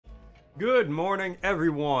Good morning,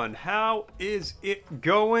 everyone. How is it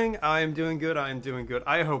going? I am doing good. I am doing good.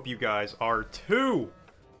 I hope you guys are too.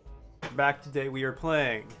 Back today, we are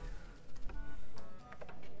playing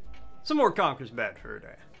some more Conker's Bad Fur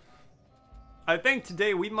Day. I think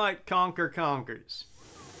today we might conquer Conkers.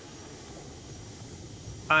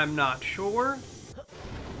 I'm not sure,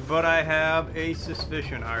 but I have a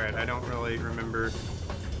suspicion. Alright, I don't really remember.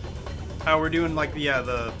 Oh, we're doing like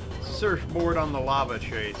the surfboard on the lava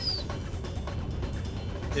chase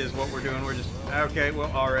is what we're doing. We're just, okay, well,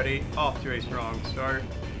 already off to a strong start.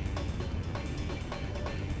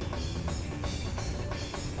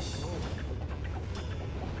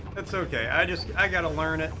 That's okay. I gotta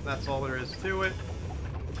learn it. That's all there is to it.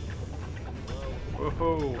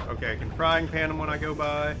 Whoa, okay, I can frying pan them when I go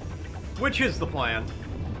by. Which is the plan.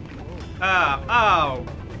 Oh,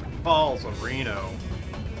 balls of Reno.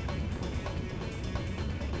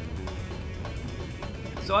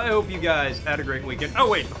 So I hope you guys had a great weekend. Oh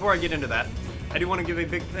wait, before I get into that, I do want to give a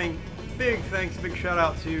big thanks, big shout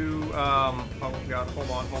out to, oh god,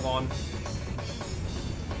 hold on.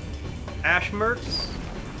 Ash Mercs.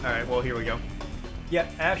 Alright, well here we go. Yeah,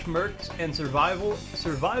 Ash Mercs and Survival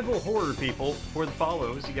Horror People for the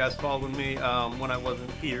follows. You guys followed me when I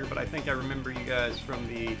wasn't here, but I think I remember you guys from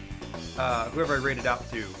the, whoever I rated out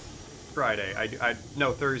to Friday.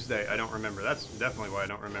 No, Thursday, I don't remember. That's definitely why I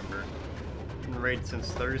don't remember. Raid since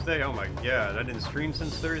Thursday? Oh my god, I didn't stream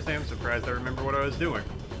since Thursday. I'm surprised I remember what I was doing.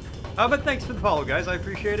 But thanks for the follow, guys. I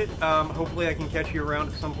appreciate it. Hopefully I can catch you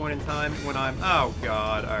around at some point in time when I'm... Oh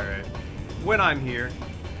god, alright. When I'm here.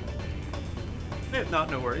 If not,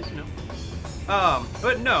 no worries, you know.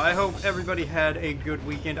 But no, I hope everybody had a good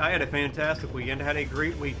weekend. I had a fantastic weekend. I had a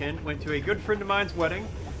great weekend. Went to a good friend of mine's wedding.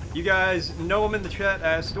 You guys know him in the chat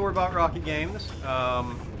as Store-Bought Rocket Games.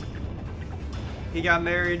 He got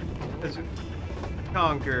married as...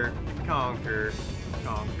 Conker,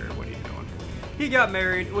 what are you doing? He got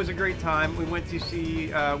married. It was a great time. We went to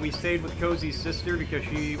see, we stayed with Cozy's sister because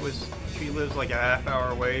she lives like a half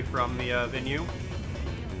hour away from the venue.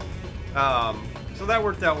 So that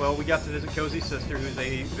worked out well. We got to visit Cozy's sister, who's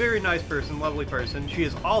a very nice person, lovely person. She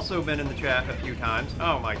has also been in the chat a few times.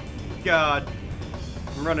 Oh my god.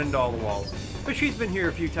 I'm running into all the walls. But she's been here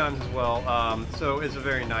a few times as well, so it's a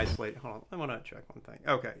very nice lady. Hold on, I want to check one thing.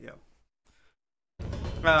 Okay, yeah.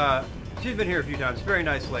 She's been here a few times. Very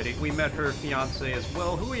nice lady. We met her fiance as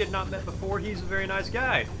well, who we had not met before. He's a very nice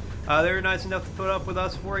guy. They were nice enough to put up with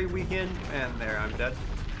us for a weekend. And there, I'm dead.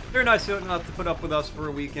 They're nice enough to put up with us for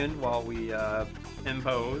a weekend while we,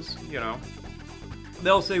 impose, you know.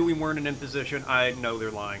 They'll say we weren't an imposition. I know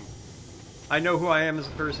they're lying. I know who I am as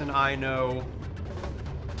a person. I know...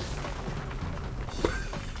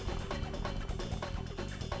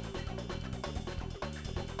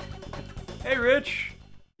 Hey, Rich.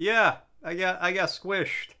 Yeah, I got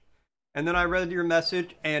squished. And then I read your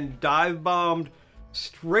message and dive bombed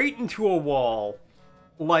straight into a wall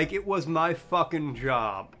like it was my fucking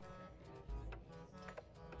job.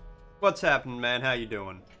 What's happening, man? How you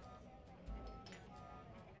doing?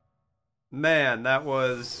 Man, that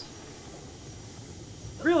was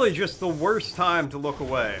really just the worst time to look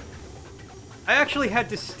away. I actually had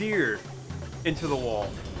to steer into the wall.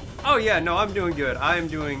 Oh yeah, no, I'm doing good. I am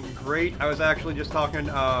doing great. I was actually just talking,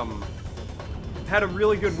 had a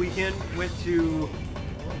really good weekend. Went to,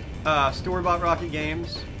 Store-Bought Rocket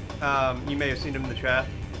Games. You may have seen him in the chat.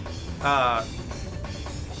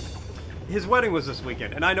 His wedding was this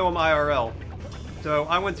weekend, and I know him IRL. So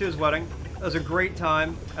I went to his wedding. It was a great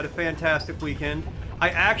time. Had a fantastic weekend. I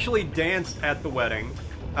actually danced at the wedding.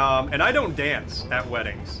 And I don't dance at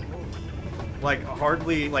weddings. Like,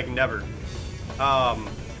 hardly, like, never.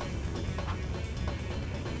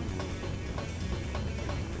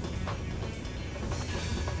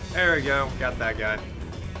 There we go, got that guy.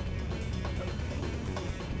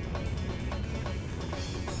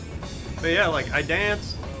 But yeah, like, I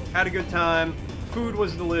danced, had a good time, food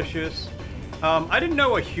was delicious. I didn't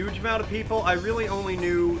know a huge amount of people. I really only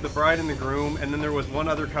knew the bride and the groom, and then there was one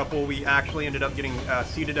other couple we actually ended up getting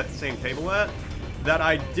seated at the same table at, that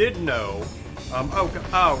I did know.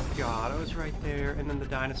 Oh god, I was right there, and then the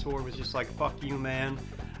dinosaur was just like, fuck you, man.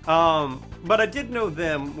 But I did know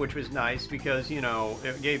them, which was nice, because, you know,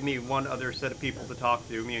 it gave me one other set of people to talk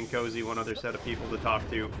to, me and Cozy, one other set of people to talk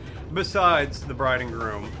to, besides the bride and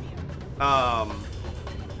groom.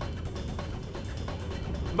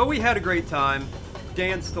 But we had a great time,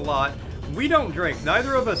 danced a lot. We don't drink,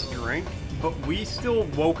 neither of us drink, but we still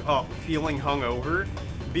woke up feeling hungover,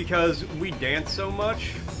 because we danced so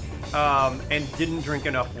much, and didn't drink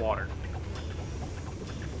enough water.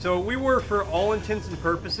 So we were, for all intents and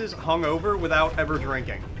purposes, hungover without ever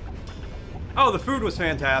drinking. Oh, the food was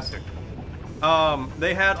fantastic.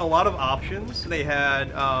 They had a lot of options. They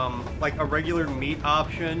had, like a regular meat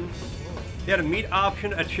option. They had a meat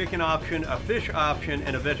option, a chicken option, a fish option,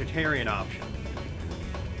 and a vegetarian option.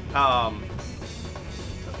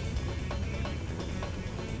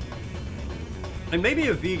 And maybe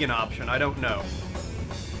a vegan option, I don't know.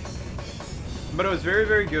 But it was very,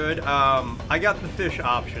 very good. I got the fish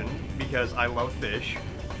option because I love fish.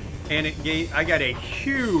 And I got a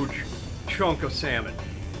huge chunk of salmon.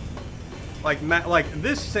 Like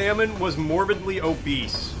this salmon was morbidly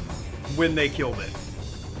obese when they killed it.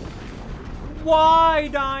 Why,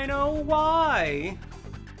 Dino? Why?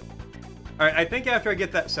 Alright, I think after I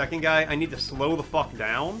get that second guy, I need to slow the fuck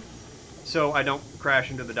down so I don't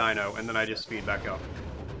crash into the dino, and then I just speed back up.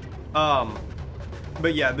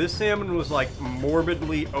 But yeah, this salmon was like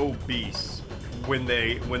morbidly obese when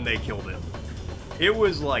they killed it. It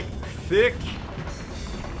was like thick.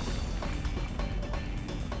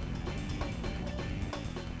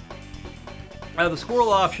 The squirrel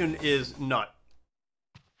option is nuts.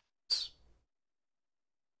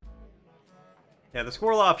 Yeah, the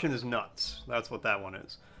squirrel option is nuts. That's what that one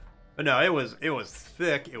is. But no, it was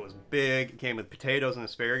thick, it was big, it came with potatoes and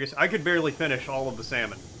asparagus. I could barely finish all of the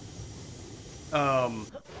salmon.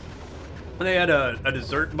 They had a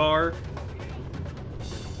dessert bar.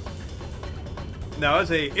 No,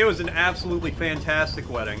 it was an absolutely fantastic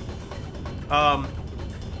wedding.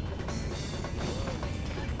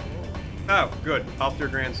 Oh, good. Off to a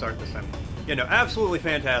grand start this time. Yeah, no, absolutely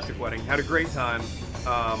fantastic wedding. Had a great time.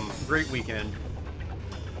 Great weekend.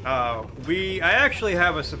 I actually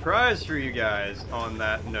have a surprise for you guys on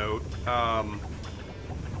that note.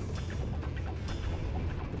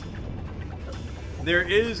 There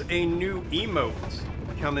is a new emote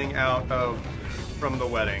coming out from the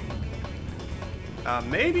wedding.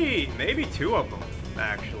 Maybe two of them,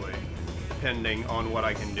 actually, depending on what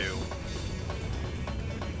I can do.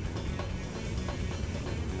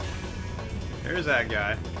 There's that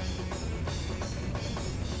guy.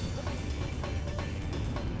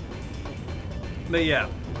 But yeah,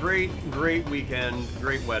 great weekend,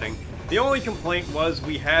 great wedding. The only complaint was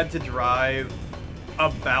we had to drive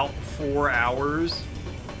about 4 hours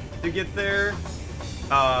to get there.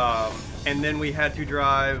 And then we had to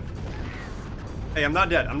drive... Hey, I'm not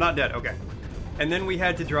dead, okay. And then we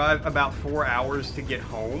had to drive about 4 hours to get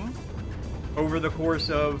home over the course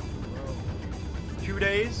of 2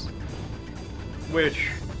 days, which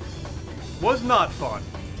was not fun.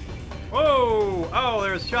 Whoa! Oh,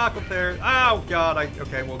 there's chocolate there. Oh, God.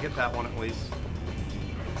 Okay, we'll get that one at least.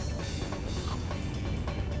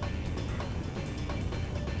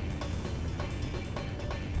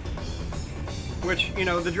 Which, you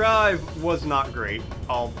know, the drive was not great.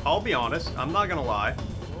 I'll be honest. I'm not gonna lie.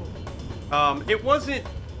 It wasn't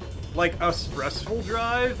like a stressful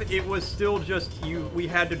drive. It was still just we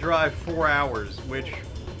had to drive 4 hours, which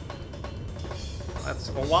that's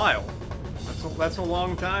a while. That's a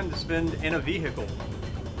long time to spend in a vehicle.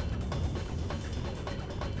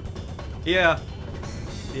 Yeah.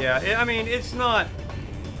 Yeah, I mean, it's not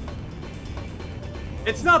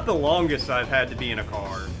the longest I've had to be in a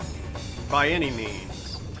car, by any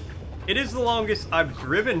means. It is the longest I've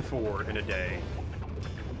driven for in a day.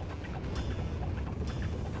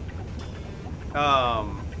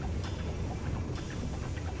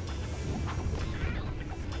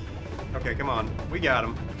 Okay, come on. We got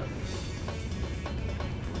him.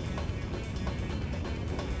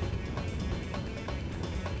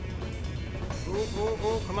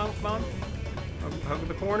 Oh, come on. Hug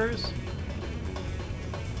the corners.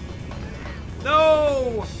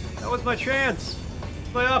 No! That was my chance.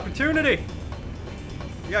 My opportunity.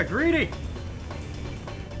 You got greedy.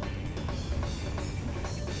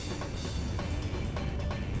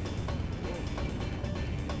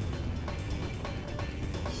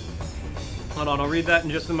 Hold on, I'll read that in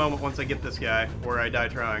just a moment once I get this guy, or I die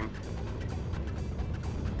trying.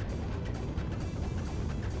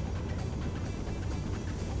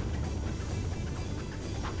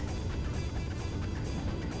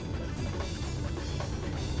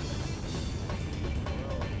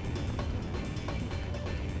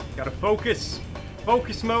 Gotta focus.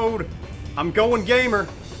 Focus mode. I'm going gamer.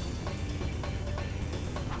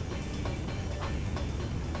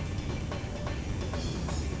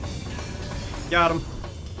 Got him.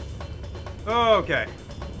 Okay.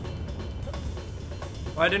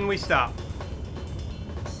 Why didn't we stop?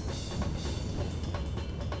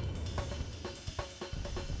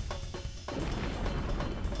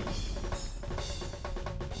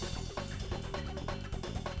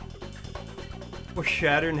 Was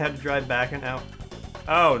shattered and had to drive back and out.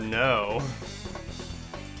 Oh no.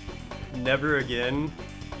 Never again?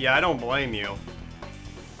 Yeah, I don't blame you.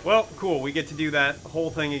 Well, cool. We get to do that whole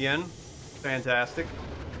thing again. Fantastic.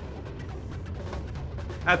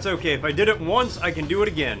 That's okay. If I did it once, I can do it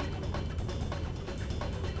again.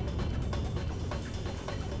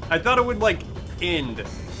 I thought it would, like, end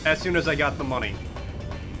as soon as I got the money.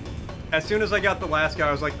 As soon as I got the last guy,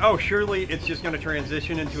 I was like, oh, surely it's just going to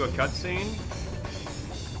transition into a cutscene?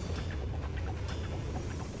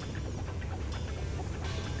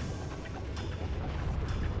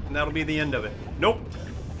 And that'll be the end of it. Nope.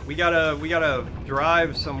 We gotta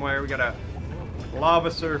drive somewhere. We gotta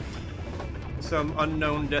lava surf some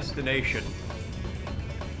unknown destination.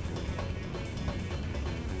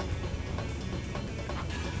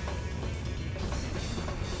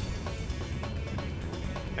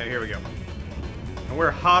 Okay, here we go. And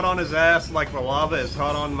we're hot on his ass like the lava is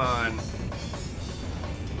hot on mine.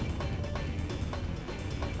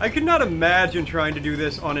 I could not imagine trying to do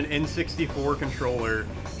this on an N64 controller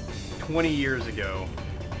 20 years ago.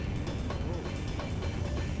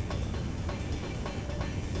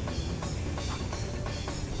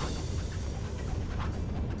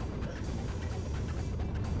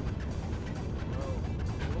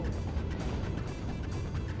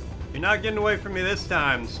 You're not getting away from me this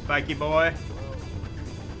time, spiky boy.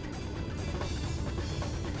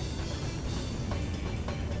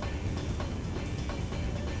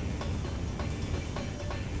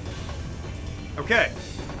 Okay.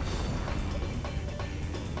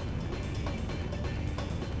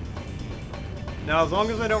 Now, as long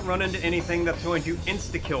as I don't run into anything that's going to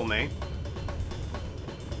insta-kill me.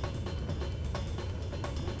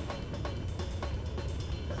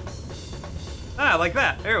 Ah, like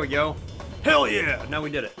that. There we go. Hell yeah! Now we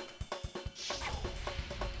did it.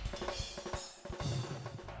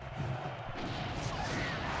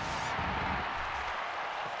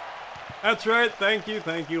 That's right. Thank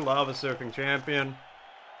you, Lava Surfing Champion.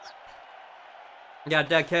 Got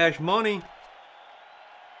that cash money.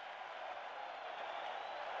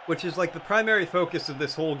 Which is like the primary focus of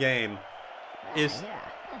this whole game. Is yeah,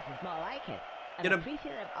 this is more like it. Get An a-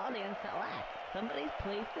 appreciative audience at last. Somebody's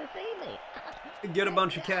pleased to see me. get a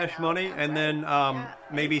bunch of cash money and then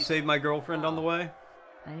maybe save my girlfriend on the way.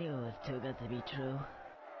 I knew it was too good to be true.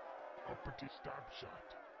 Uppity stab shot.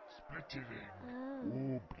 Splittering.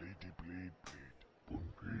 Oh, blade, blade,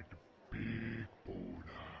 blade. Big boner.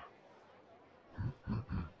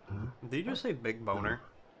 Did you just say big boner?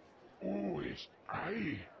 Oh, it's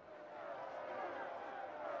I.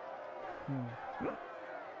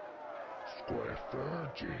 Square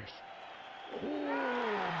Fergus.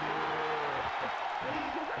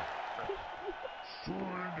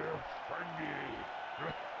 Sunde Fanny.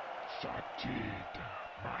 Satita.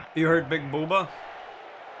 You heard Big Booba?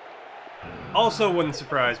 Also wouldn't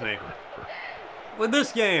surprise me. With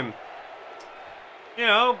this game, you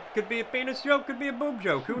know, could be a penis joke, could be a boob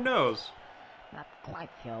joke, who knows? Not quite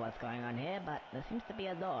sure what's going on here, but there seems to be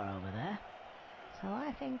a door over there. So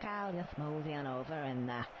I think I'll just mosey on over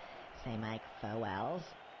and say my farewells.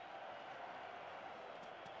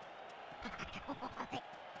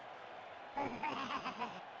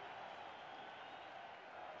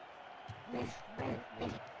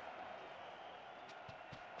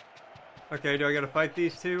 Okay, do I gotta fight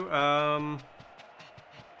these two?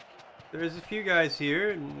 There's a few guys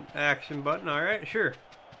here. Action button, alright, sure.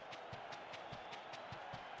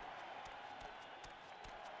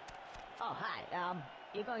 Oh, hi.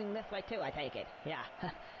 You're going this way too, I take it. Yeah.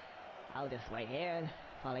 I'll just wait here and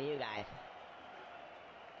follow you guys.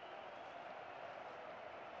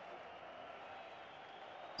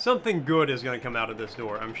 Something good is gonna come out of this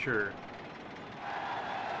door, I'm sure.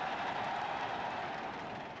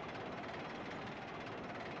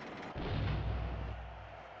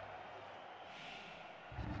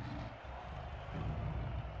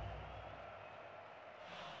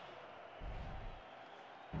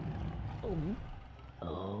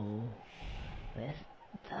 Oh, this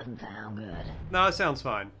doesn't sound good. No, it sounds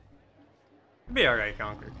fine. Be alright,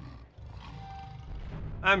 Conker.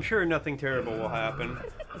 I'm sure nothing terrible will happen.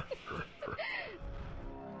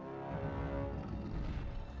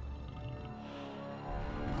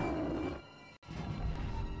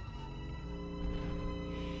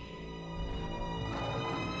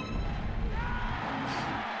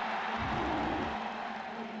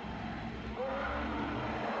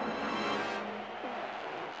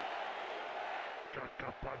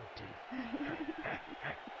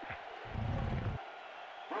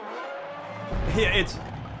 Yeah,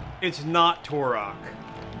 it's not Torok.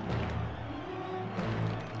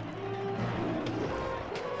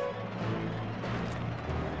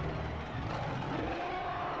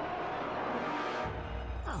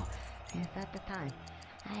 Oh, Is that the time?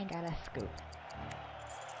 I gotta scoot.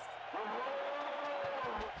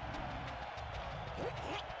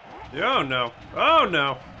 Oh no. Oh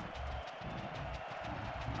no.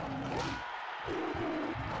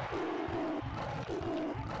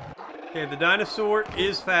 Okay, the dinosaur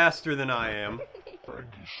is faster than I am. Thank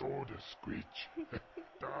you, shoulder screech.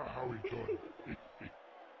 How we done?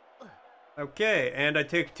 Okay, and I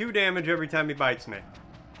take 2 damage every time he bites me.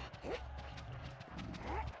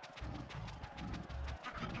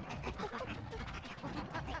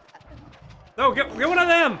 No, get one of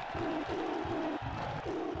them!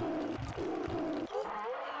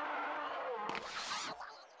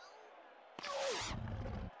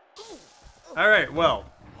 Alright, well.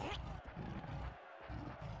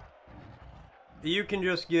 You can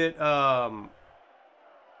just get,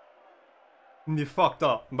 you fucked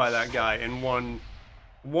up by that guy in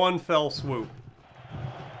one fell swoop.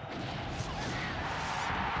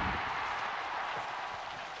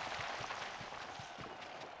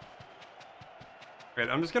 Right,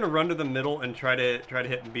 I'm just gonna run to the middle and try to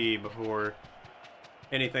hit B before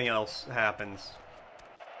anything else happens.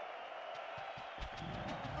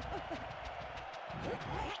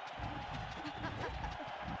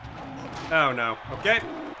 Oh no. Okay.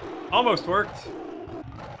 Almost worked.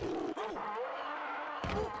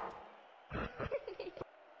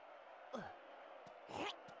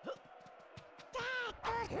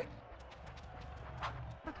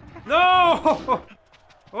 No!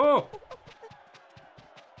 Oh!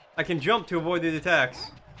 I can jump to avoid the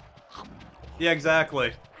attacks. Yeah,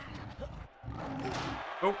 exactly.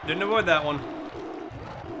 Oh, didn't avoid that one.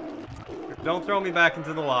 Don't throw me back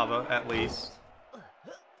into the lava, at least.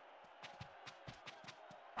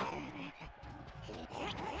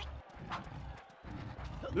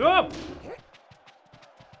 Up!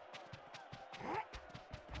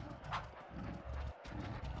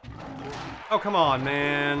 Oh, come on,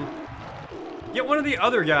 man. Get one of the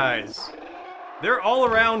other guys. They're all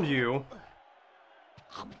around you.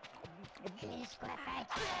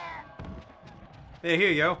 Hey, here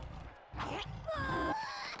you go.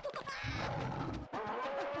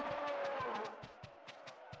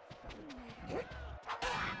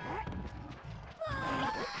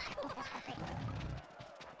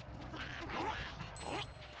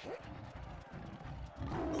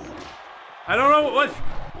 I don't know what.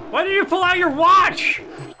 Why did you pull out your watch?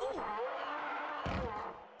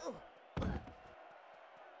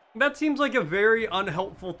 That seems like a very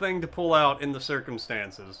unhelpful thing to pull out in the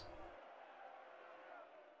circumstances.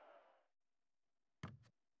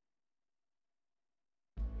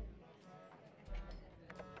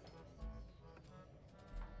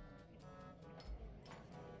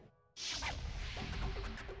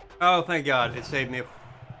 Oh, thank God, it saved me.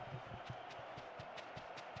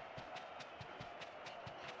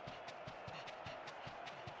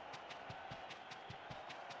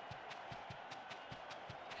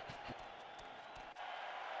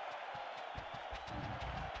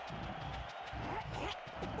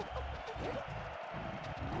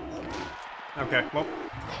 Okay, well,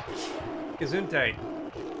 Gesundheit.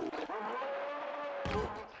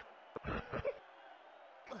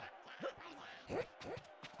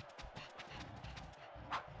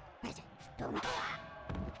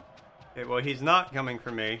 Okay, well, he's not coming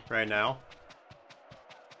for me right now.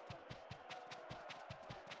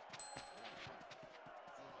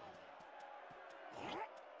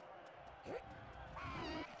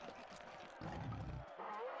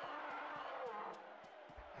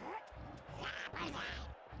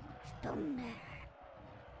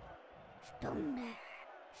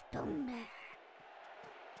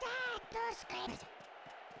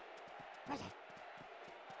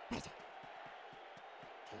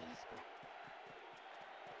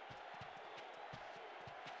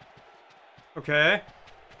 Okay.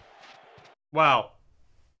 Wow.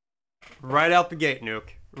 Right out the gate,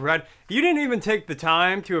 Nuke. Right. You didn't even take the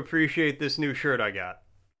time to appreciate this new shirt I got.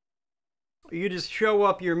 You just show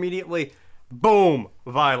up, you're immediately, boom,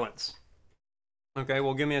 violence. Okay,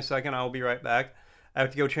 well, give me a second. I'll be right back. I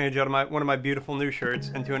have to go change out of one of my beautiful new shirts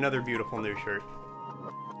into another beautiful new shirt.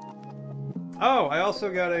 Oh, I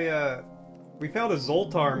also got we found a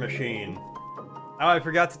Zoltar machine. Oh, I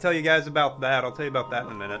forgot to tell you guys about that. I'll tell you about that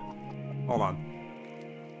in a minute. Hold on.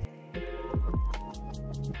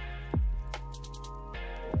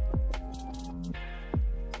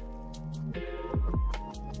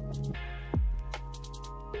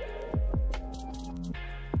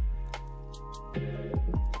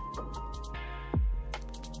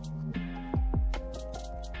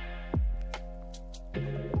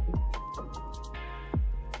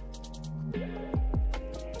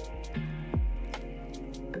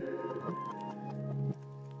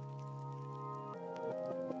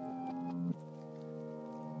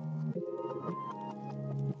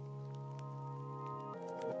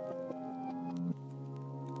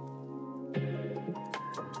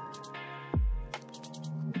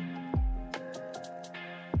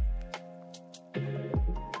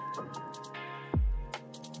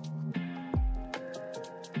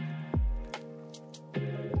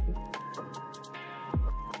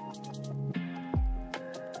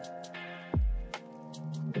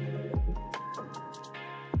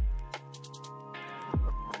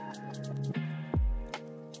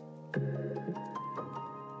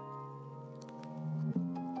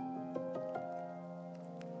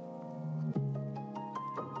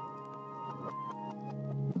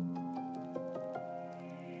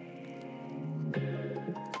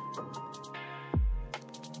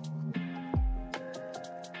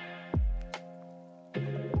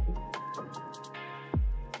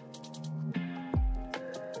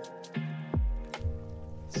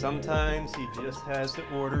 Sometimes he just has to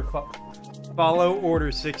follow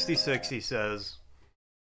Order 66, he says.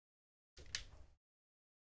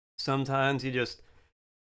 Sometimes he just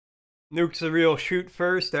nukes the real shoot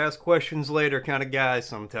first, ask questions later kind of guy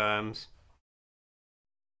sometimes.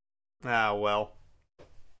 Ah, well.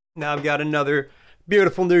 Now I've got another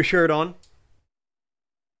beautiful new shirt on.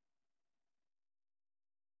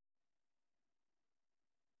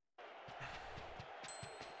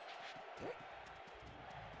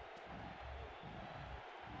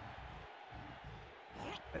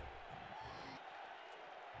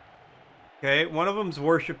 Okay, one of them's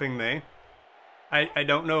worshiping me. I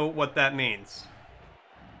don't know what that means.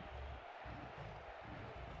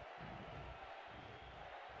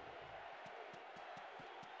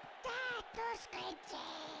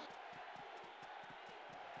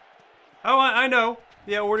 Oh, I know.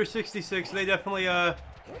 Yeah, Order 66, they definitely,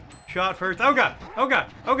 shot first. Oh god! Oh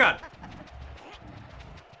god! Oh god!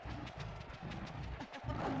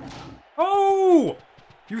 Oh!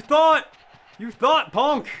 You thought,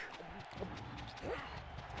 punk!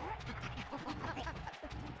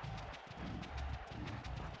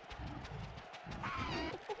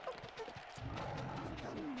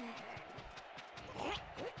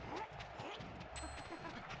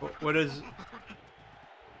 What is...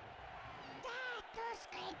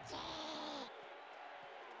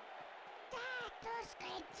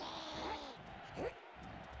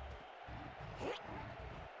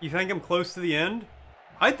 You think I'm close to the end?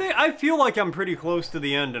 I feel like I'm pretty close to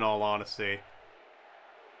the end in all honesty.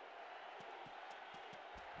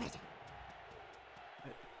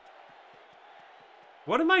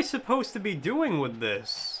 What am I supposed to be doing with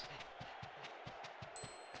this?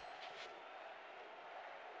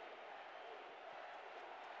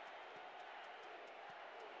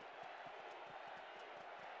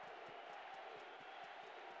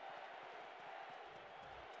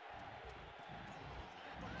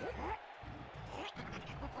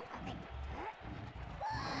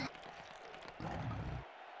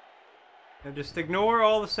 Now just ignore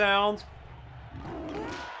all the sounds.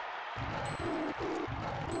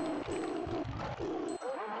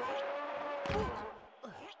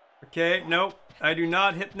 Okay, nope. I do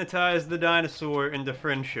not hypnotize the dinosaur into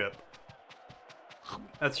friendship.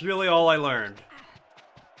 That's really all I learned.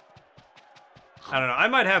 I don't know. I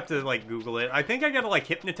might have to, like, Google it. I think I gotta, like,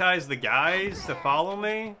 hypnotize the guys to follow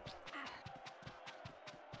me.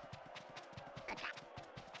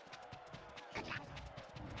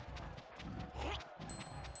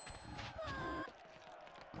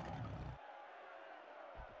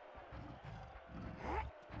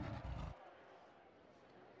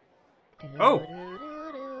 Oh!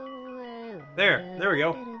 There we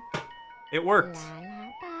go. It worked.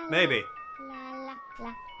 Maybe.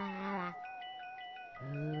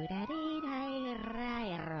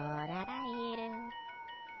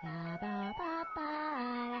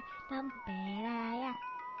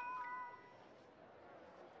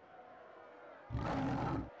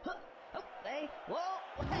 Hey, whoa,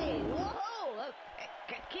 hey, whoa!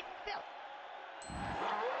 Keep still.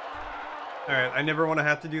 Alright, I never want to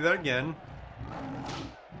have to do that again.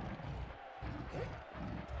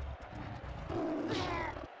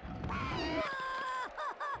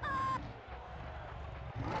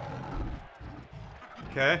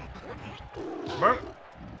 Okay. Burp.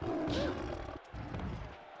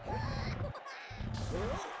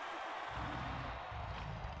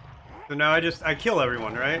 So now I kill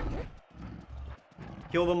everyone, right?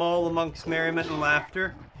 Kill them all amongst merriment and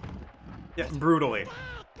laughter. Yeah, brutally.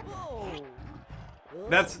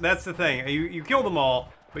 That's the thing. You kill them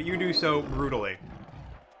all, but you do so brutally.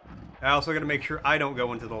 I also gotta make sure I don't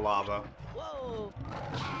go into the lava.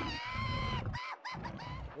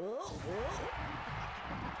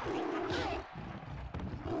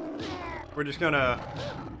 We're just gonna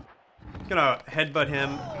headbutt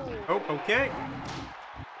him. Oh, okay.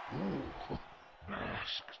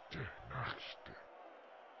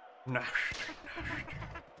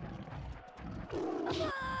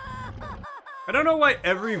 I don't know why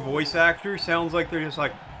every voice actor sounds like they're just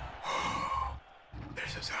like, oh,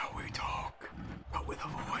 this is how we talk, but with a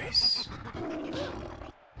voice.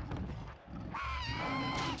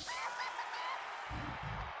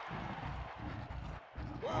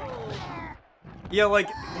 Yeah, like,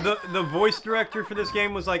 the voice director for this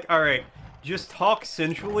game was like, alright, just talk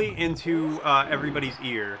sensually into everybody's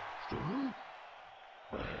ear. Some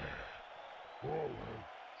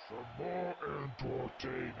more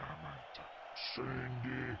entertainment.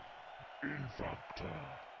 Cindy Infactor.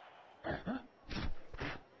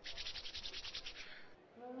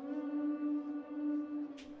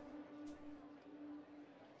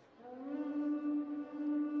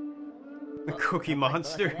 The Cookie Looks like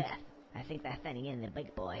Monster. both of this. I think they're sending in the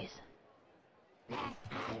big boys.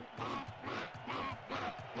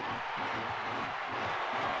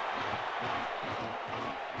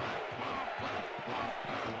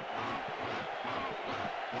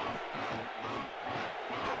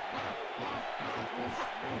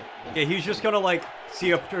 Yeah, he's just gonna like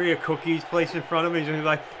see a tray of cookies placed in front of him. He's gonna be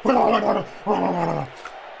like,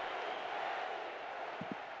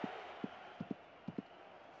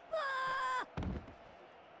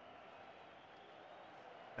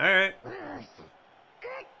 all right. Bruce,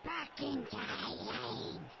 get back into the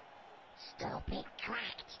lane. Stupid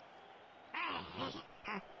twat.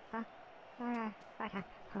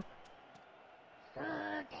 For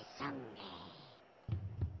the Sunday.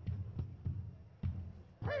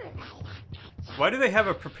 Why do they have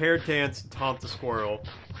a prepared dance to taunt the squirrel?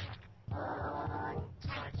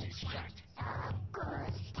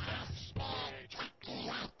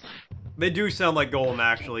 They do sound like Golem,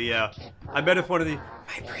 actually, yeah. I bet if one of the...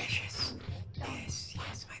 My precious. Yes,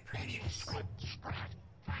 yes, my precious.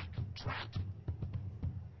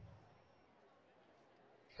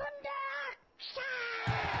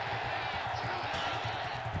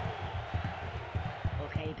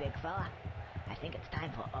 Okay, big fella. I think it's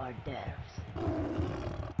time for hors d'oeuvres.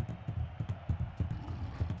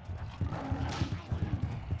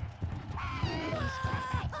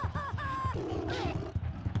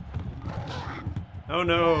 Oh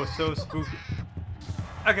no, so spooky.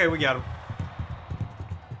 Okay, we got him.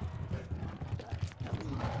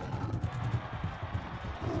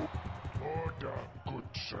 Order, good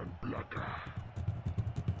son, blugger.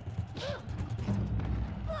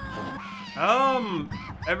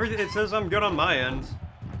 Everything, it says I'm good on my end.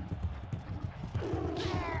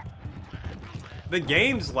 The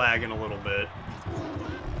game's lagging a little bit.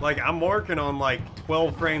 Like, I'm working on like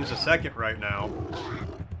 12 frames a second right now.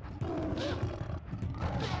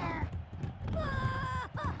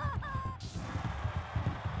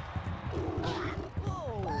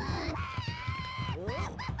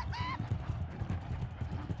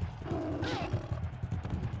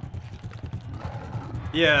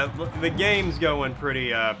 Yeah, the game's going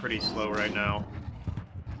pretty slow right now.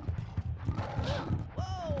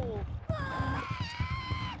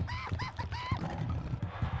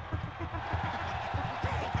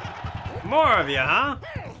 More of you, huh?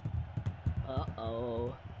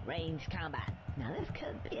 Uh-oh. Range combat. Now this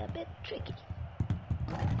could be a bit tricky.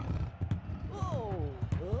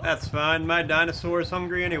 That's fine, my dinosaur's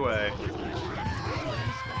hungry anyway.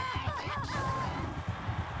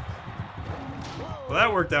 Well,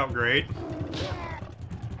 that worked out great.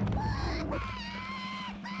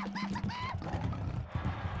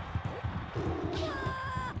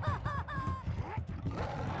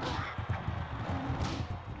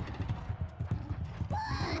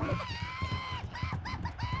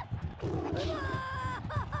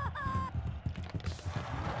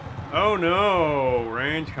 Oh no,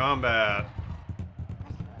 range combat.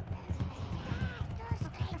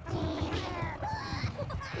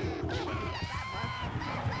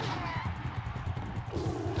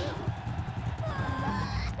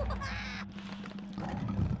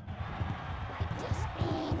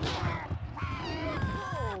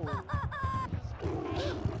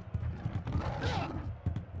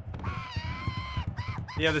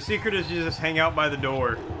 Yeah, the secret is you just hang out by the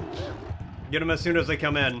door. Get them as soon as they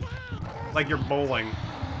come in. Like you're bowling.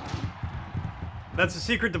 That's the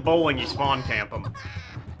secret to bowling, you spawn camp them.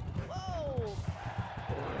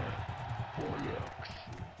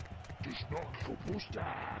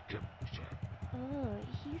 Oh,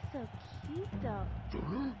 he's so cute though.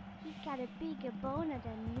 He's got a bigger boner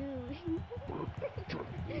than you.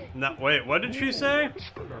 No, wait, what did she say?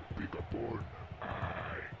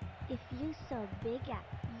 If you so bigger,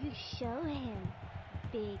 you show him,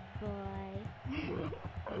 big boy.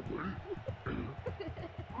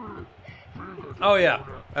 Oh yeah,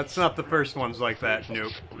 that's not the first ones like that,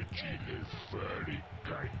 nope.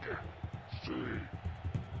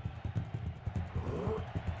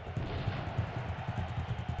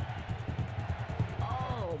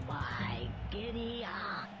 Oh my giddy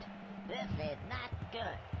aunt. This is not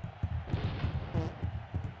good.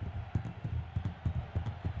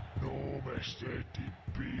 No mistake,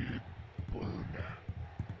 big boner.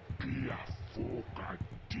 Be a fucking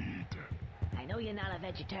deed. I know you're not a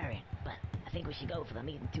vegetarian, but I think we should go for the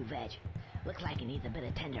meat and two veg. Looks like it needs a bit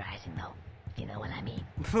of tenderizing though, if you know what I mean.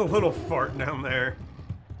 The little fart down there.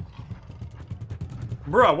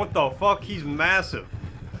 Bruh, what the fuck? He's massive.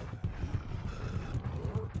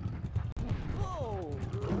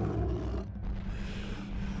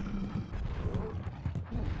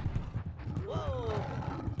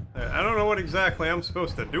 I I don't know what exactly I'm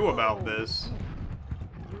supposed to do about this.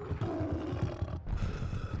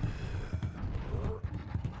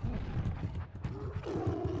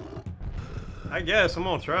 I guess I'm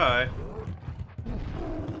gonna try.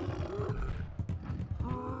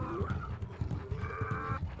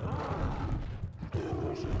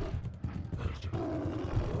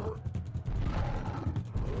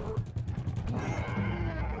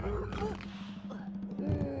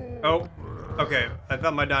 Oh, okay. I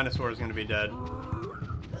thought my dinosaur was gonna be dead.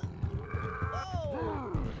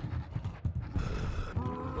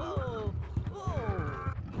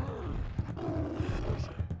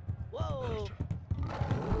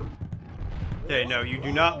 Okay, no, you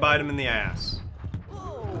do not bite him in the ass.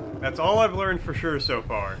 That's all I've learned for sure so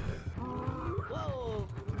far.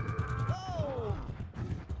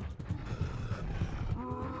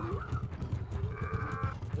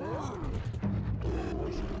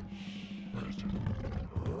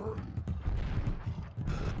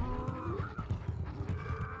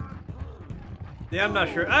 Yeah, I'm not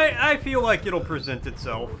sure. I feel like it'll present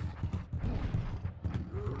itself.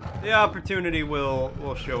 The opportunity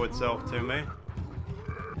will show itself to me.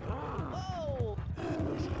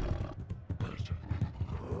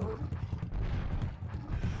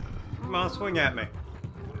 Come on, swing at me.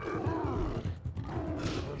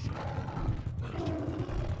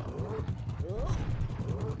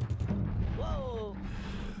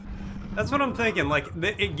 That's what I'm thinking. Like,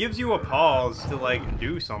 it gives you a pause to, like,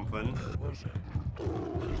 do something.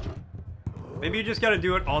 Maybe you just gotta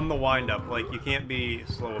do it on the wind-up. Like, you can't be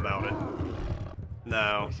slow about it.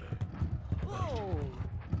 No.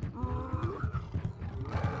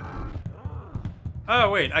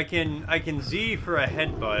 Oh, wait. I can Z for a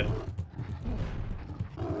headbutt.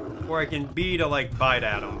 Or I can B to, like, bite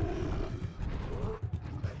at him.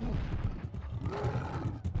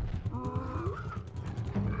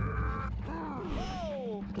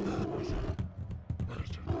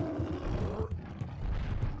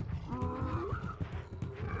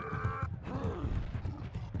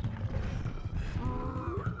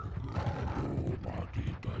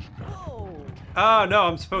 Oh, no,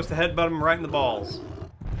 I'm supposed to headbutt him right in the balls.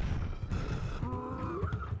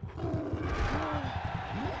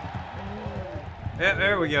 Yeah,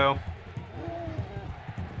 there we go.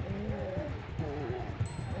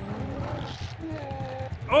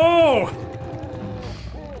 Oh!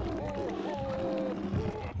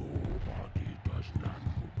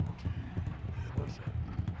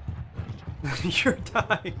 You're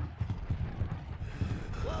dying.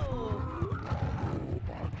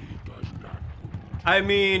 I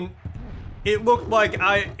mean, it looked like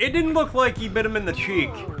it didn't look like he bit him in the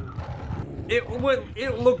cheek. It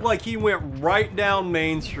looked like he went right down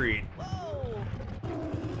Main Street.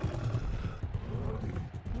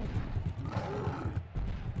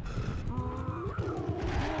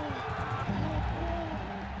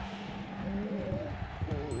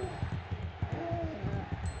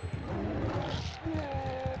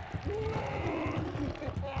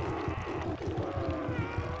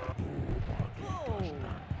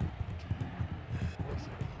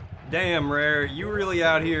 Damn, Rare, you really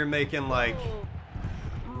out here making, like...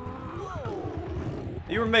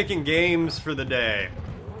 You were making games for the day.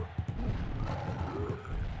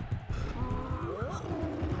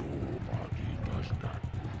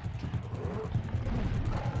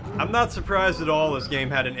 I'm not surprised at all this game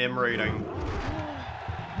had an M rating.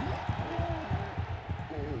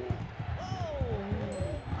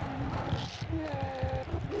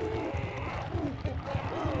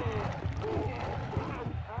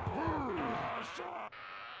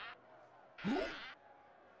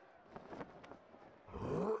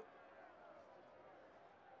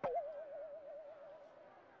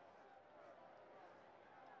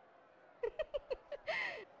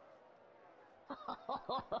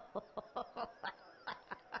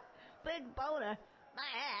 Big boner, my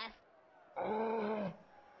ass. Oh,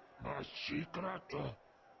 ma secret.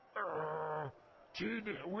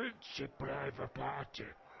 Tine winse blijven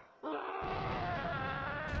praten.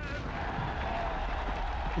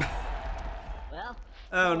 Well,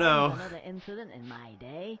 Oh no. another incident in my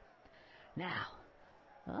day. Now,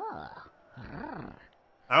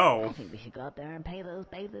 Oh. I think we should go up there and pay those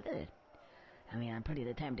babes that did it. I mean, I'm pretty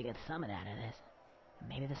determined to get something out of this.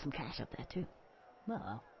 Maybe there's some cash up there, too.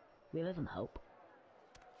 Well, we live in hope.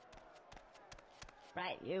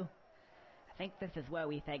 Right, you. I think this is where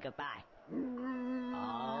we say goodbye. Oh,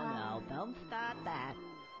 no, don't start that.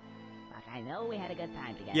 Like, I know we had a good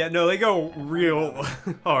time together. Yeah, no, they go real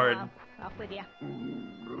hard. Well, off with ya.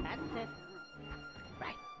 That's it.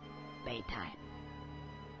 Right, bedtime.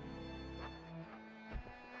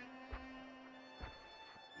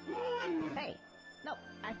 Hey, no,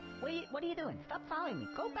 what are you doing? Stop following me.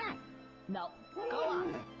 Go back. No, go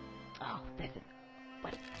on. Oh, this is...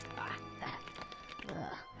 What?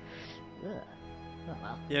 Oh,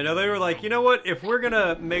 well. Yeah, no, they were like, you know what? If we're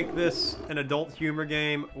gonna make this an adult humor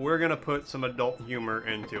game, we're gonna put some adult humor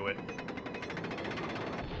into it.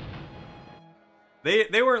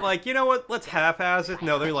 They weren't like, you know what? Let's half-ass it.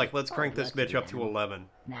 No, they're like, let's crank this bitch up to 11.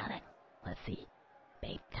 Now then, let's see.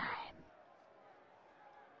 Big time.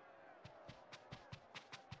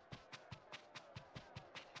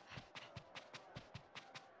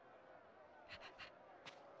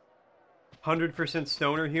 100%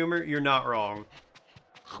 stoner humor? You're not wrong.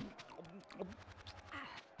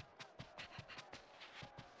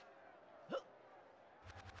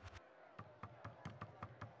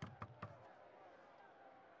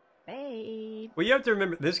 Babe. Well, you have to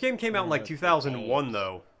remember, this game came out in like 2001,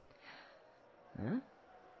 though. Huh?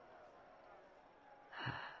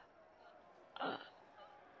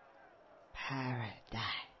 Paradise.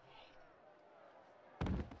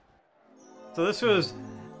 So this was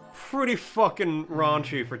pretty fucking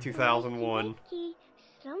raunchy for 2001.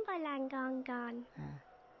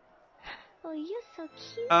 Oh, you're so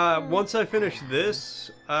cute. Once I finish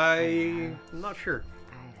this, I'm not sure.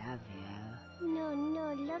 I love you. No,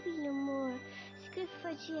 love you no more. Squid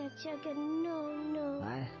fudgy at Jugga, no.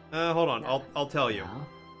 What? Hold on, I'll tell you. No.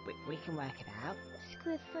 We can work it out.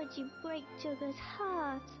 Squid fudgy break Jugga's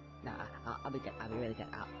heart. No, I'll be good. I'll be really good.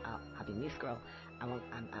 I'll be Miss Girl.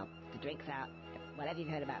 The drink's out. Whatever you've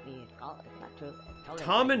heard about me, it's not true. It's totally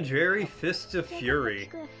Tom and fake. Jerry Fists of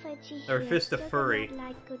Fury. Or Fist of Furry.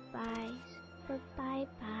 Like goodbyes, but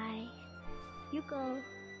bye-bye. You go.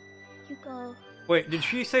 Wait, did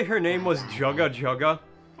she say her name was Jugga Jugga?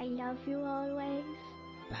 I love you always.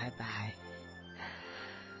 Bye-bye.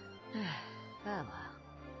 Oh, well.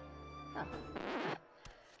 Oh.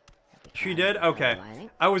 She did? Okay.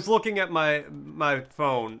 I was looking at my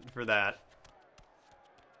phone for that.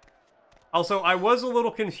 Also, I was a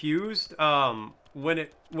little confused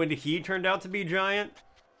when he turned out to be giant.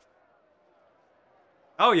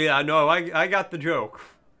 Oh yeah, no, I got the joke.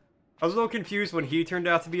 I was a little confused when he turned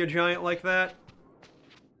out to be a giant like that.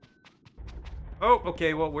 Oh,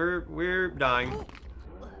 okay, well we're dying.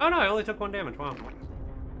 Oh no, I only took 1 damage. Wow.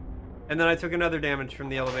 And then I took another damage from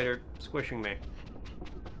the elevator squishing me.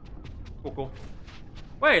 Cool.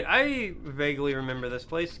 Wait, I vaguely remember this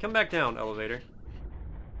place. Come back down, elevator.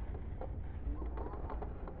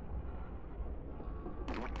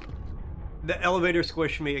 The elevator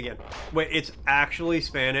squished me again. Wait, it's actually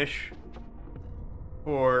Spanish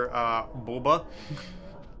for booba?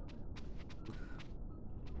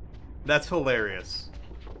 That's hilarious.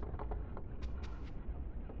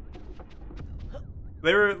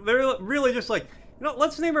 They're really just like, you know,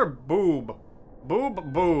 let's name her Boob.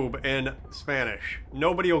 Boob in Spanish.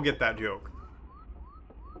 Nobody will get that joke.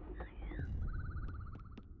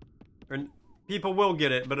 Or people will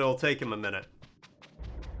get it, but it'll take them a minute.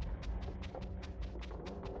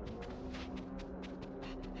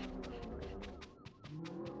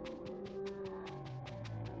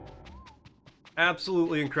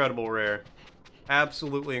 Absolutely incredible, Rare.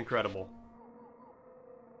 Absolutely incredible.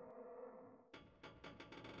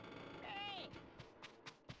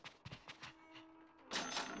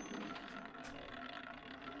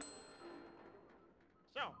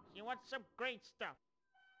 So, you want some great stuff?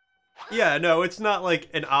 Yeah, no, it's not like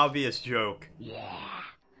an obvious joke. Yeah.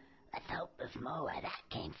 Let's hope there's more where that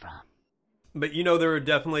came from. But you know, there are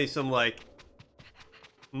definitely some, like,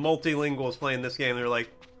 multilinguals playing this game. They're like,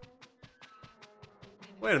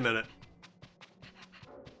 wait a minute.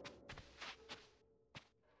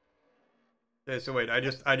 Okay, so wait, I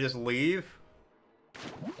just leave?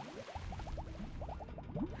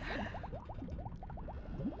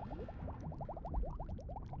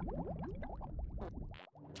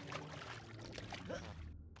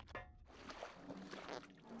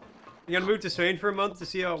 You gonna move to Spain for a month to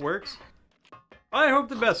see how it works? I hope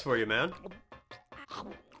the best for you, man.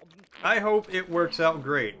 I hope it works out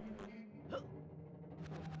great.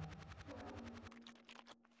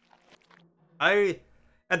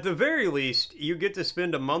 At the very least, you get to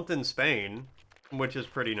spend a month in Spain, which is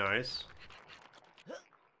pretty nice.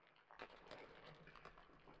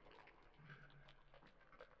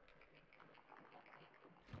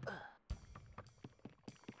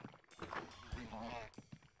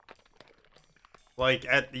 Like,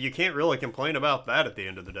 you can't really complain about that at the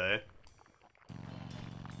end of the day.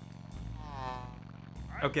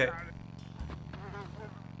 Okay.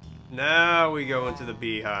 Now we go into the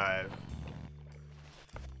beehive.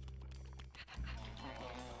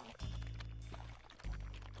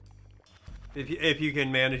 If you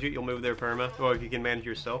can manage it, you'll move there perma. Or if you can manage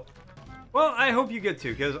yourself. Well, I hope you get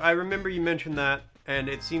to, because I remember you mentioned that, and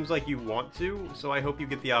it seems like you want to, so I hope you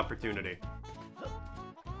get the opportunity.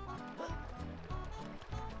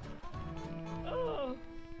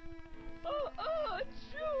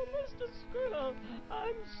 It's you, Mr. Squirrel.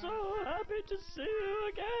 I'm so happy to see you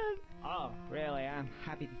again. Oh, really? I'm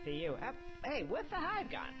happy to see you. Hey, where's the hive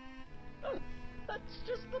gone? That's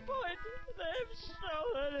just the point. They've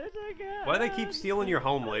stolen it again. Why do they keep stealing your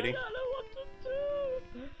home, lady? I don't know what to do.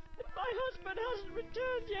 My husband hasn't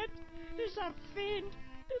returned yet. He's a fiend.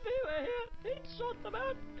 If he were here, he'd sort them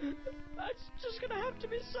out. It's just gonna have to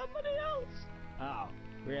be somebody else. Oh,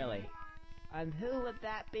 really? And who would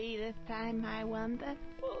that be this time, I wonder?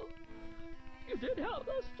 Well, you did help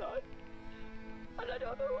last time. And I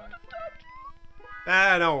don't know who to turn to.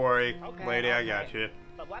 Ah, don't worry, Okay, lady, I okay. got you.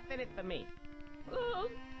 But what's in it for me?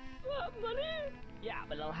 Money? Yeah,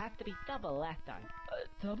 but it'll have to be double last time.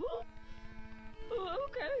 Double?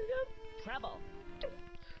 Okay, yeah. Treble.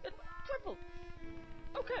 Triple.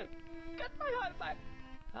 Okay, get my hive back.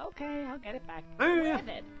 Okay, I'll get it back. Oh, yeah. Where is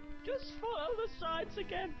it? Just follow the signs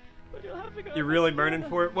again, but you'll have to go. You're really burning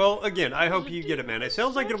for it? Well, again, I hope you get it, man. It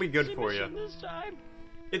sounds like it'll be good for you. This time.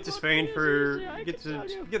 Get to Spain for get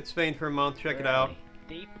to Spain for a month. Check it out.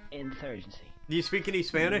 Deep insurgency. Do you speak any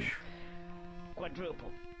Spanish?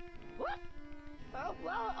 Quadruple. What? Oh,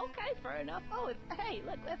 well, okay, fair enough. Oh, hey,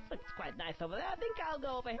 look, this looks quite nice over there. I think I'll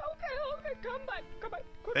go over here. Okay, come back.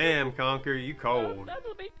 Damn, Conker, you cold.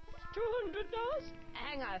 That'll be $200.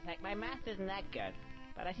 Hang on a sec, my math isn't that good.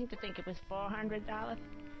 But I seem to think it was $400.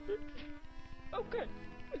 Okay.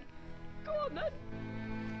 Go on then.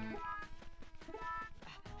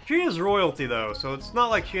 She is royalty, though, so it's not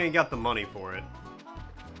like she ain't got the money for it.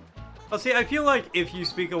 Well, see, I feel like if you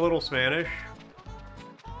speak a little Spanish...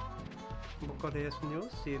 Un poco de español,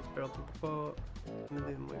 sí, pero un poco...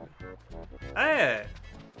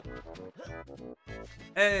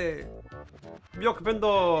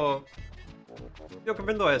 Yo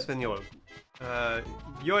comprendo español.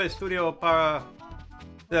 Yo estudio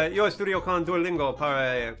con Duolingo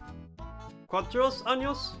para 4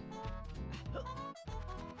 años.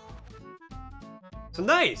 So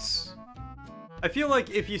nice! I feel like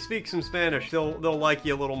if you speak some Spanish, they'll like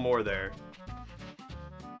you a little more there.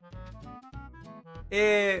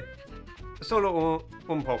 Solo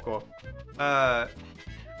un poco.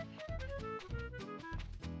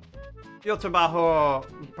 Yo trabajo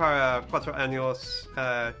para 4 años.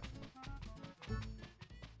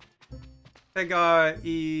 Pegar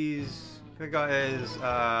es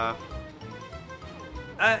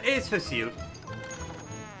es fácil.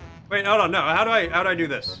 Wait, hold on, no. How do I do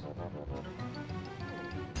this?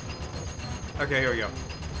 Okay, here we go.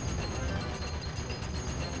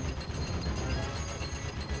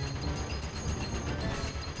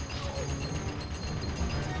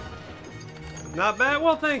 Not bad.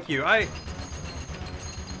 Well, thank you. Like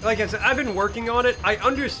I said, I've been working on it. I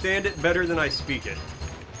understand it better than I speak it.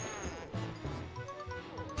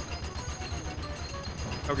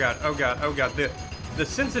 Oh god, oh god, oh god. The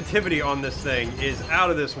sensitivity on this thing is out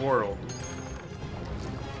of this world.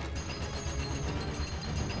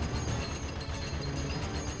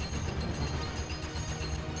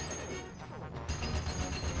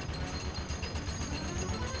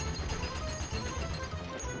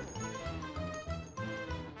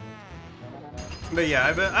 But yeah,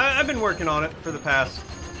 I've been working on it for the past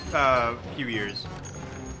few years.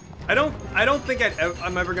 I don't think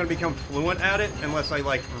I'm ever gonna become fluent at it unless I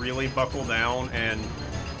like really buckle down and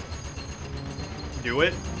do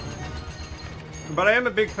it. But I am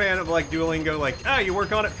a big fan of like Duolingo. Like, you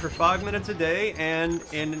work on it for 5 minutes a day, and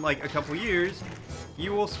in like a couple years,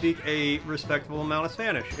 you will speak a respectable amount of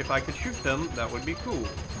Spanish. If I could shoot them, that would be cool.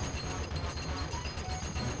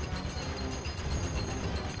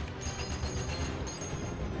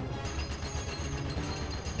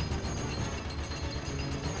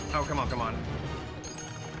 Oh, come on, come on.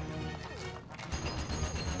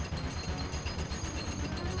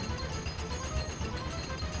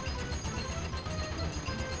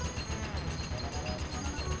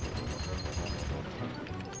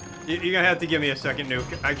 You're gonna have to give me a second,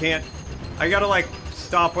 Nuke. I can't... I gotta, like,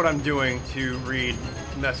 stop what I'm doing to read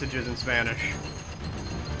messages in Spanish.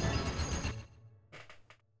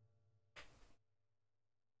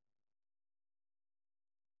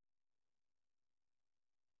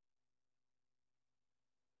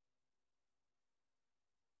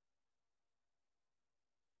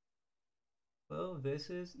 Well,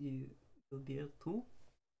 veces y tú.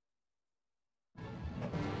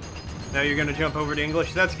 Now you're gonna jump over to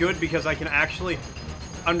English. That's good because I can actually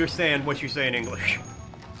understand what you say in English.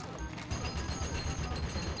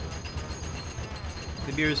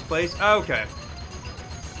 The beer's place? Oh, okay.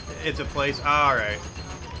 It's a place. Alright.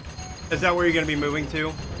 Is that where you're going to be moving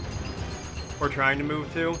to? Or trying to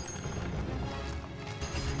move to?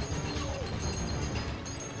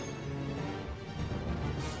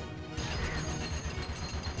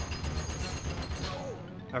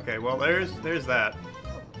 Okay, well, there's that.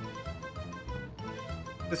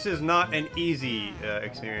 This is not an easy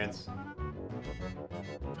experience.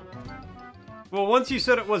 Well, once you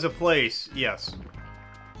said it was a place, yes.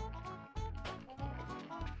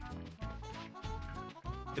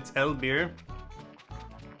 It's El Beer.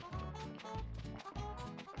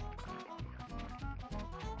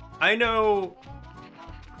 I know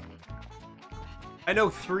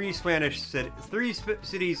 3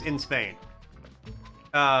 cities in Spain.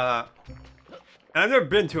 And I've never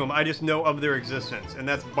been to them, I just know of their existence. And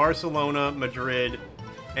that's Barcelona, Madrid,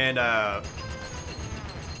 and, oh,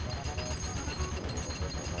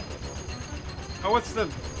 what's the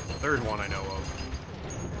third one I know of?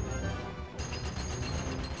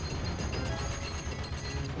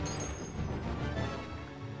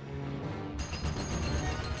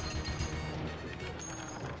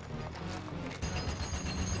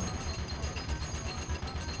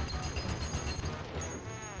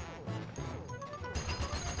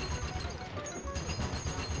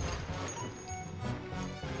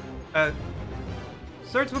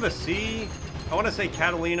 Starts with a C. I want to say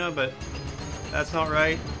Catalina, but that's not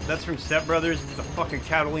right. That's from Step Brothers. It's a fucking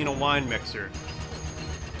Catalina wine mixer.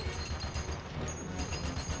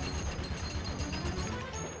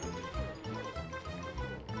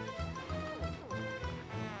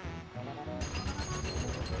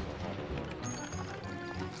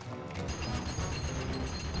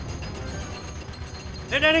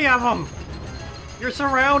 Did any of them? You're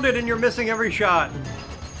surrounded and you're missing every shot.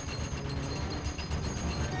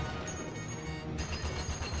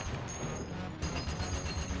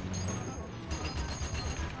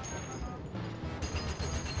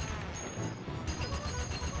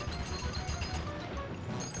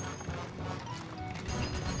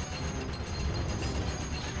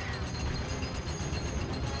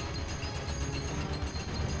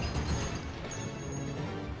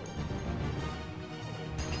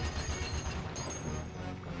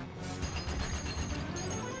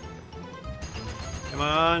 Come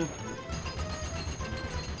on.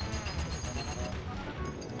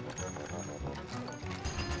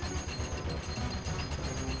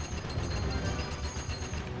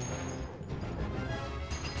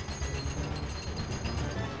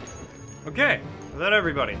 Okay, is that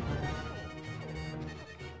everybody?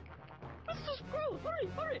 Mr. Squirrel, hurry,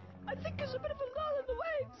 hurry! I think there's a bit of a lull in the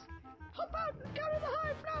waves! Hop out and gather the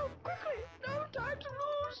hive now, quickly! No time to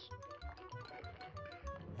lose!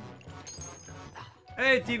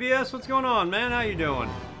 Hey, TBS, what's going on, man? How you doing?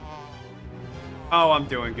 Oh, I'm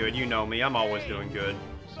doing good. You know me. I'm always doing good.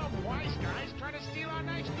 Some wise guy's trying to steal our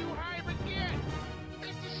nice new hive again.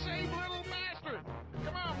 It's the same little bastard.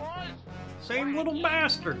 Come on, boys. Same little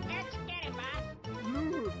bastard. Let's get it, boss.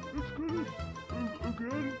 It's good.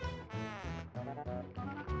 Again?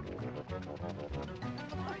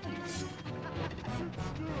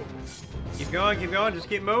 Keep going, just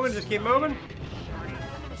keep moving,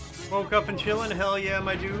 Woke up and chilling, hell yeah,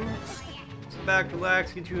 my dude. Sit back,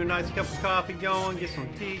 relax, get you a nice cup of coffee going, get some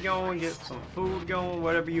tea going, get some food going,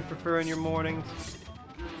 whatever you prefer in your mornings.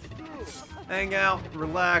 Hang out,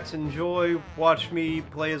 relax, enjoy, watch me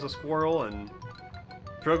play as a squirrel, and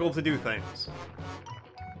struggle to do things.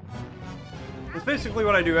 That's basically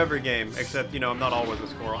what I do every game, except, you know, I'm not always a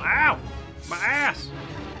squirrel. Ow! My ass!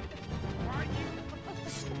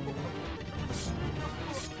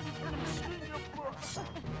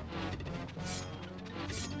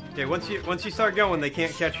 Okay, once you start going, they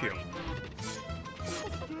can't catch you.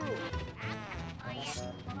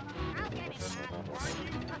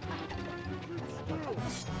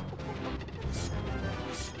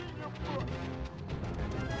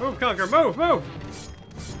 Move, Conker, move, move!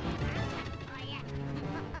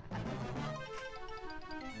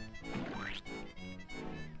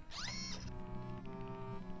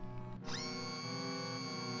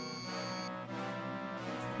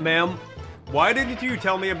 Ma'am, why didn't you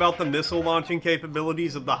tell me about the missile launching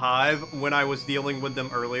capabilities of the Hive when I was dealing with them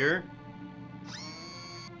earlier?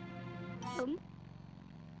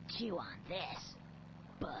 Chew on this,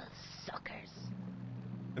 buzz suckers.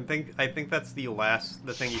 I think that's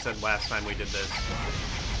the thing you said last time we did this.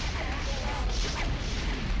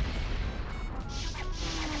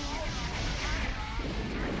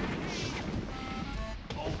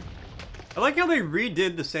 I like how they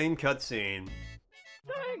redid the same cutscene.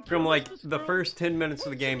 Dang Thank from you, like Mr. the Squirrel. first 10 minutes of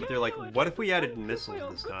the game, but they're like, Once again, what if we added thank you missiles for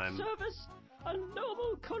your this good time? Service, a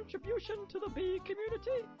noble contribution to the bee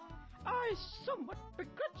community. I somewhat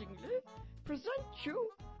begrudgingly present you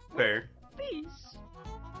with Fair. these.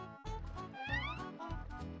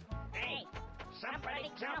 Hey,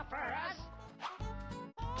 somebody jump for us?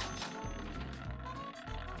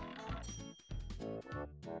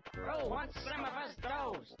 Who wants some of us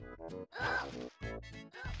those?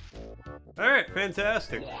 Alright,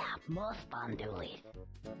 fantastic. Yeah, more spondoolies.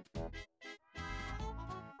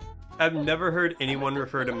 I've never heard anyone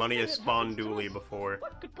refer to money as spondoolie before.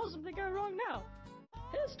 What could possibly go wrong now?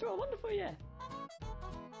 Here's to a wonderful year.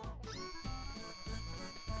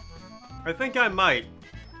 I think I might.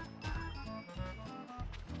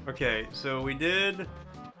 Okay, so we did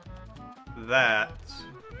that.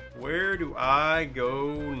 Where do I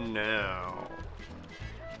go now?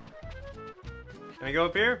 Can I go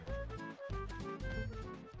up here?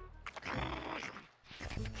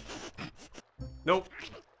 Nope.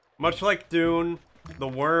 Much like Dune, the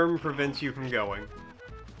worm prevents you from going.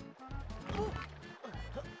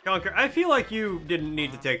 Conker, I feel like you didn't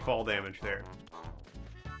need to take fall damage there.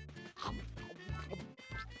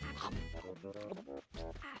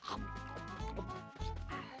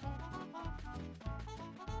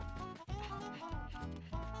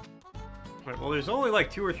 Right, well, there's only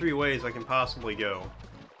like 2 or 3 ways I can possibly go.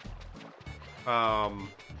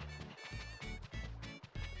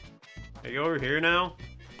 I go over here now?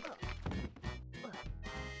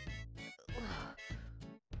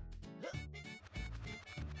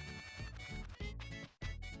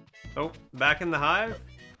 Oh, back in the hive?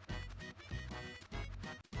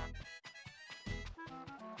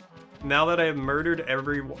 Now that I have murdered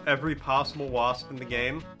every possible wasp in the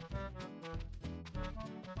game,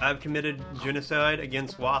 I've committed genocide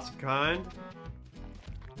against wasp kind.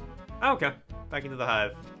 Oh, okay, back into the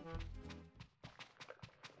hive.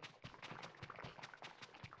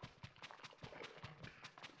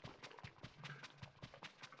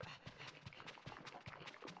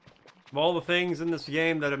 Of all the things in this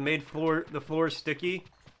game that have made the floor sticky,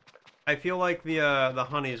 I feel like the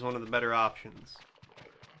honey is one of the better options.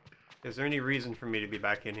 Is there any reason for me to be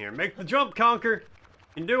back in here? Make the jump, Conker! You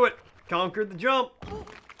can do it! Conquer the jump!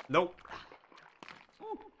 Nope.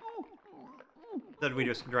 Instead we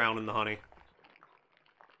just drown in the honey.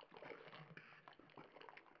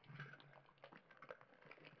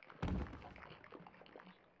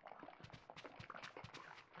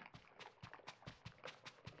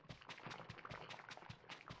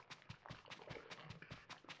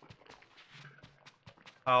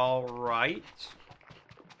 Alright.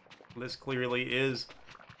 This clearly is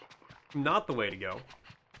not the way to go.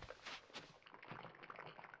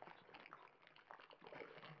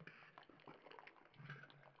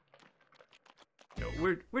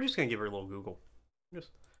 We're just gonna give her a little Google.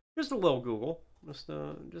 Just a little Google. Just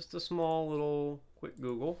a small little quick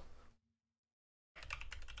Google.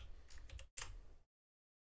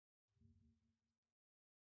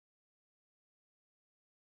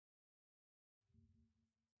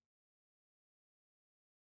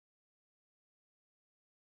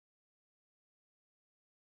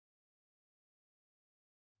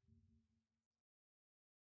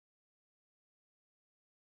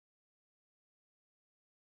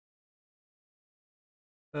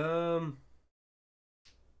 Um,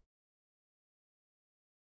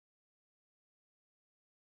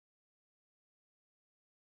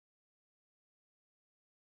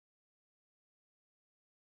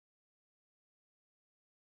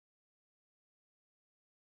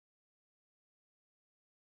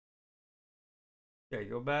 okay,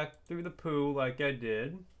 go back through the poo like I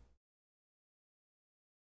did.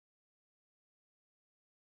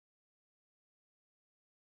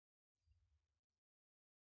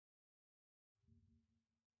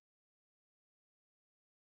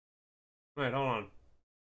 Wait, hold on.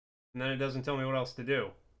 And then it doesn't tell me what else to do.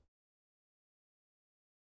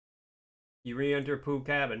 You re-enter poo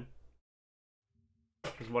cabin.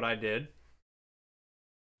 Is what I did.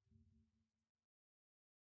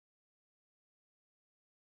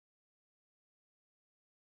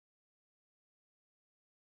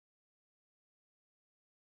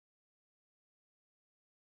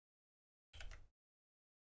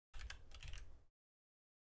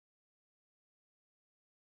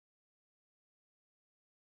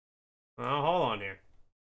 Oh, hold on here.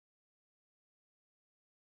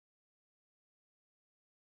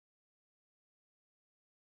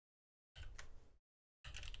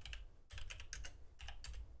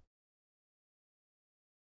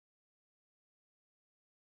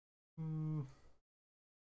 Hmm.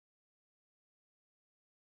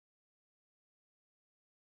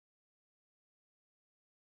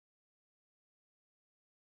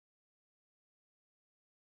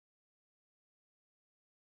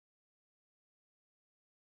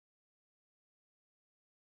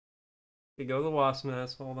 You go to the wasp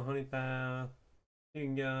nest, follow the honey path,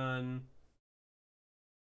 big gun.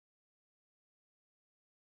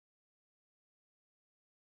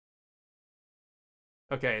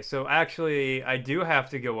 Okay, so actually, I do have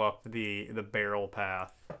to go up the barrel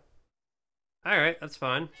path. All right, that's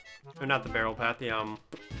fine. Or not the barrel path, the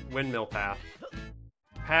windmill path.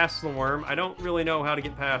 Past the worm. I don't really know how to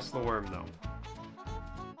get past the worm though.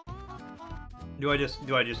 Do I just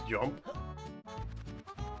jump?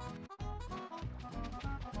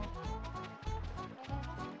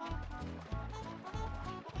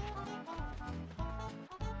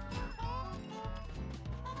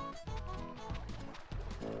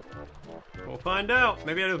 We'll find out.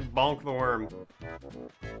 Maybe I just bonk the worm.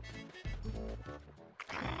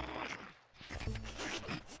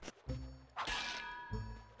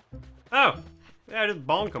 Oh! Yeah, I just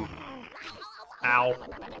bonk him. Ow.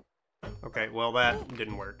 Okay, well that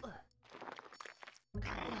didn't work.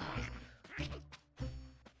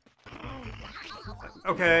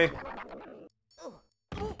 Okay.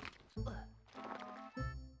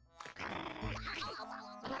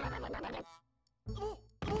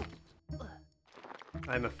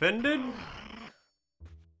 I'm offended?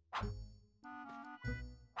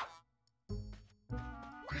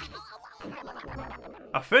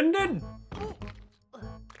 Offended?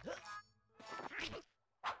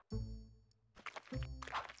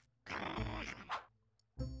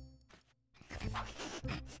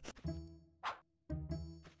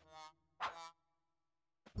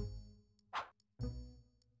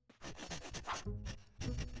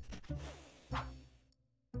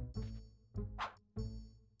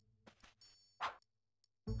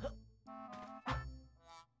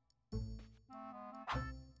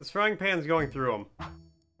 This frying pan's going through him.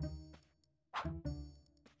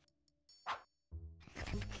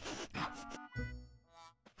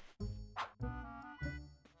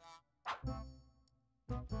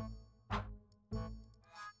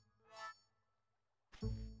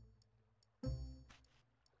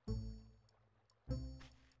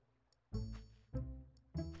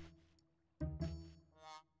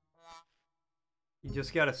 You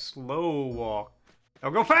just gotta slow walk. Now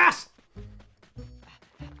go fast!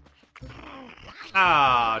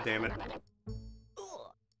 Ah, damn it.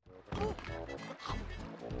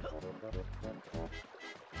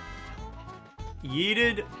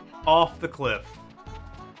 Yeeted off the cliff.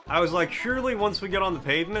 I was like, surely once we get on the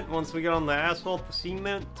pavement, once we get on the asphalt, the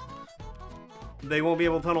cement, they won't be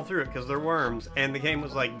able to tunnel through it because they're worms. And the game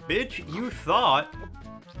was like, bitch, you thought.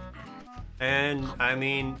 And, I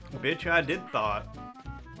mean, bitch, I did thought.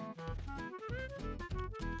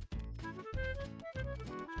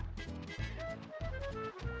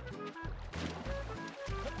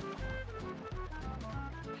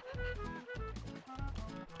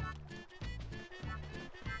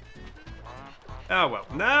 Oh well,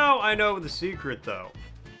 now I know the secret though.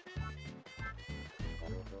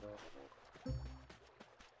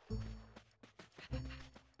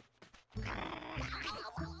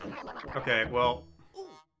 Okay, well.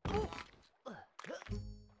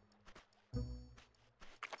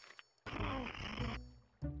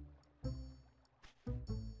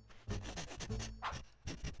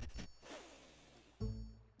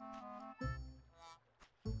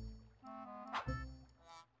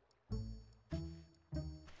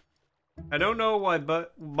 I don't know why,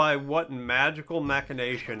 but by what magical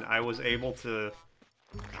machination I was able to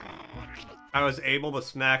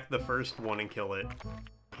smack the first one and kill it.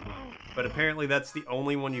 But apparently that's the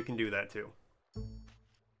only one you can do that to.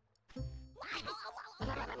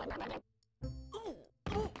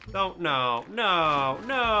 Don't, no, no,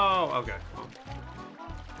 no! Okay.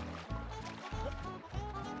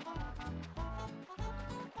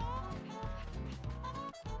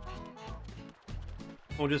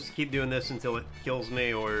 We'll just keep doing this until it kills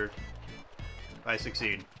me or I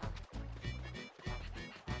succeed.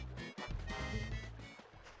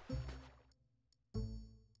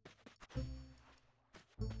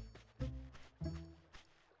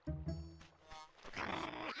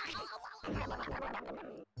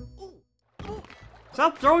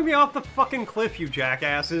 Stop throwing me off the fucking cliff, you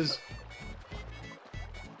jackasses!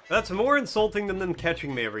 That's more insulting than them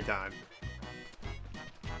catching me every time.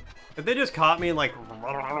 If they just caught me and like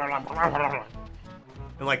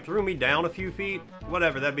threw me down a few feet,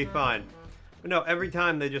 whatever, that'd be fine. But no, every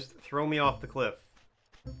time they just throw me off the cliff.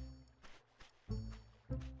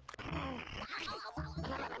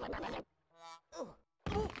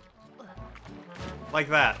 Like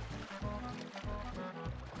that.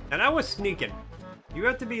 And I was sneaking. You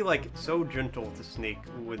have to be like so gentle to sneak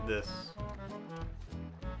with this.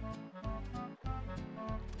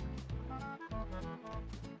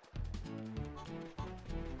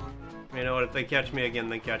 You know what? If they catch me again,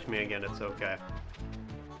 they catch me again. It's okay.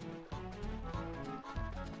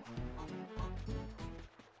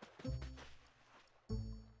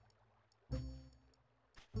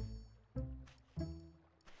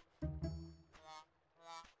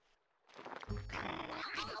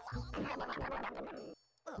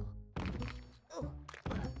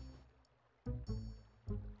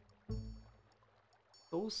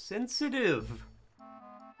 So sensitive.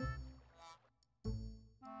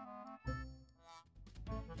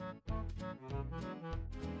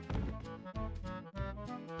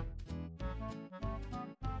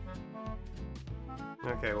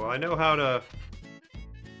 Okay, well, I know how to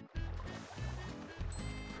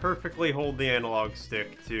perfectly hold the analog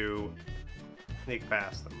stick to sneak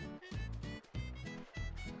past them.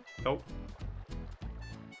 Nope.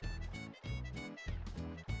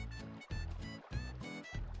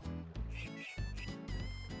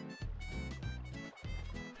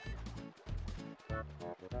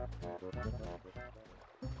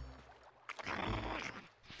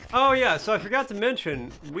 Oh yeah, so I forgot to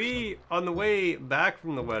mention, on the way back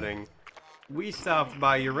from the wedding, we stopped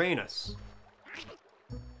by Uranus.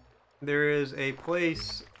 There is a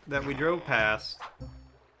place that we drove past,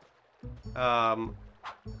 called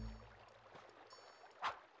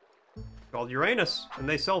Uranus, and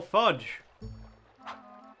they sell fudge.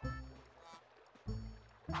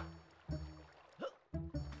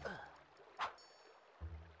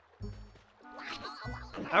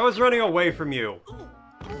 I was running away from you.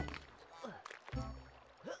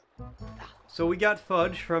 So we got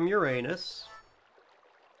fudge from Uranus.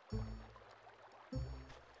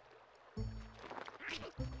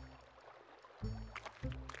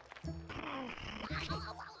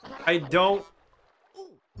 I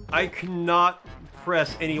cannot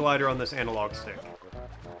press any lighter on this analog stick.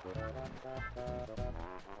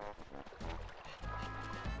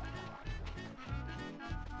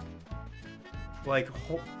 Like,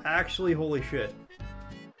 actually, holy shit.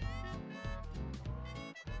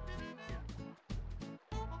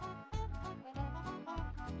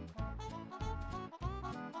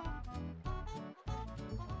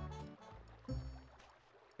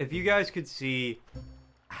 If you guys could see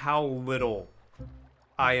how little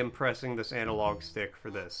I am pressing this analog stick for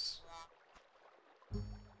this.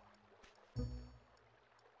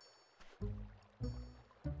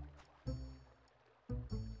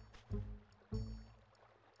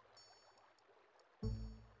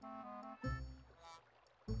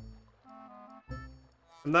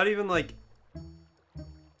 I'm not even, like,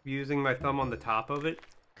 using my thumb on the top of it.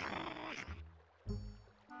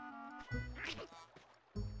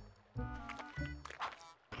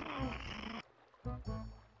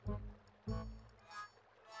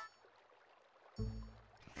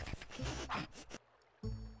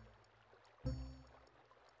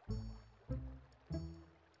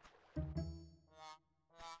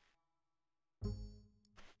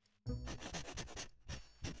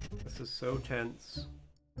 This is so tense.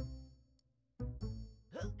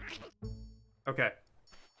 Okay.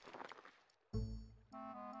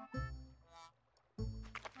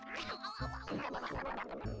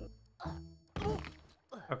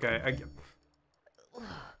 Okay,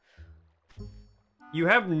 you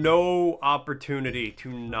have no opportunity to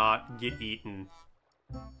not get eaten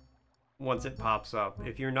once it pops up.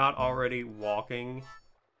 If you're not already walking...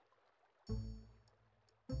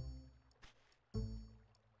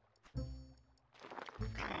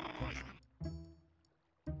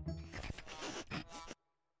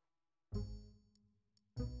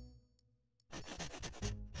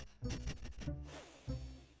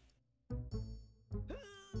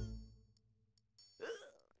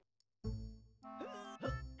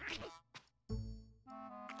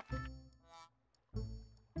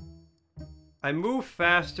 I move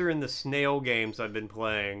faster in the snail games I've been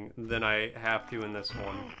playing than I have to in this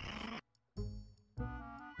one.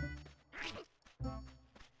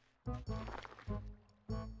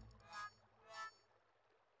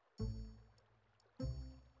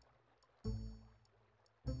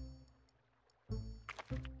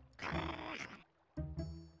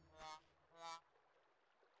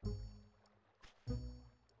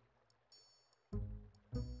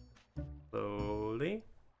 Slowly.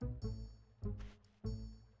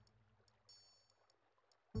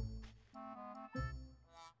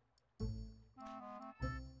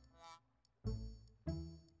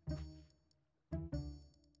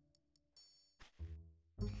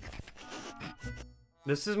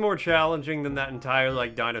 This is more challenging than that entire,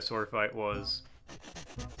 like, dinosaur fight was.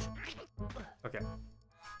 Okay.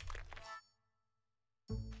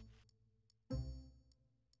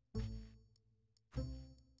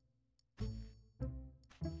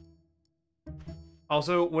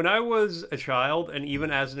 Also, when I was a child, and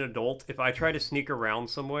even as an adult, if I try to sneak around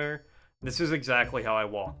somewhere, this is exactly how I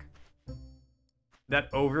walk. That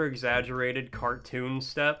over-exaggerated cartoon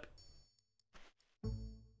step.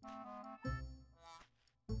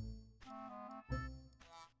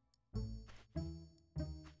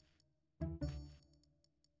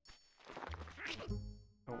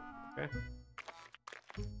 Oh, okay.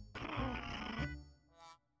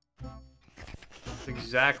 That's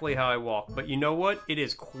exactly how I walk. But you know what? It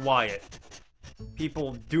is quiet.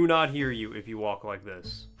 People do not hear you if you walk like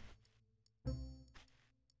this.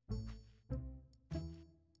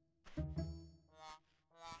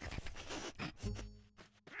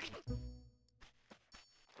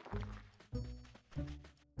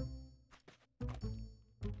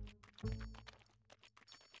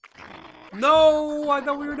 No! I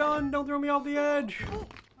thought we were done! Don't throw me off the edge!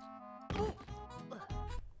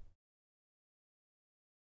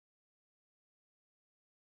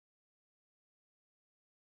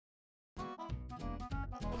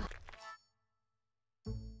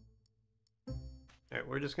 Alright,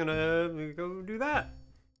 we're just gonna go do that.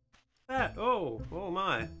 Oh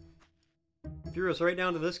my. Threw us right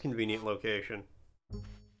down to this convenient location.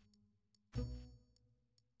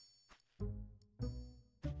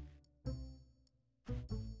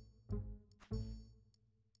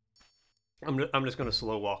 I'm just gonna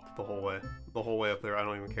slow walk the whole way up there. I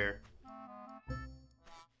don't even care.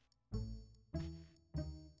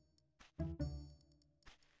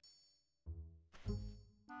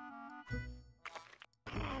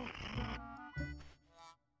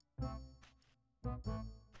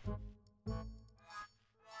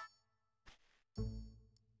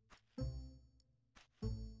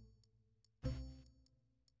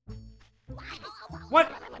 What?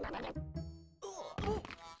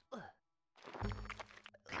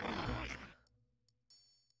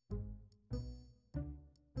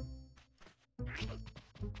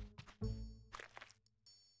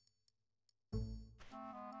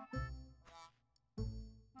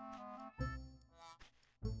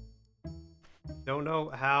 Don't know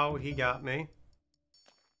how he got me.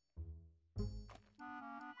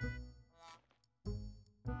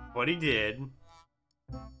 But he did.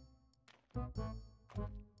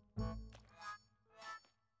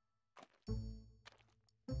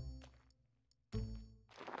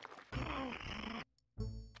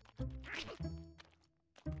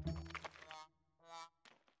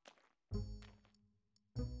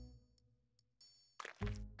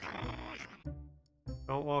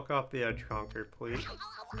 Don't walk off the edge, Conker, please.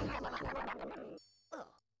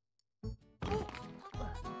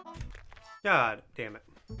 God damn it.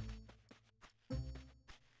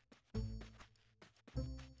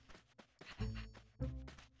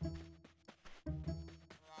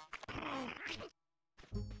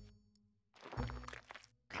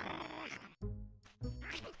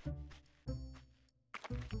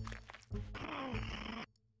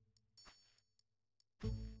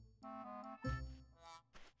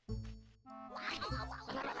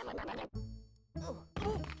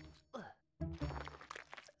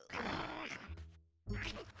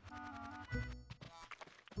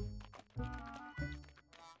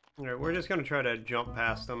 Alright, we're just gonna try to jump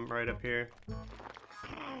past them right up here.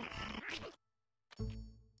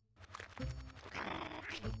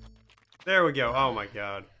 There we go. Oh my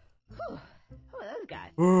god. Whew. Who are those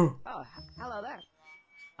guys? Ooh. Oh, hello there.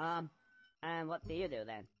 And what do you do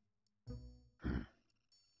then?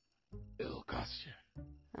 It'll cost you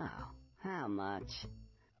Oh, how much?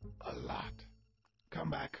 a lot. Come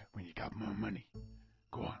back when you got more money.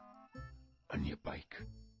 Go on your bike.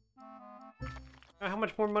 How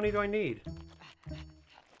much more money do I need?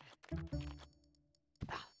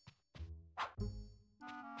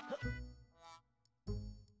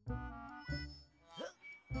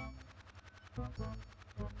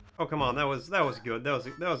 Oh come on, that was good. That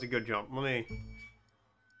was a good jump. Let me.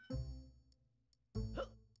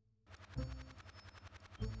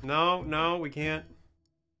 No, we can't.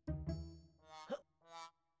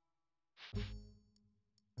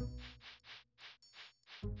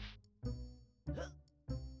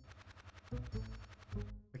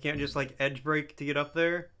 We can't just like edge brake to get up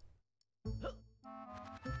there.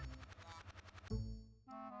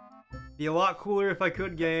 Be a lot cooler if I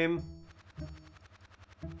could, game.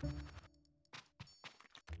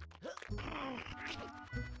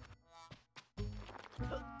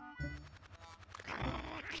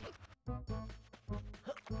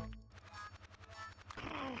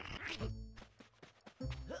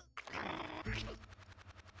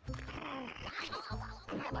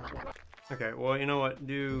 Okay, well, you know what?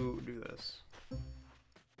 Do this.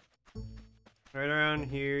 Right around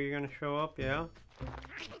here, you're gonna show up, yeah?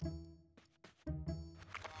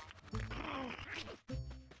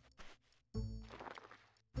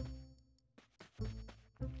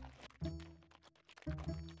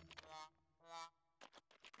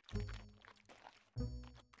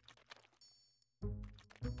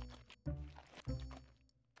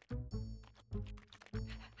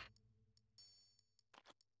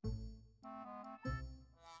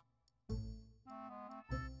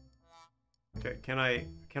 Okay,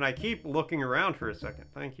 can I keep looking around for a second?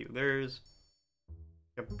 Thank you. There's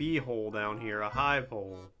a bee hole down here, a hive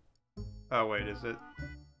hole. Oh wait, is it?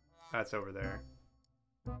 That's over there.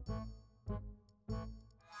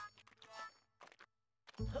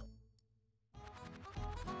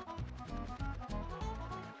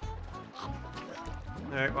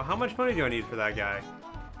 Alright, well how much money do I need for that guy?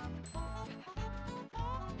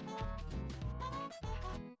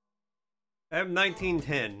 I have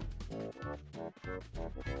 1910.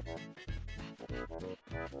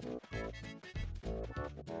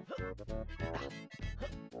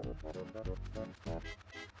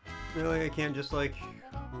 Really? I can't just like...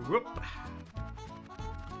 Whoop.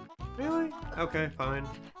 Really? Okay, fine.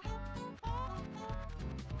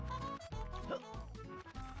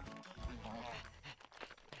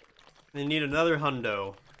 I need another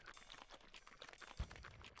hundo.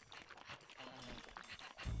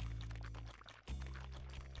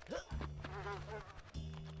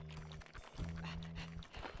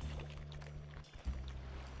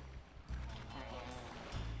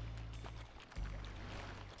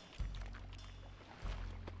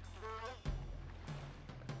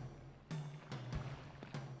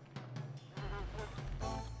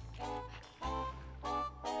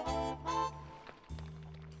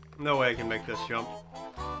 No way I can make this jump.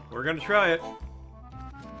 We're gonna try it.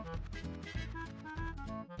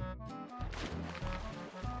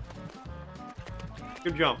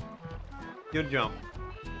 Good jump. Good jump.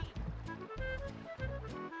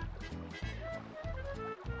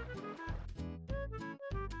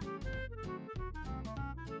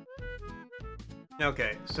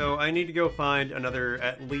 Okay, so I need to go find another,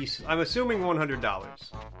 at least, I'm assuming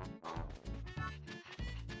 $100.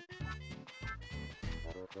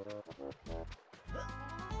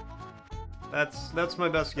 That's my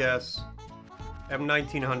best guess. I'm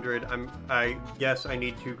 1900. I guess I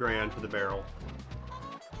need $2,000 for the barrel.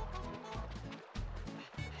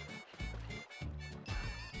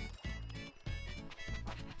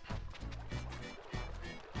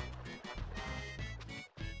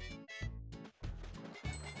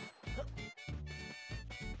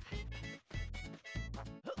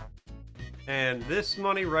 And this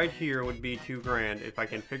money right here would be $2,000 if I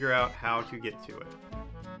can figure out how to get to it.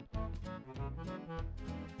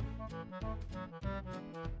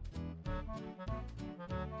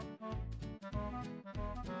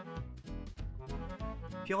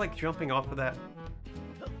 I feel like jumping off of that...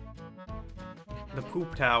 The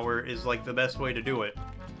poop tower is like the best way to do it.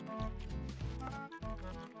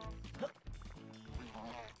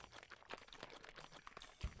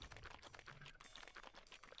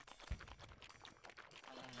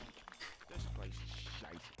 This place is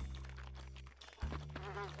shite.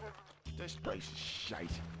 This place is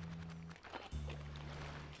shite.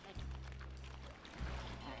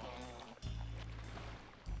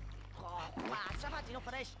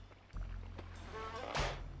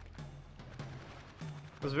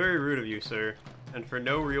 It was very rude of you, sir, and for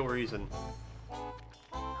no real reason.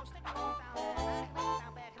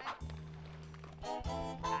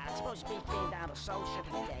 It's supposed to be being down to social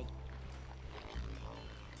today.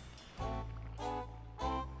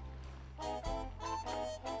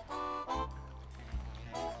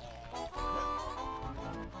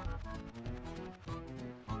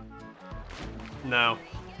 No.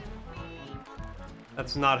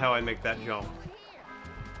 That's not how I make that jump.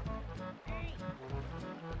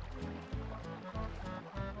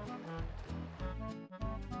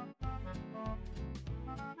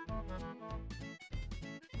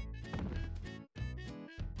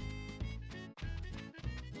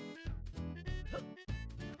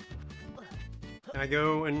 Can I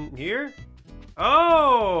go in here?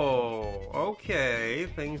 Oh! Okay,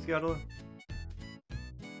 things gotta...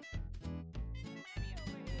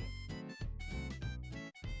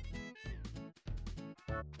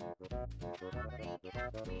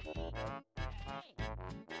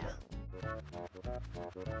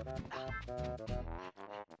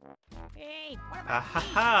 Hey, what Ah ha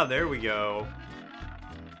ha, there we go.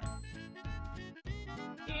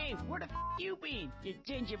 Hey, where the f you been, you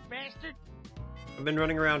ginger bastard? I've been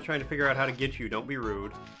running around trying to figure out how to get you, don't be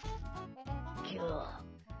rude. Cool.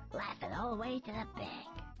 Laughing all the way to the bank.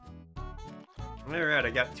 Alright, I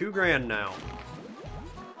got $2,000 now.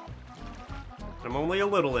 I'm only a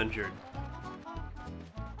little injured.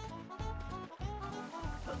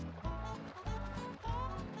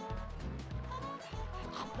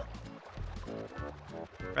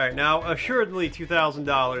 Alright, now assuredly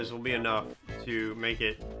 $2,000 will be enough to make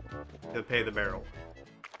it to pay the barrel.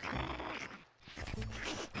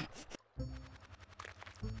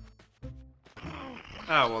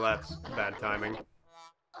 Oh, well, that's bad timing.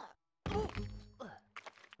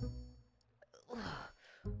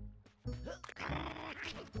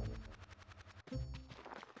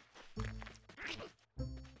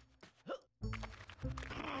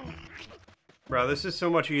 Bro, this is so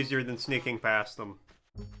much easier than sneaking past them.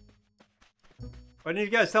 Why didn't you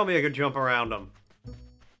guys tell me I could jump around them?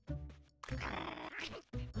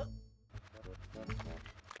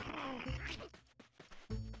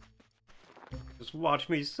 Just watch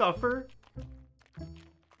me suffer?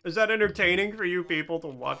 Is that entertaining for you people to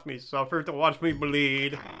watch me suffer? To watch me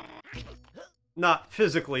bleed? Not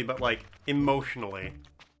physically, but like, emotionally.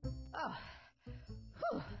 Oh.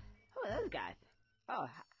 Whew. Who are those guys? Oh,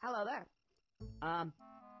 hello there.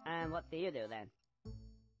 And what do you do then?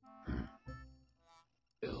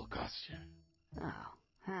 It'll cost you Oh,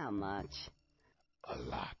 how much? a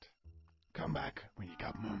lot. Come back when you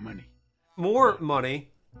got more money More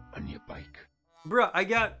money? on your bike. Bruh, I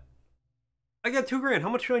got $2,000. How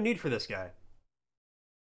much do I need for this guy?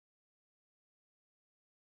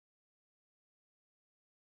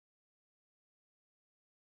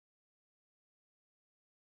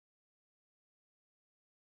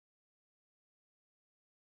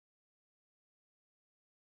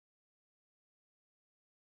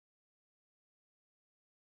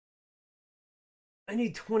 I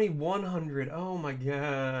need 2,100. Oh my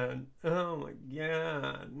god. Oh my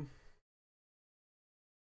god.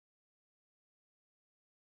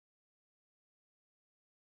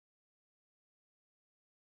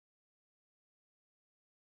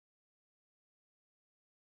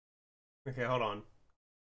 Okay, hold on.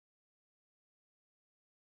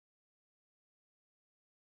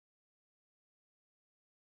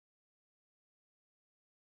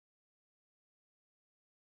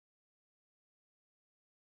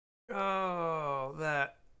 Oh,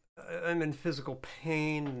 that... I'm in physical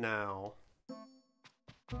pain now.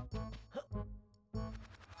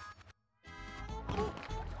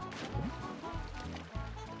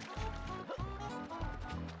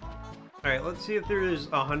 Alright, let's see if there is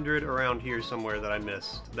 100 around here somewhere that I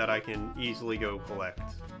missed that I can easily go collect.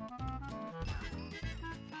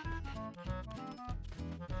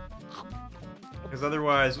 Because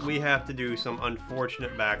otherwise, we have to do some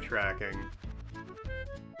unfortunate backtracking.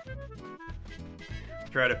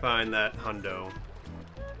 Try to find that hundo.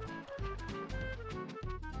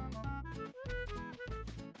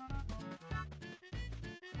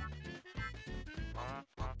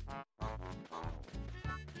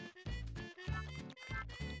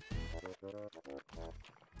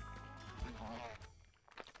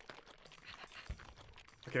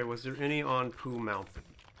 Okay, was there any on Pooh Mountain?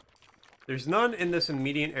 There's none in this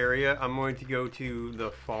immediate area. I'm going to go to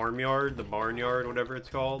the farmyard, the barnyard, whatever it's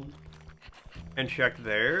called, and check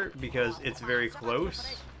there, because it's very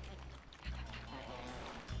close.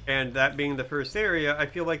 And that being the first area, I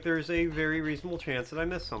feel like there's a very reasonable chance that I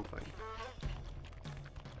missed something.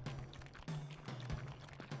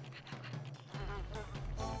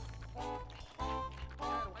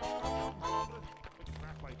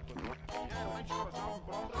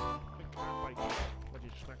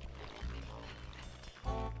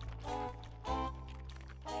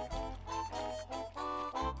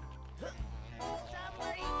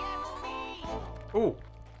 Ooh.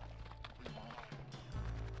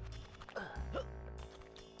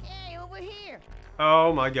 Hey, over here.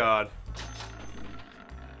 Oh my god.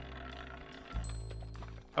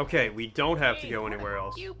 Okay, we don't have to go anywhere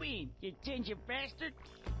else. You mean, you ginger bastard?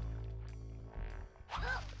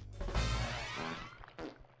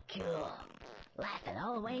 Cool. Laughing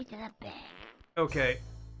all the way to the bank. Okay.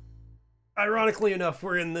 Ironically enough,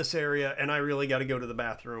 we're in this area, and I really gotta go to the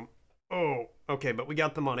bathroom. Oh, okay, but we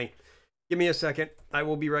got the money. Give me a second. I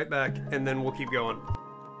will be right back, and then we'll keep going.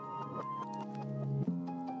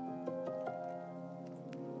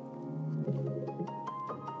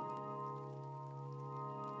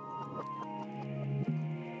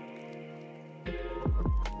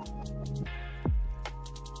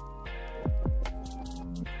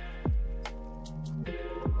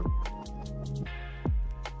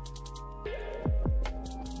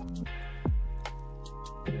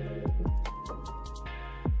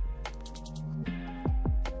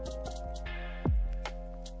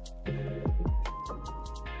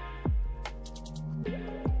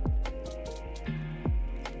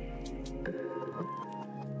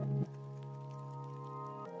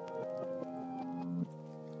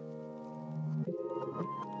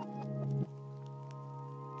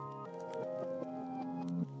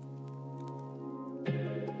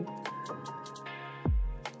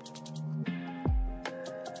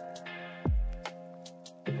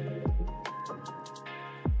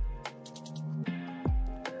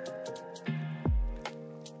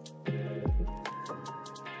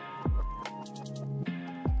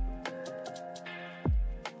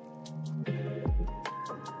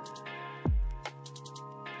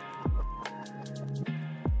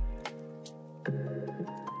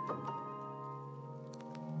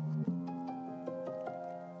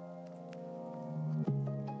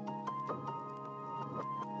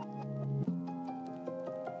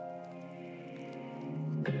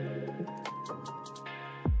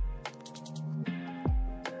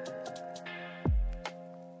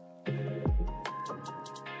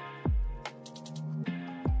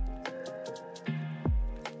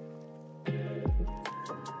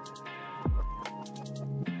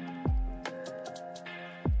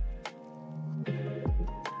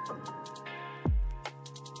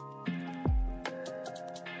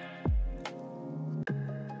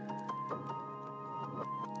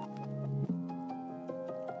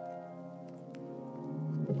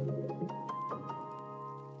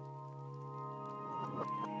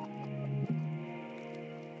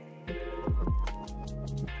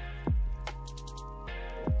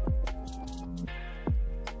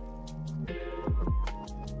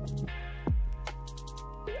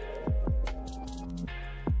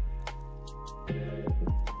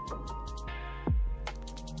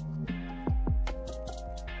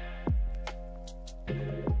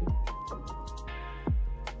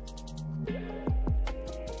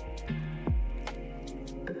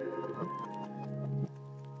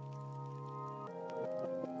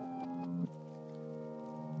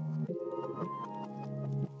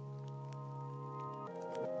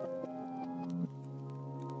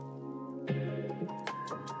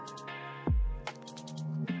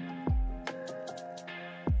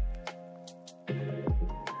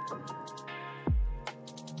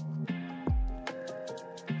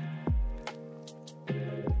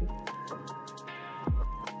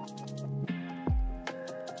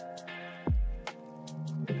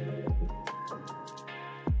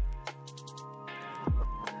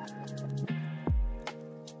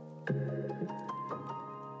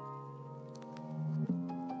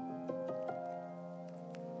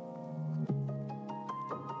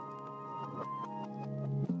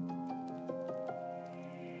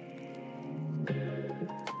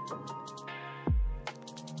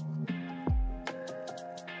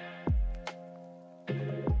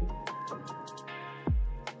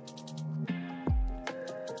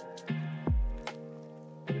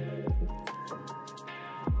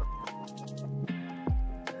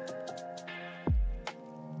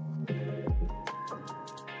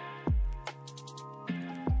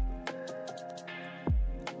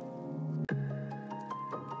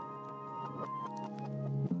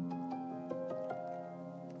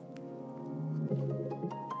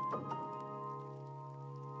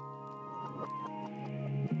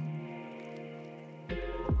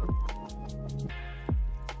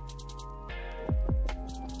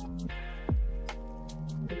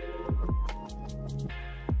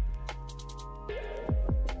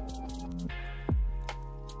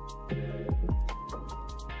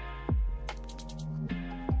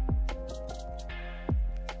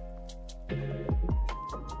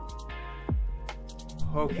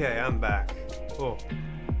 Okay, I'm back. Oh,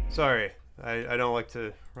 sorry. I don't like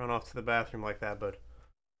to run off to the bathroom like that, but...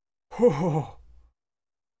 Oh,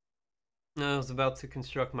 I was about to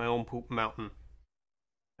construct my own poop mountain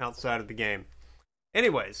outside of the game.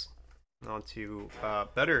 Anyways, on to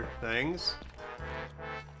better things.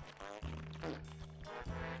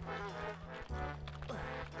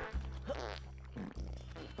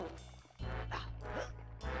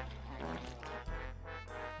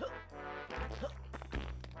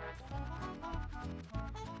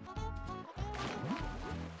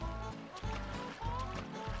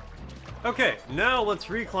 Okay, now let's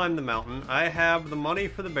reclimb the mountain. I have the money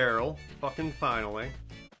for the barrel, fucking finally.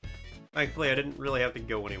 Thankfully, I didn't really have to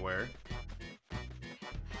go anywhere.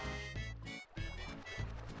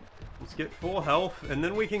 Let's get full health, and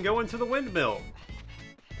then we can go into the windmill.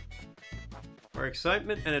 Where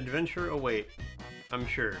excitement and adventure await, I'm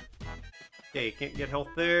sure. Okay, can't get health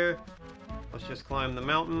there. Let's just climb the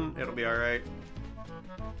mountain, it'll be alright.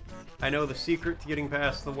 I know the secret to getting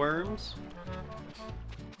past the worms.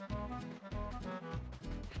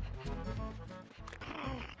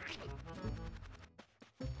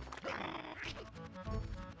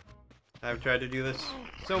 I've tried to do this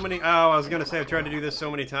so many... Oh, I was gonna say I've tried to do this so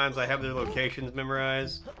many times I have their locations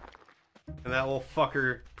memorized. And that little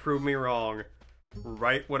fucker proved me wrong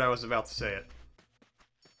right when I was about to say it.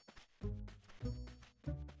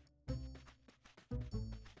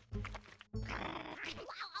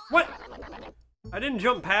 What? I didn't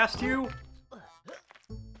jump past you?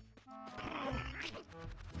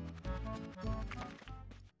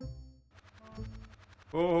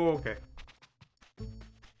 Oh, okay.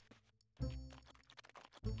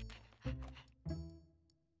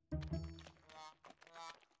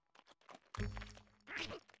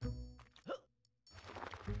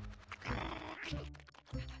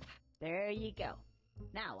 There you go.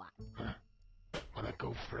 Now what? Huh? Wanna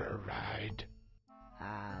go for a ride?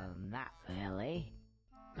 Not really.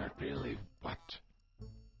 Not really what?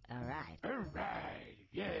 Alright. A ride,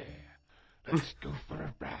 yeah. Let's go for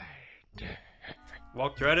a ride.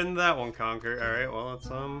 Walked right into that one, Conker. Alright, well, it's,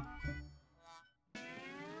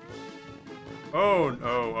 Oh,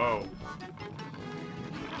 oh.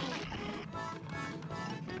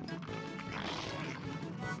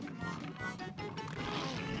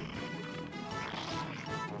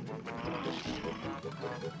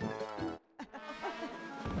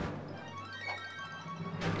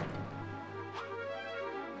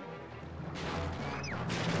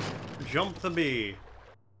 Jump the bee.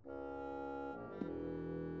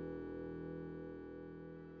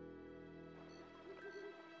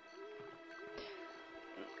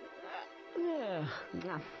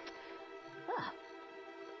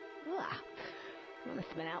 Must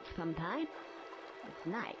have been out for some time. It's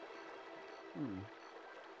night.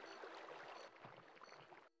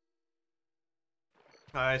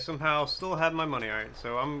 I somehow still have my money. Alright,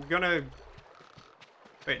 so I'm gonna...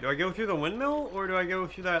 Wait, do I go through the windmill, or do I go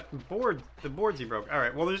through that board? The boards he broke.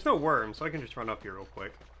 Alright, well there's no worm, so I can just run up here real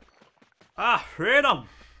quick. Ah, freedom!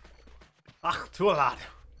 Ach, too lad.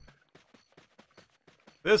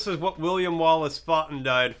 This is what William Wallace fought and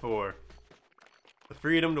died for. The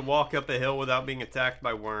freedom to walk up a hill without being attacked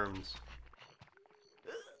by worms.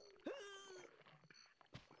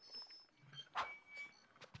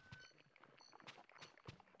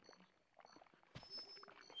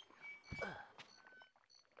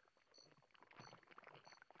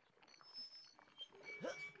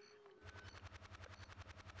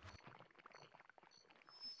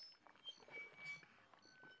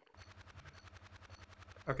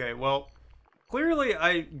 Okay, well, clearly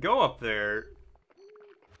I go up there.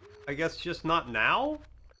 I guess just not now?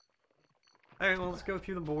 Alright, well, let's go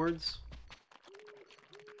through the boards.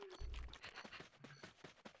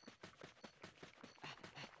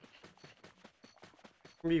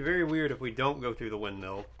 It'd be very weird if we don't go through the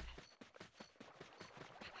windmill.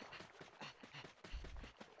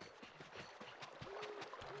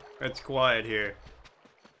 It's quiet here.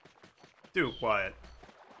 Too quiet.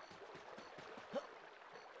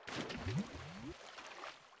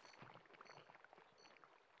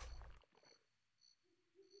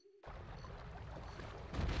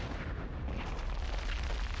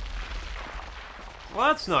 Well,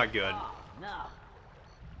 that's not good. Oh, no.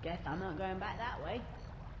 Guess I'm not going back that way.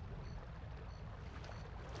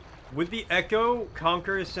 With the echo,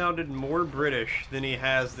 Conker sounded more British than he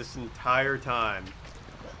has this entire time.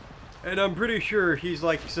 And I'm pretty sure he's,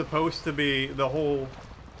 like, supposed to be, the whole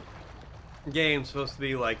game supposed to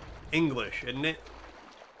be, like, English, isn't it?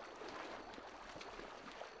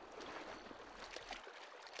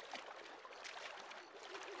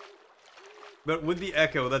 But with the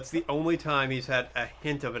Echo, that's the only time he's had a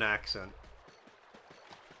hint of an accent.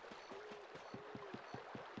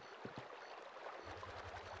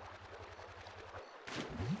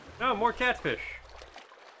 Oh, more catfish.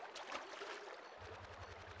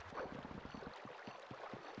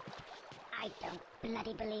 I don't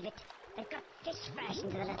bloody believe it. They've got fish fresh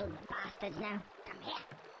into the little bastards now. Come here.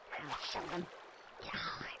 I'll show them.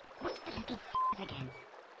 Oh, what's the little again?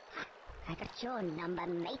 Ha, I got your number,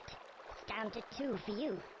 mate. It's down to 2 for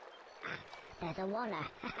you. Ah, there's a Warner.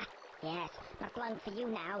 Yes, not long for you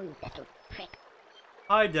now, you little prick.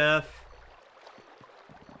 Hi, Death.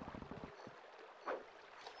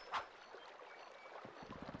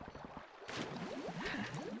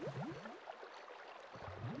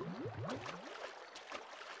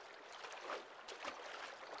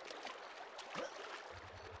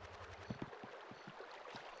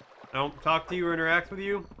 I don't talk to you or interact with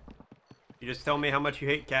you. You just tell me how much you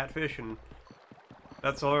hate catfish, and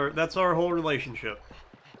that's our whole relationship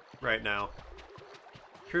right now.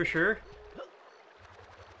 Sure, sure.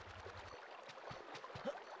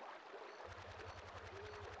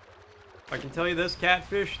 I can tell you this,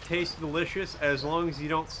 catfish tastes delicious as long as you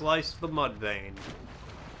don't slice the mud vein.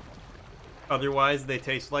 Otherwise, they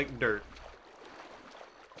taste like dirt.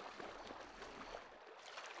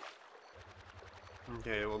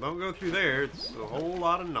 Okay, well, don't go through there. It's a whole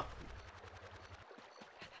lot of nothing.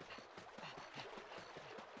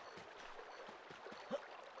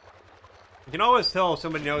 You can always tell if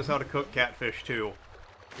somebody knows how to cook catfish, too.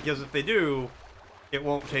 Because if they do, it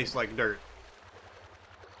won't taste like dirt.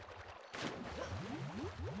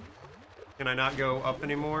 Can I not go up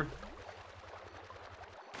anymore?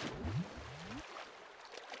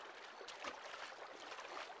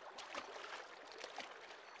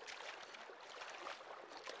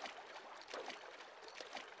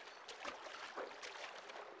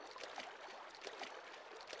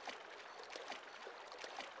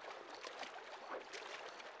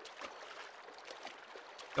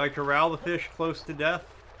 Do I corral the fish close to death?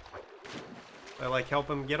 Do I, like, help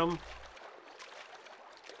him get them?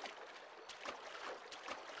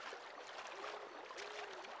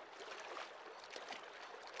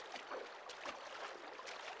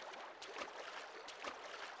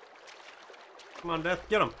 Come on, Death.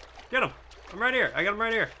 Get him. Get him. I'm right here. I got him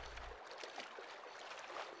right here.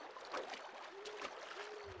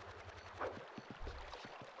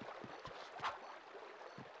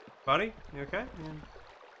 Buddy, you okay? Yeah.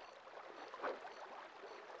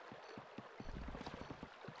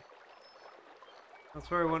 That's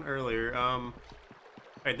where I went earlier.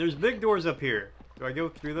 Alright, there's big doors up here. Do I go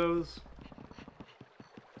through those?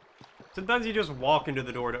 Sometimes you just walk into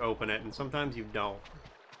the door to open it, and sometimes you don't.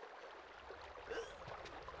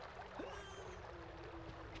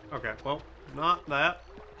 Okay, well, not that.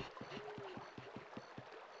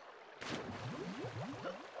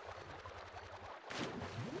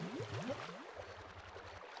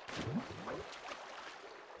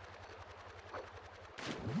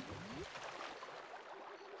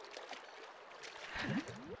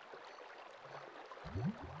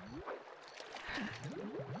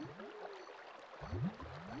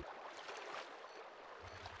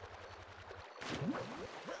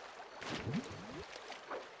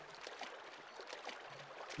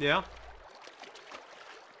 Yeah.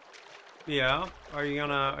 Yeah. Are you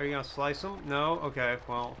gonna slice them? No. Okay.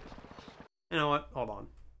 Well, you know what? Hold on.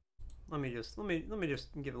 Let me just give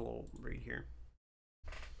it a little read here.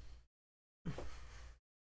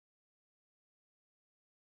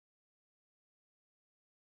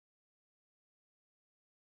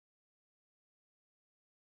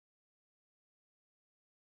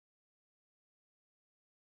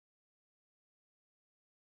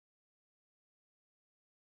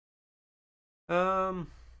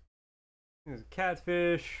 There's a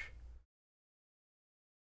catfish.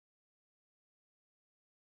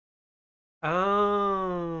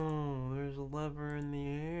 Oh, there's a lever in the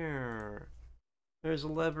air. There's a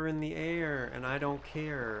lever in the air, and I don't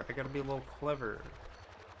care. I gotta be a little clever.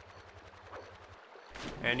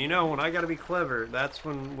 And you know, when I gotta be clever, that's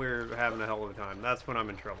when we're having a hell of a time. That's when I'm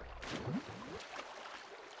in trouble.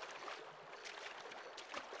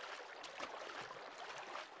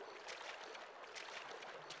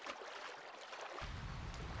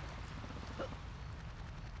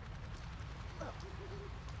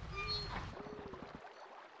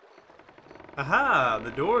 Aha!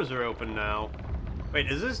 The doors are open now.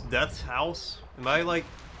 Wait, is this Death's house? Am I, like,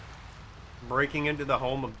 breaking into the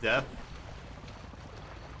home of Death?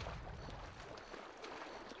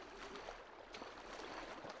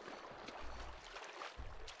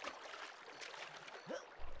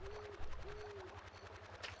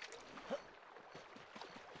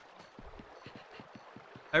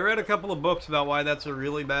 I read a couple of books about why that's a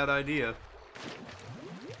really bad idea.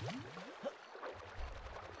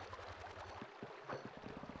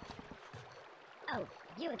 Oh,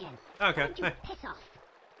 you again. Okay. Why don't you piss off?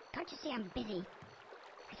 Can't you see I'm busy?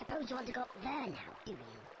 I suppose you want to go up there now, do you?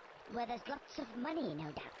 Where there's lots of money, no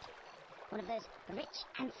doubt. One of those rich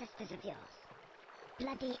ancestors of yours.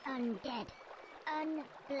 Bloody undead.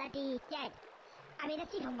 Unbloody dead. I mean,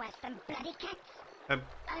 it's even worse than bloody cats.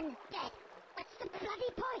 Undead. What's the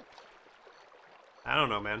bloody point? I don't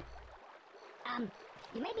know, man.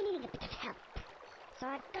 You may be needing a bit of help. So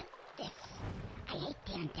I've got this. I hate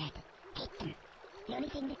the undead. Hate them. The only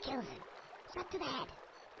thing that kills them. Shot to the head.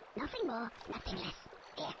 Nothing more, nothing less.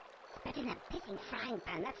 Here. It's better than a pissing frying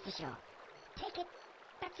pan, that's for sure. Take it.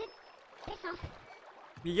 That's it. Piss off.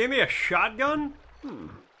 You gave me a shotgun?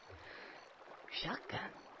 Shotgun?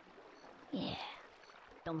 Yeah.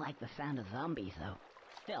 Don't like the sound of zombies, though.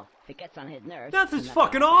 Still, if it gets on his nerves... That is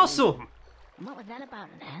fucking awesome! And what was that about,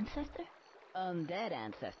 an ancestor? Undead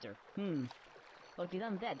ancestor. Well, if he's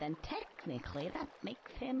undead, then technically that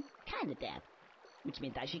makes him kinda dead. Which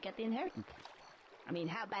means I should get the inheritance. I mean,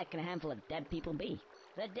 how bad can a handful of dead people be?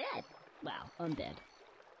 They're dead. Well, undead.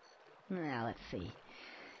 Now, let's see.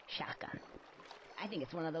 Shotgun. I think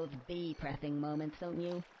it's one of those bee-pressing moments, don't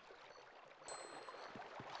you?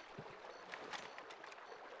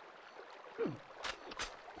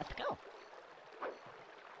 Let's go.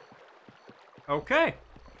 Okay.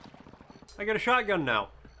 I got a shotgun now.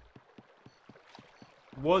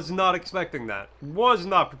 Was not expecting that. Was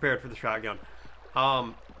not prepared for the shotgun.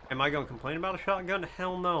 Am I gonna complain about a shotgun?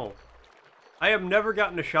 Hell no. I have never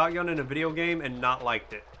gotten a shotgun in a video game and not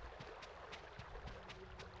liked it.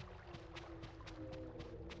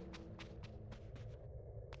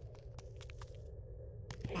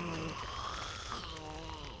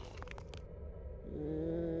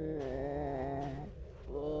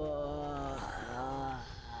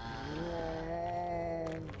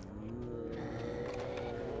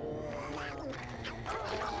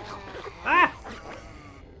 Ah!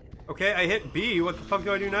 Okay, I hit B. What the fuck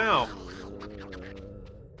do I do now?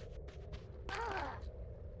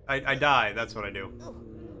 I die. That's what I do.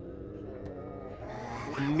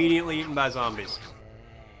 Immediately eaten by zombies.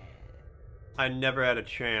 I never had a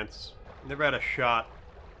chance. Never had a shot.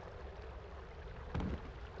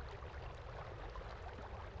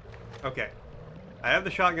 Okay. I have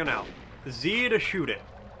the shotgun out. Z to shoot it.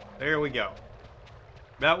 There we go.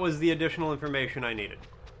 That was the additional information I needed.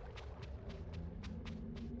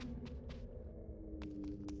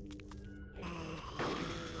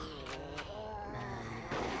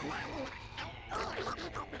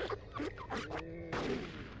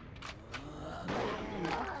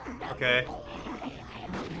 Okay.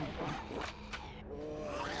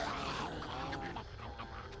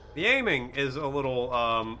 The aiming is a little,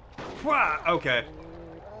 okay.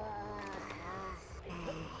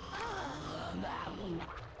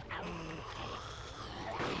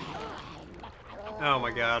 Oh my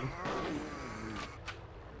god.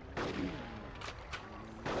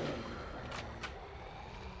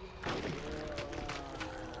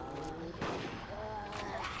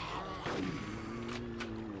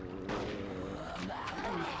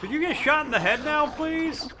 Could you get shot in the head now,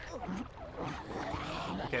 please?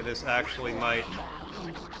 Okay, this actually might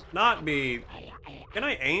not be... Can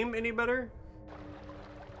I aim any better?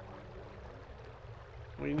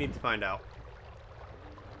 We need to find out.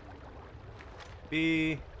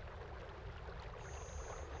 B...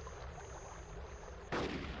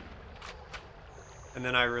 And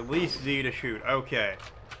then I release Z to shoot. Okay.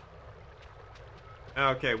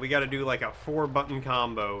 Okay, we gotta do like a 4-button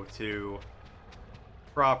combo to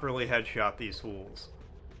properly headshot these fools.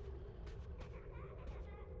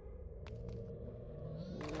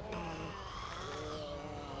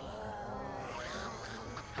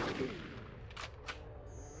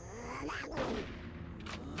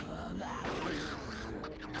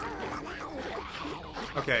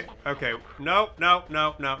 Okay, okay. No, no,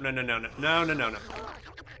 no, no, no, no, no, no, no, no, no, no.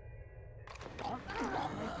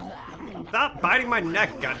 Stop biting my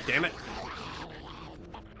neck, goddammit.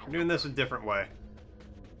 I'm doing this a different way.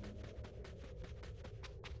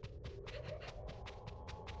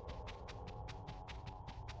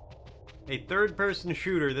 A third-person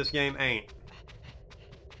shooter, this game ain't.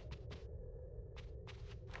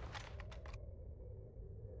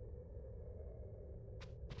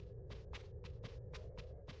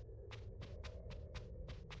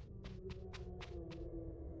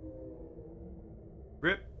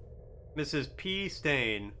 Rip, Mrs. P.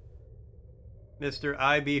 Stain, Mr.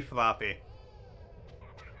 I.B. Floppy.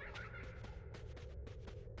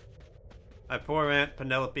 My poor Aunt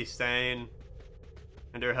Penelope Stain.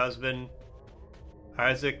 and her husband,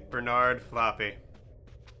 Isaac Bernard Floppy.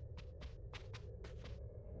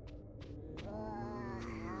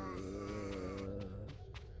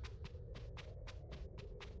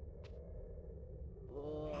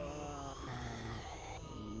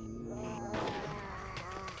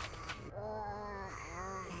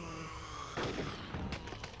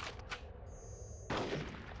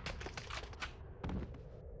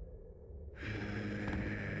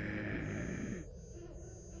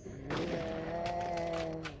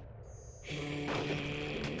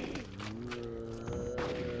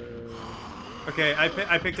 Okay,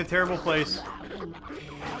 I picked a terrible place.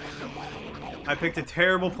 I picked a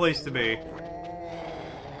terrible place to be.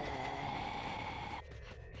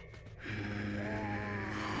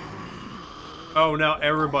 Oh, now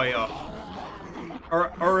everybody up.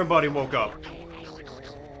 Or everybody woke up.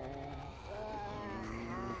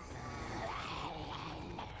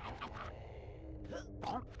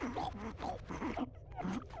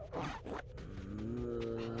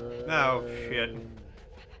 Oh, shit.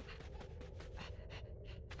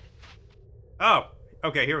 Oh,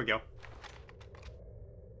 okay, here we go.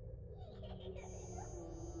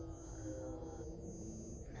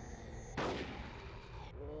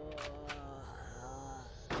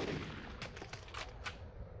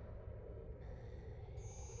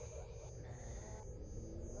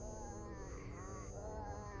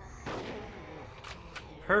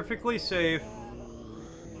 Perfectly safe.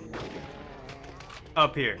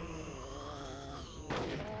 Up here.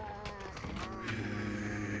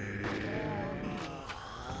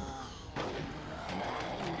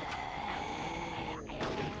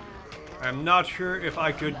 I'm not sure if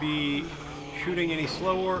I could be shooting any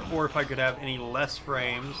slower or if I could have any less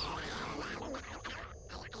frames.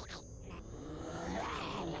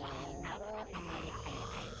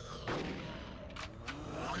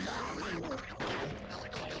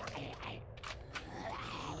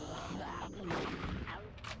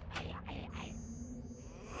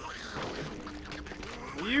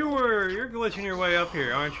 You're glitching your way up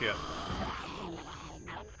here, aren't you?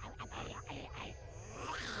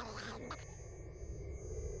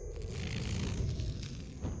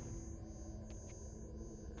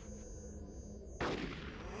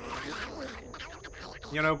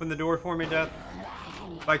 You gonna open the door for me, Death?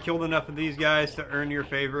 If I killed enough of these guys to earn your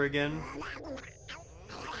favor again?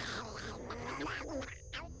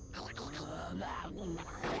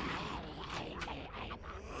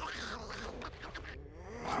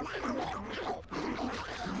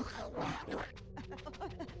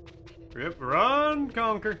 Rip, run,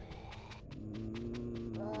 Conker.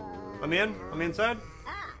 Let me in? Let me inside?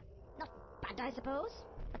 Ah, not bad, I suppose.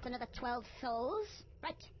 That's another 12 souls.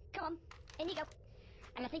 Right, come on, in you go.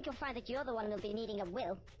 And I think you'll find that you're the one who'll be needing a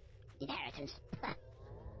will. Inheritance.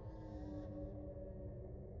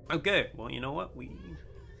 Okay, well, you know what? We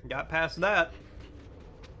got past that.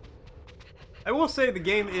 I will say the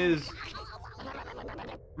game is...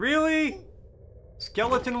 Really?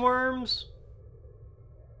 Skeleton worms?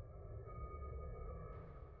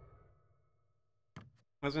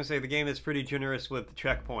 I was gonna say the game is pretty generous with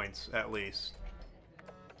checkpoints, at least.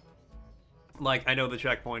 Like, I know the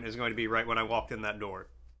checkpoint is going to be right when I walked in that door,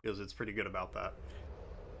 because it's pretty good about that.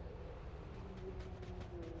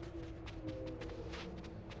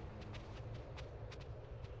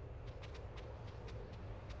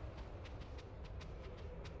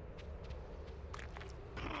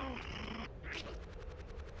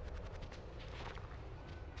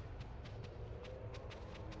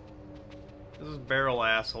 This is barrel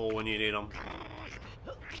asshole when you need him.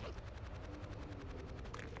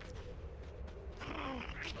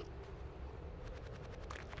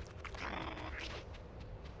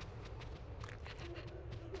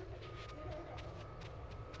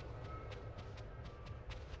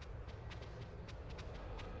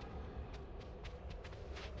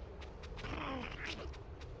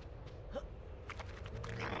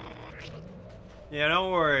 Yeah,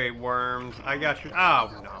 don't worry, worms. I got you.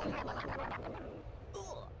 Oh, no.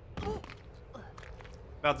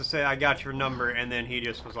 About to say I got your number, and then he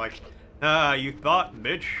just was like, ah, you thought,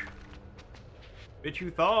 bitch. Bitch,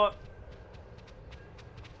 you thought.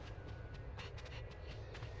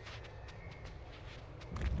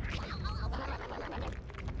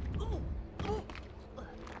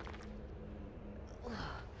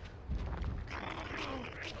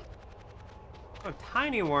 Oh,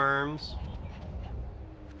 tiny worms.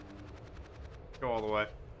 Go all the way.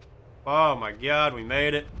 Oh my god, we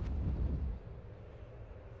made it.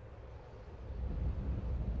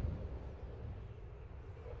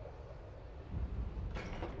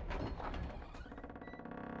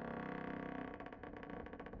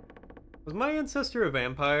 Was my ancestor a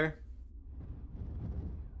vampire?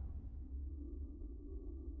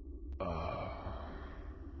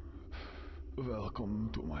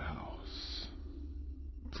 Welcome to my house.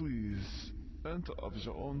 Please enter of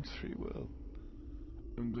your own free will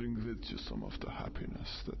and bring with you some of the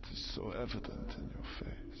happiness that is so evident in your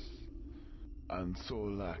face and so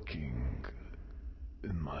lacking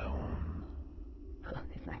in my own.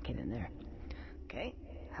 He's not getting there. Okay,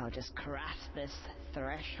 I'll just cross this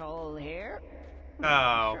threshold here. Oh.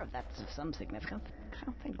 I'm sure if that's of some significance. I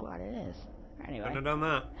don't think what it is. Anyway. Couldn't have done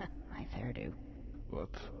that. My hairdo. What?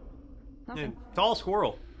 Nothing. Yeah, tall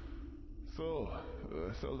squirrel. So,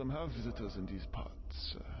 I seldom have visitors in these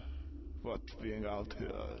parts. What being out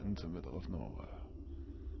here in the middle of nowhere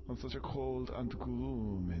on such a cold and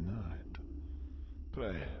gloomy night?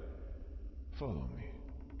 Pray, follow me.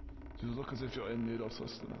 You look as if you're in need of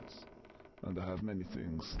sustenance, and I have many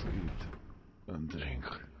things to eat and drink.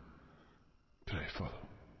 Pray, follow.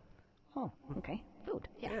 Oh, okay. Food.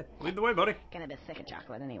 Yeah. Lead the way, buddy. Getting a bit sick of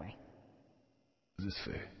chocolate anyway. This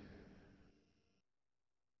way.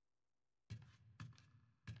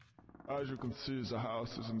 As you can see, the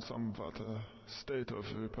house is in somewhat a state of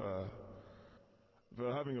repair.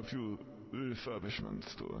 We're having a few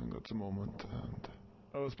refurbishments doing at the moment, and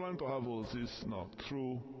I was planning to have all this knocked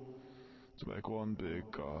through to make one big,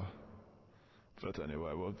 but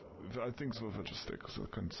anyway, well, I think we'll just stick to the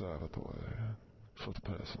conservatory for the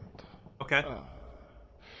present. Okay.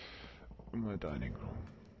 My dining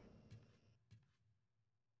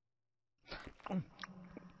room.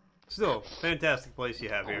 Still, fantastic place you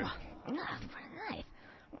have here. Nice.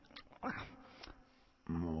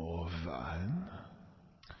 More wine?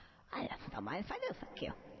 I don't mind if I do, thank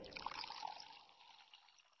you.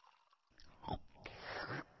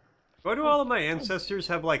 Why do all of my ancestors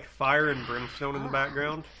have, like, fire and brimstone in the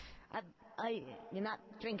background? You're not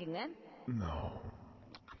drinking then? No.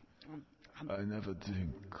 I never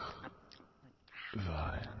drink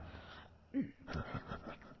wine.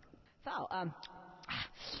 So,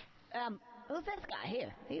 who's this guy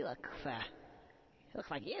here? He looks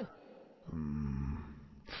like you.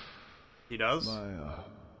 He does? My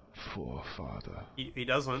forefather. He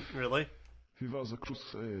doesn't, really. He was a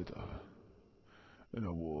crusader in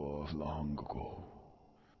a war of long ago.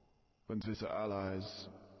 Went with the allies,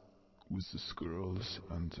 with the squirrels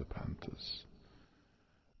and the panthers.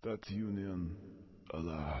 That union,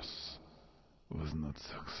 alas, was not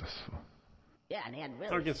successful. Yeah, and he had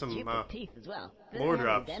Start really getting some, stupid teeth as well. lore Didn't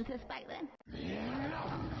he have a drops. dentist back then?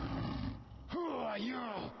 Who are you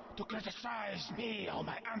to criticize me or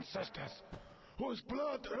my ancestors, whose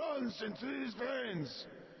blood runs into these veins?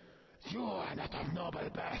 You are not of noble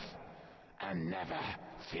birth, and never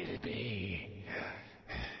will be.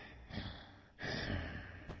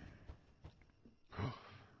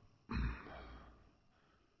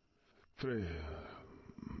 Pray,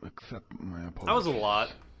 accept my apologies. That was a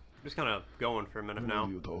lot. Just kind of going for a minute now.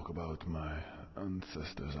 Whenever you talk about my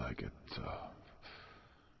ancestors, I get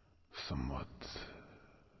somewhat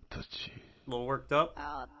touchy. A little worked up.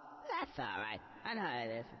 Oh, that's alright. I know how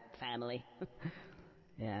it is. Family.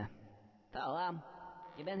 Yeah. So,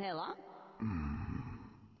 you been here long?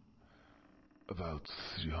 About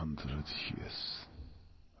 300 years.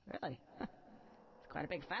 Really? It's quite a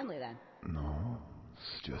big family then. No,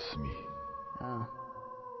 it's just me. Oh.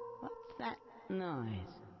 What's that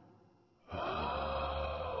noise?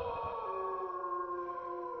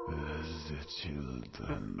 The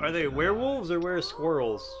children. Are they werewolves or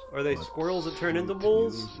squirrels? Are they squirrels that turn into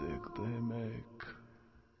wolves? Music they make.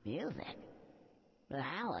 Music? The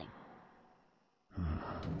howling.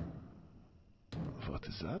 What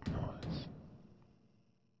is that noise?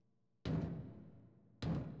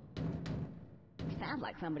 Sounds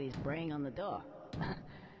like somebody's braying on the door.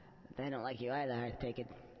 They don't like you either, I take it.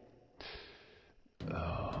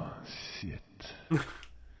 Oh, shit.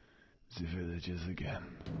 The villagers again.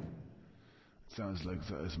 Sounds like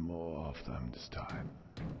there is more of them this time.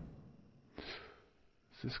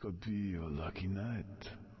 This could be your lucky night,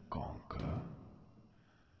 Conker.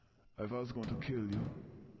 I was going to kill you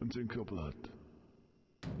and drink your blood.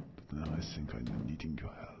 But now I think I'm needing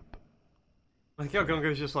your help. I think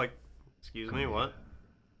Conker's just like, excuse me, what?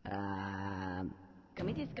 Can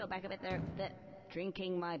we just go back a bit there? That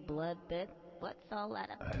drinking my blood bit? What's all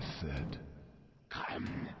that about? I said,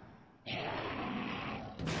 come.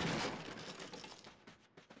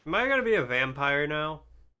 Am I gonna be a vampire now?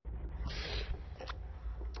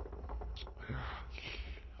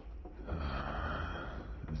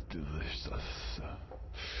 It's delicious.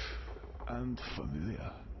 And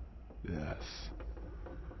familiar. Yes.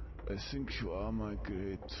 I think you are my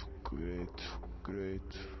great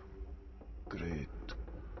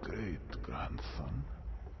great-great-grandson,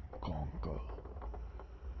 Conker.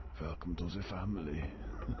 Welcome to the family.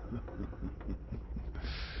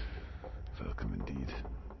 Welcome indeed.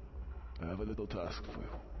 I have a little task for you.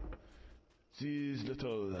 These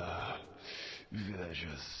little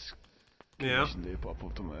villagers Yeah. occasionally pop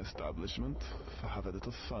up to my establishment to have a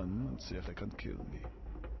little fun and see if they can kill me.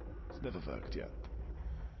 It's never worked yet.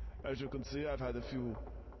 As you can see, I've had a few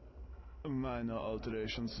minor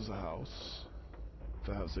alterations to the house.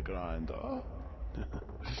 Perhaps a grinder.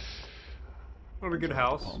 What a good The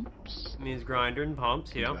house. pumps. Needs grinder and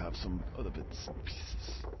pumps, yeah. Perhaps some other bits and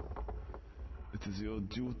pieces. It is your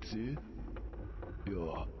duty,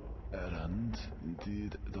 your errand,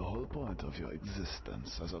 indeed the whole point of your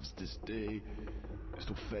existence as of this day, is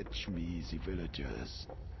to fetch me the villagers,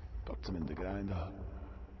 put them in the grinder,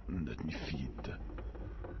 and let me feed.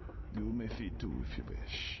 You may feed too if you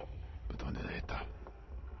wish, but only later.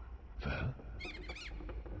 Well?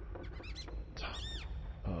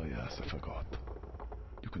 Oh yes, I forgot.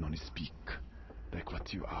 You can only speak like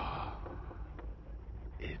what you are.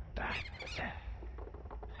 A bat.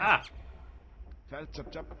 Ah! Well,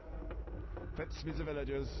 chop chop. Fetch me the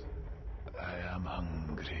villagers. I am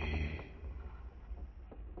hungry.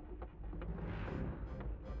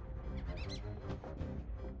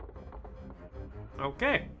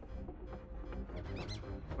 Okay.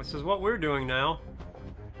 This is what we're doing now.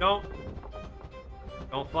 Don't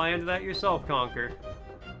fly into that yourself, Conker.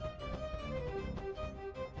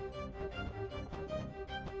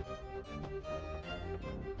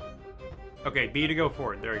 Okay, B to go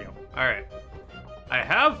forward. There you go. Alright. I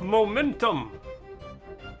have momentum.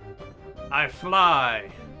 I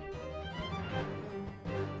fly.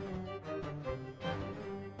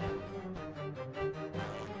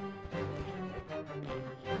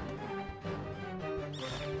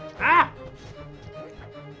 Ah!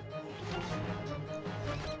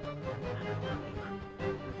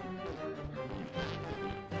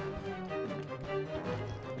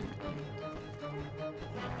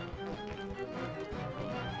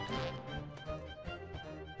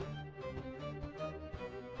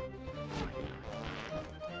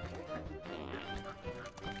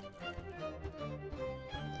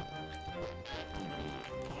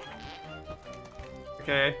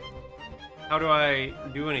 Okay. How do I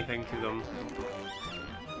do anything to them?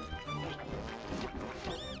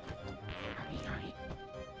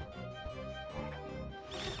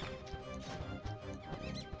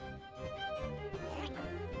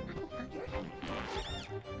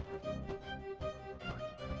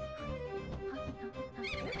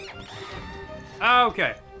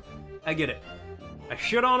 Okay. I get it. I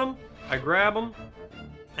shit on them, I grab them,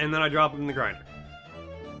 and then I drop them in the grinder.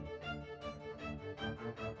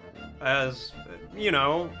 As, you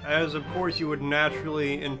know, as of course you would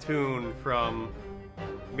naturally intune from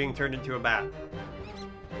being turned into a bat.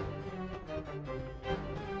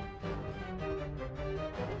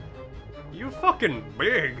 You fucking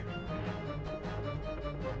big.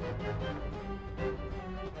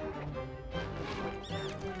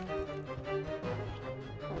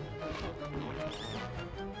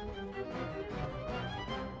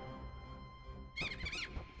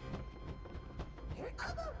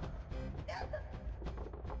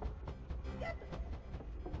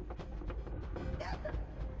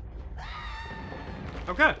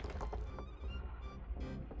 Okay.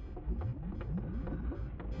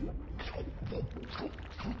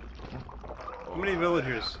 How many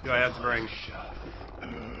villagers do I have to bring?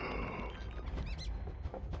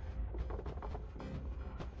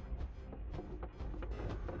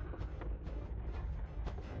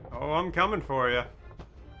 Oh, I'm coming for you.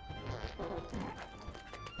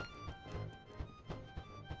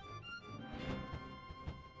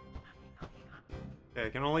 Okay, I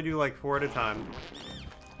can only do like 4 at a time.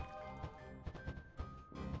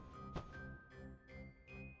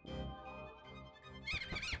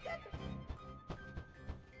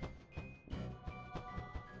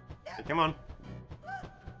 Okay, come on.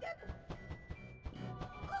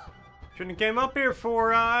 Shouldn't have came up here,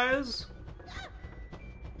 Four Eyes.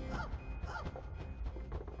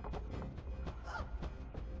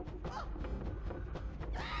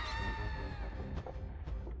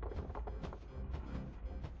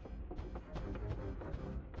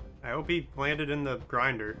 I hope he landed in the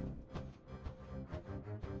grinder.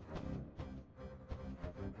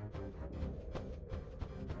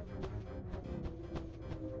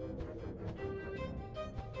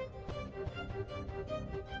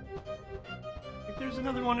 I think there's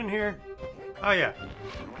another one in here. Oh yeah.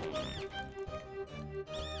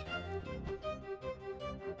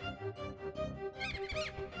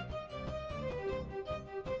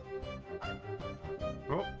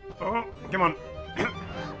 Come on.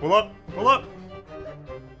 Pull up. Pull up.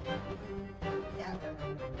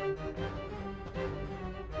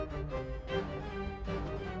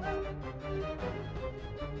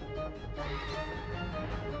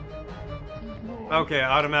 Okay,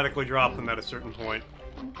 I automatically drop them at a certain point.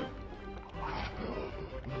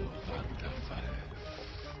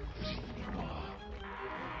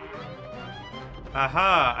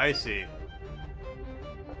 Aha, I see.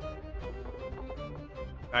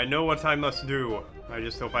 I know what I must do. I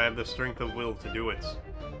just hope I have the strength of will to do it.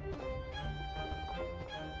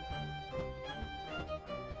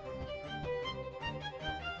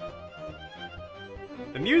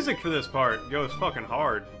 The music for this part goes fucking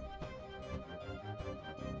hard.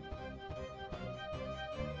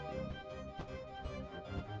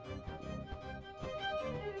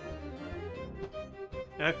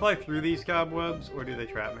 Can I fly through these cobwebs, or do they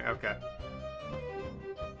trap me? Okay.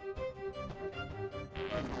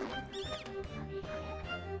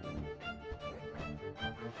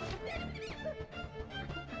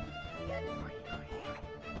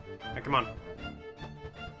 Hey, come on.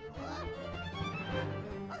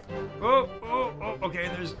 Oh, oh, oh, okay,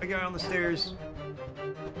 there's a guy on the stairs.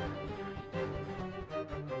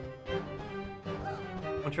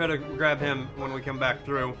 I'll try to grab him when we come back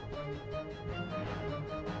through.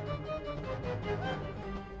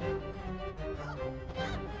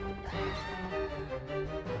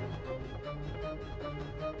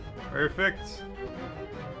 Perfect.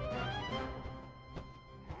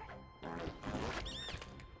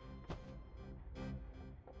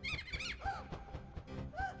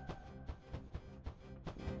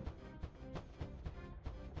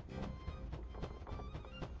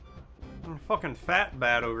 Fucking fat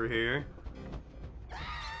bat over here.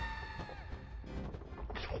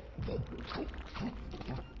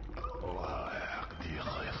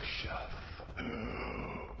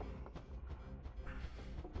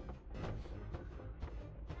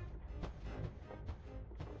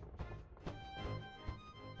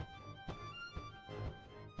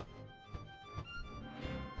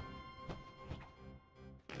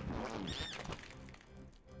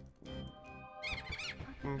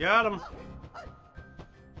 Got him. I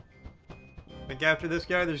think after this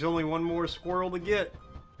guy, there's only one more squirrel to get.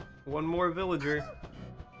 One more villager.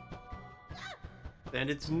 And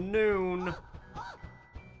it's noon.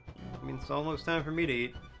 I mean, it's almost time for me to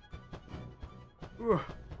eat.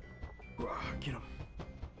 Get him.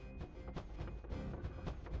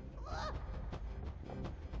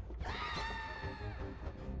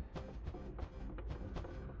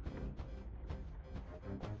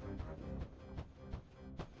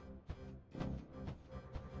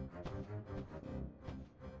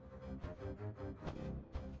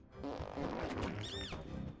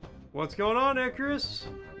 What's going on, Icarus?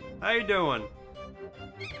 How you doing?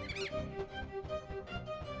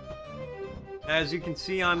 As you can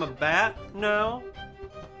see, I'm a bat now.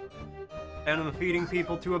 And I'm feeding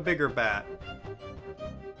people to a bigger bat.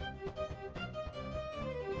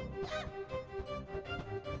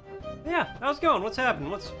 Yeah, how's it going? What's happening?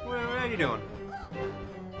 What are you doing?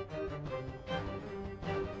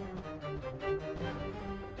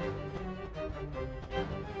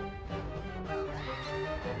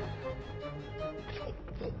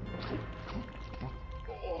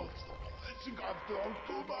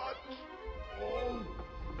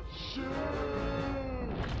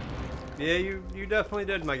 Yeah, you definitely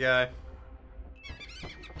did, my guy.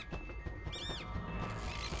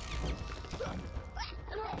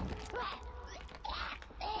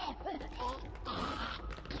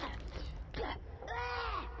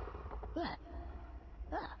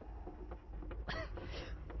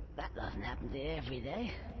 That doesn't happen to you every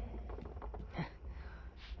day.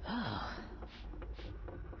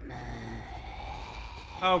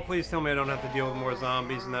 Oh, please tell me I don't have to deal with more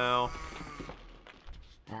zombies now.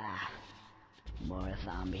 More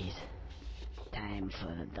zombies. Time for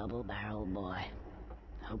the double barrel boy.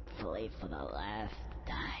 Hopefully for the last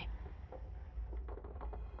time.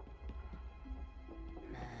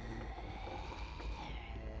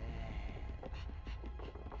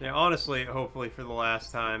 Yeah, honestly, hopefully for the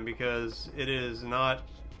last time, because it is not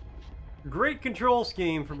great control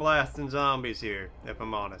scheme for blasting zombies here, if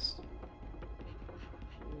I'm honest.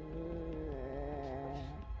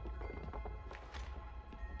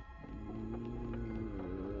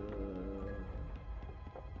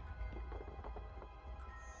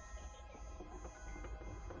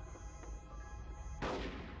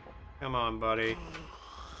 Come on, buddy.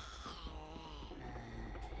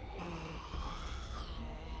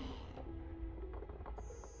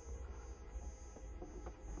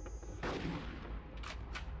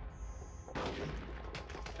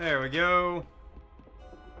 There we go.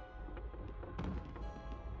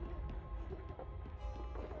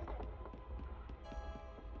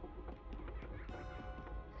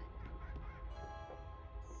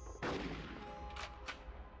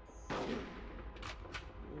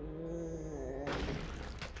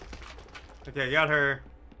 Okay, got her.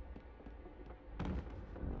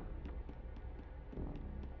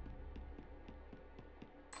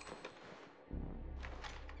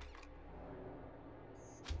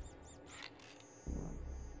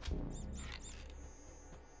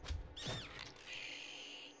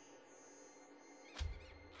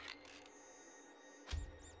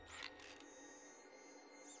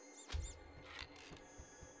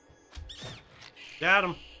 Got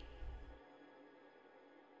him.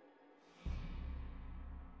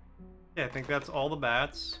 Yeah, I think that's all the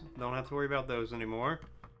bats. Don't have to worry about those anymore.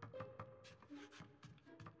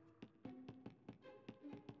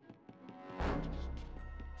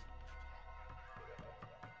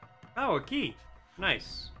 Oh, a key.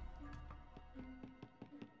 Nice.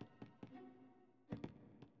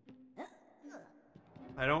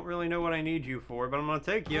 I don't really know what I need you for, but I'm gonna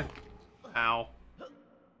take you. Ow.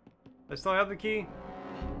 I still have the key?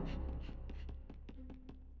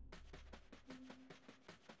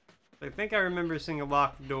 I think I remember seeing a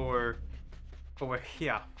locked door over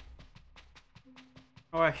here.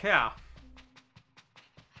 Over here.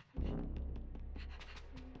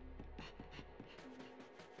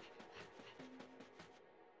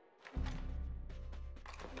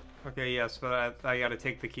 Okay, yes, but I gotta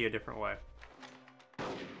take the key a different way.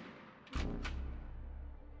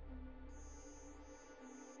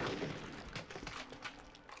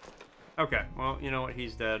 Okay, well, you know what?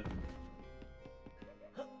 He's dead.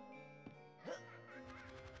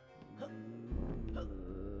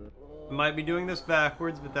 Might be doing this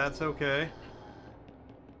backwards, but that's okay.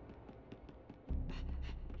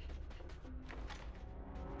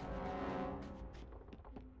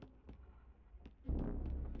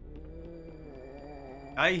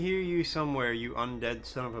 I hear you somewhere, you undead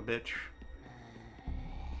son of a bitch.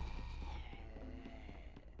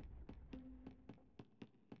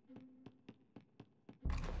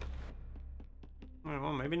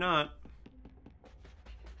 Well, maybe not.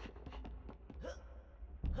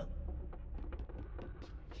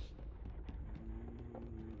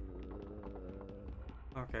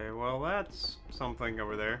 Okay, well, that's something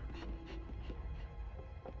over there.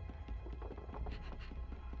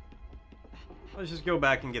 Let's just go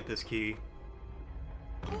back and get this key.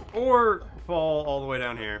 Or fall all the way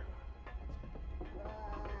down here.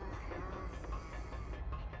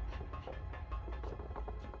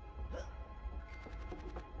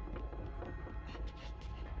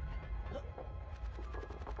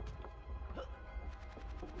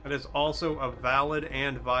 That is also a valid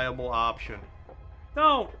and viable option.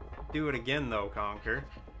 Don't do it again, though, Conker.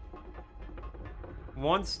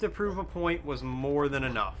 Once to prove a point was more than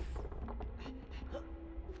enough.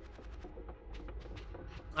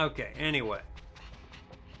 Okay, anyway.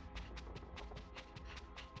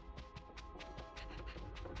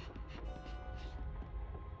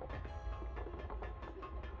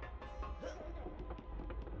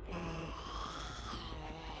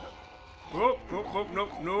 Oh, nope, nope, nope,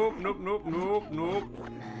 nope, nope, nope, nope, nope.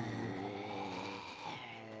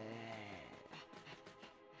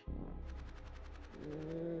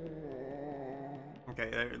 Okay,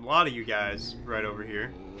 there are a lot of you guys right over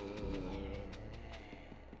here.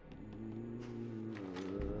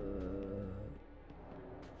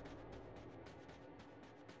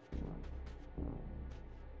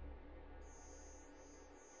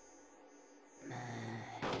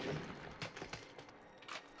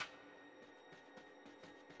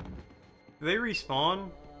 Do they respawn?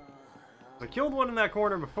 I killed one in that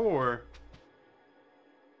corner before.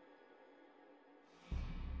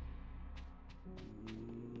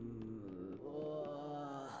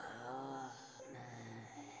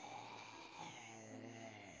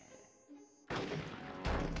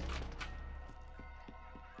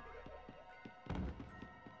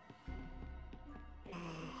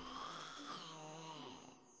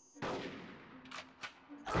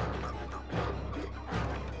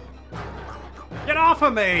 Get off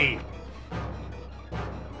of me!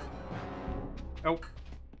 Oh.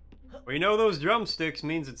 Well, you know those drumsticks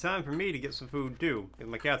means it's time for me to get some food too,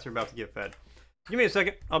 because my cats are about to get fed. Give me a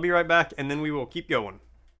second, I'll be right back, and then we will keep going.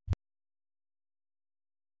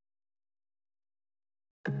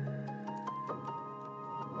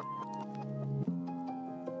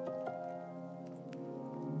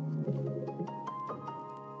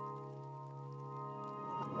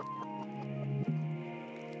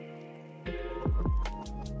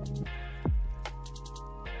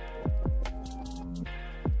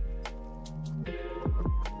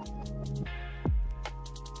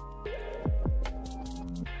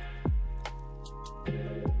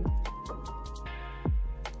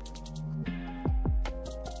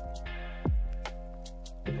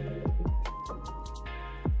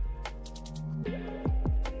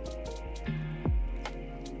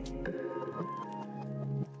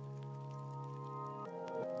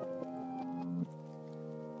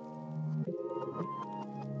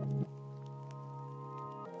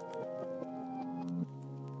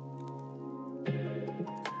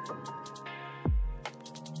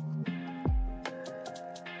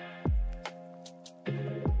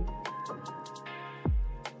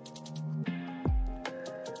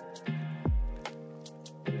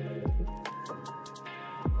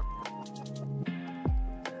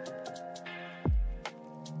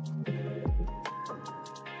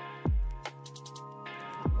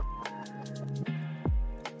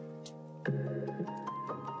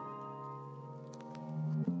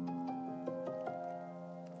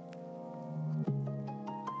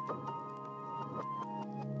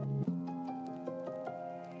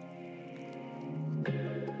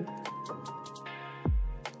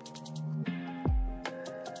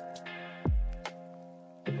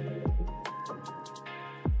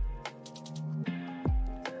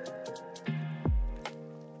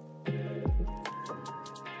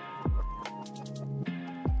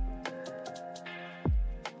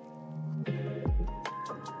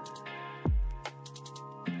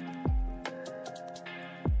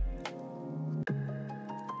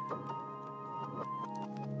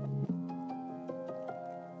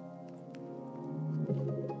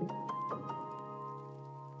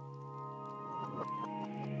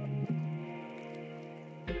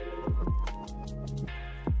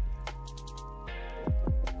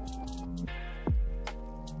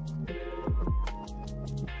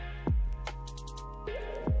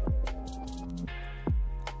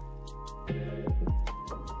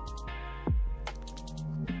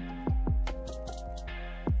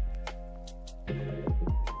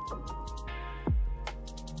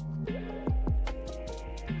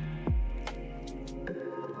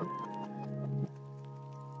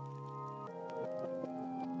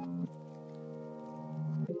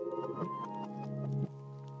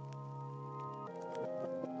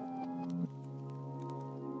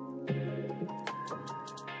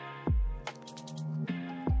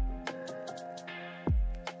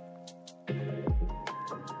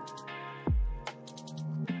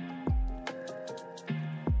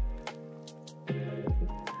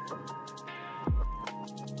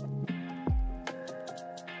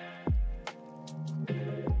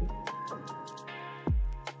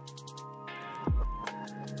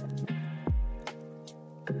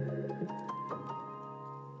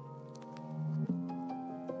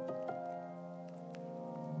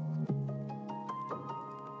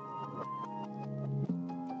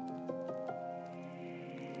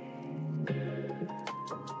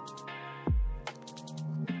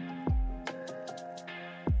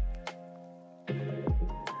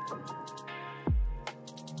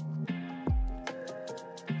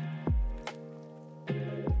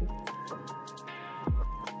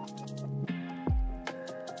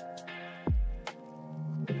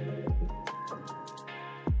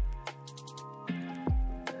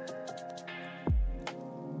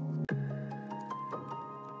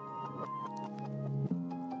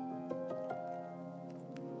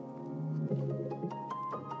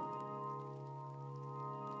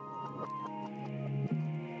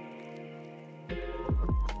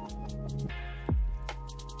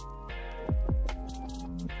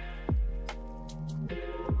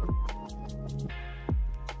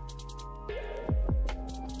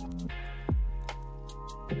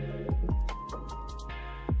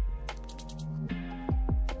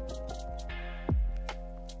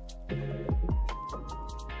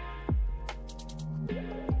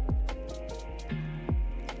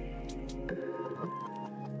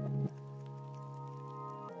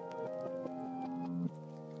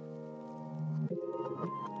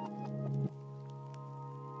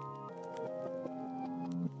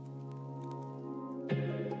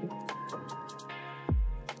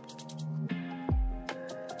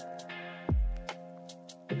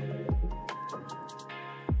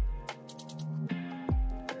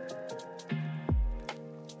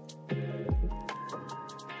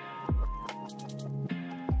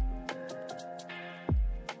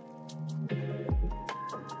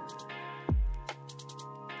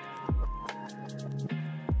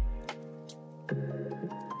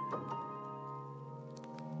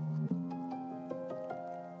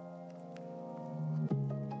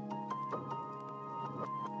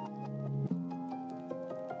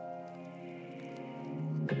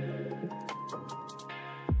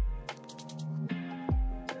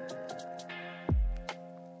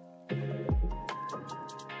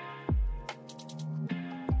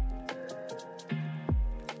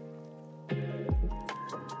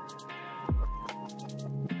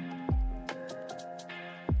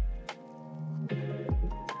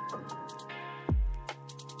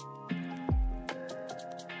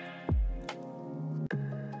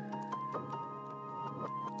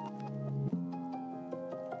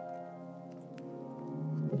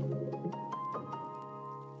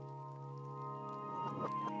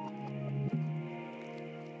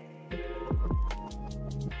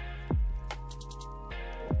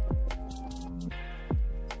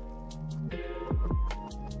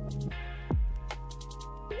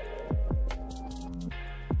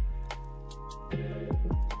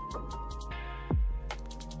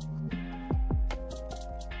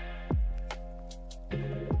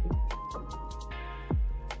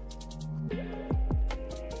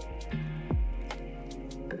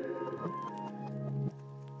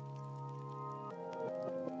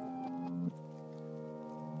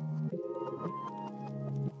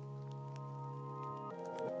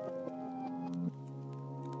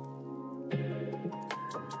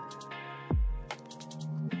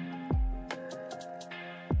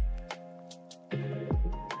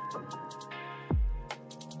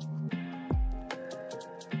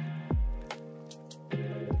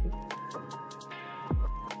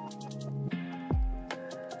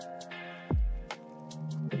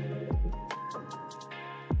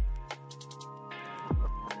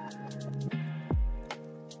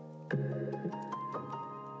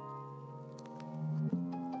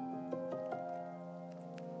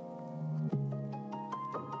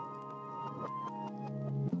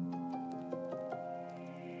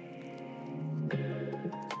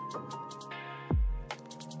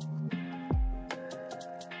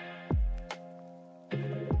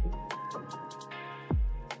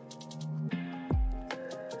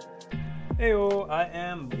 Heyo, I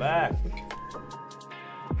am back.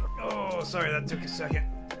 Oh, sorry, that took a second.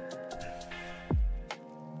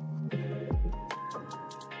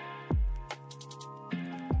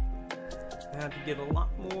 I had to get a lot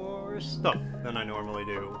more stuff than I normally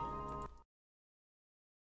do.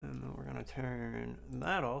 And then we're gonna turn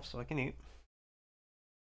that off so I can eat.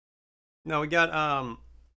 No, we got,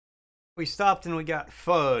 we stopped and we got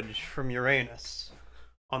fudge from Uranus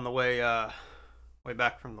on the way, way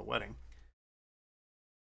back from the wedding.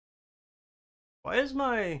 Why is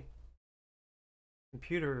my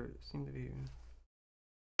computer seem to be...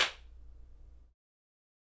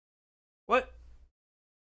 What?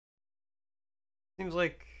 Seems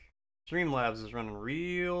like Streamlabs is running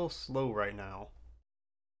real slow right now.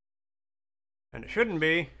 And it shouldn't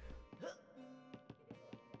be.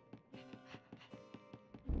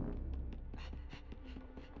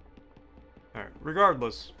 Alright,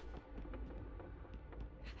 regardless.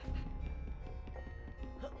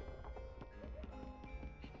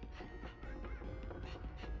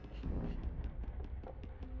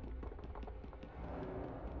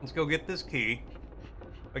 Let's go get this key.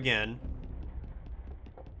 Again.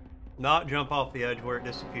 Not jump off the edge where it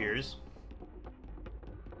disappears.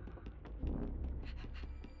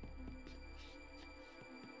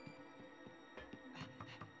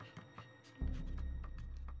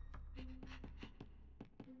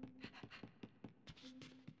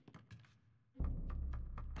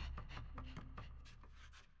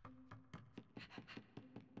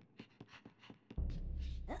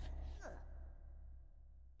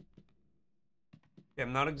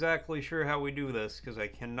 I'm not exactly sure how we do this because I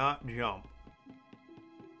cannot jump.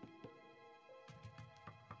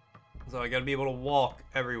 So I gotta be able to walk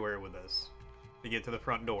everywhere with this to get to the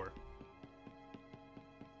front door.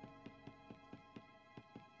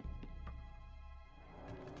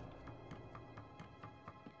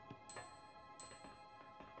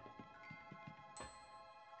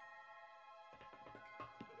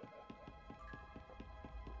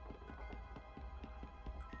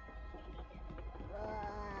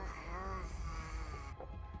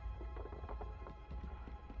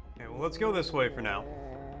 Okay, well, let's go this way for now.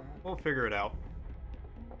 We'll figure it out.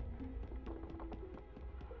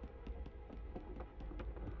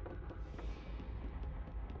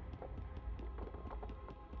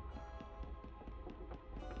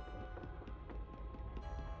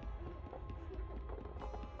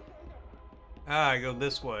 Ah, I go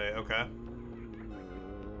this way, okay.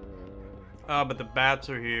 Ah, but the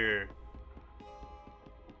bats are here.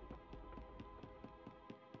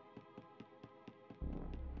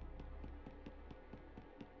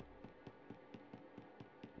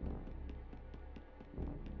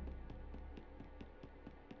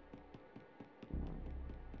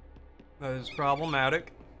 That is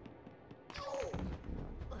problematic.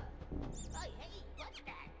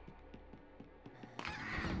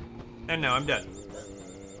 And now I'm dead.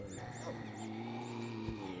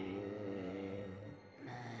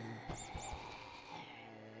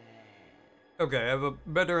 Okay, I have a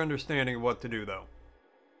better understanding of what to do, though.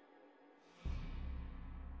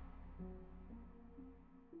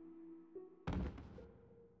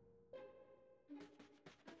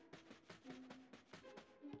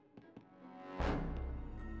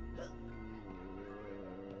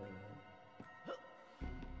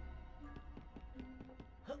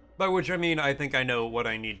 By which I mean, I think I know what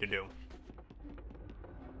I need to do.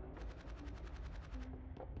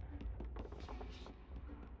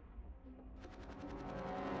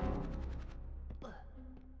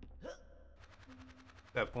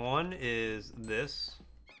 Step one is this.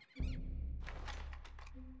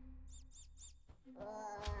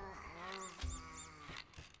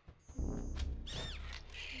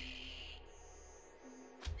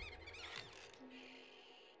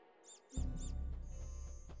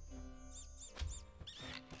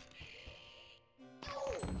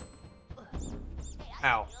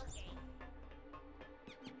 Ow.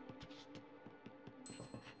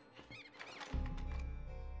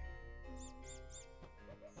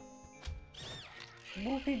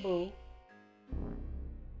 Boofy boo.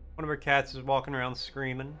 One of our cats is walking around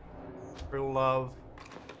screaming for love.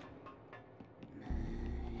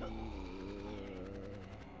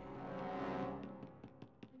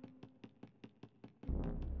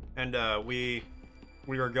 And we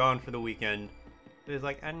were gone for the weekend. It was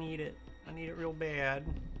like, I need it real bad.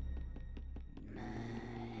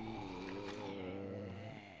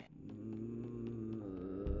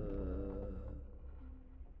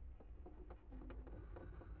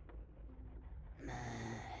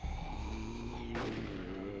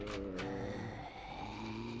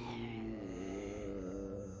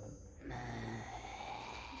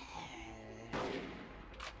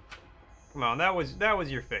 Come on, that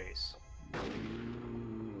was your face.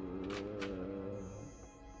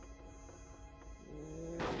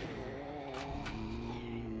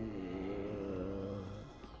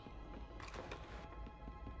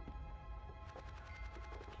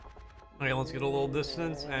 Okay, let's get a little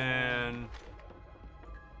distance and...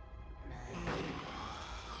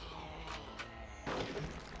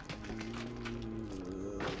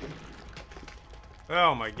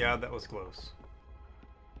 Oh my god, that was close.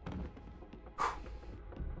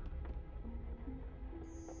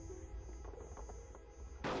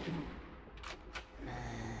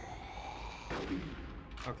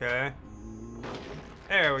 Okay.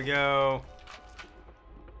 There we go.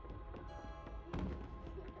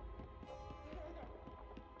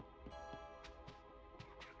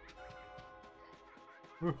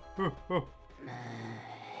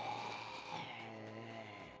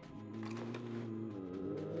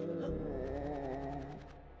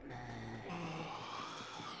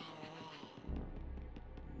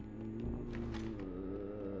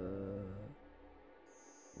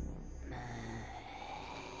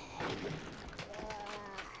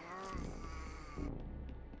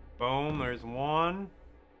 Boom, there's one.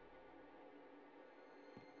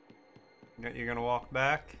 You're gonna walk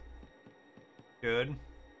back. Good.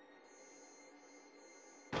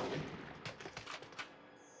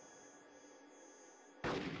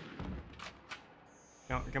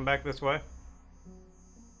 Come back this way.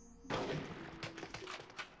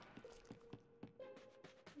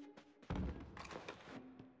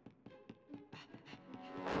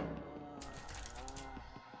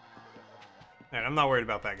 Alright, I'm not worried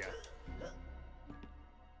about that guy.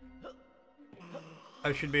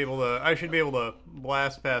 I should be able to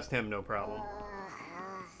blast past him, no problem.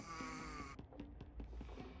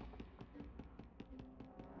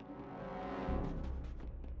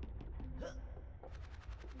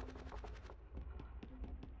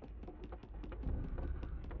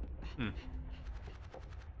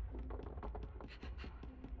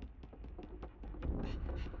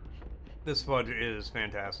 This fudge is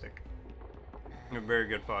fantastic. A very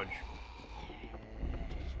good fudge.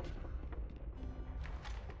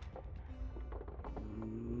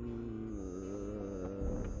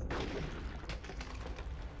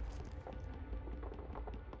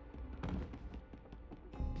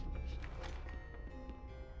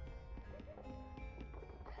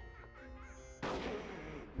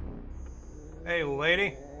 Hey,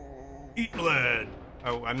 lady. Eat lead.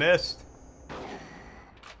 Oh, I missed.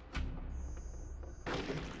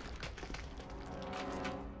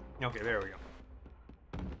 Okay, there we go.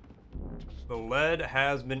 The lead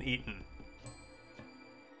has been eaten.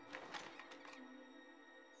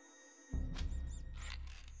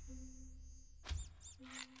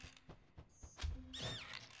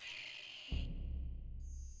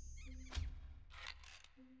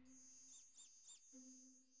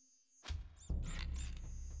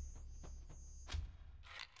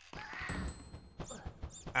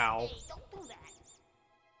 Ow. Hey, don't do that.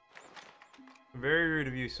 Very rude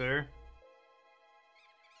of you, sir.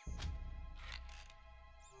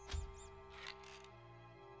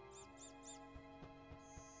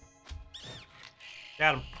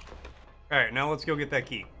 Got him. Alright, now let's go get that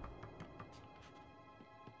key.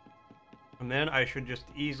 And then I should just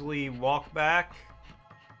easily walk back.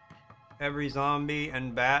 Every zombie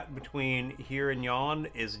and bat between here and yon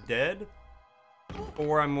is dead.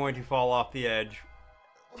 Or I'm going to fall off the edge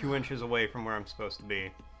 2 inches away from where I'm supposed to be.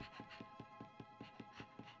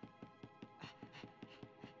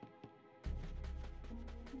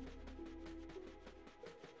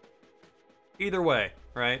 Either way,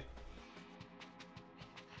 right?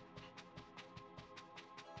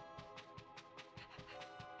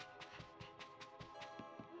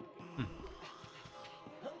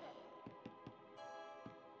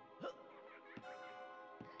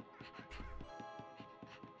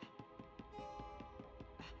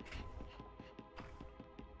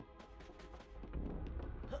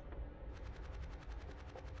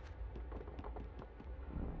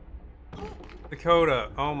 Dakota,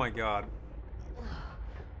 oh my god.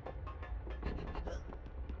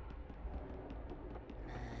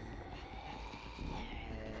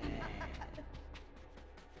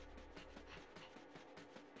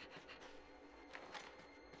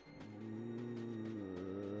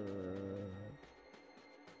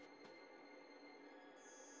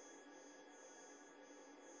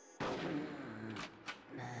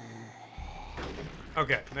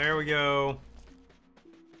 Okay, there we go.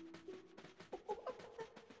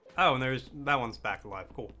 Oh, and there's that one's back alive.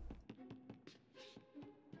 Cool.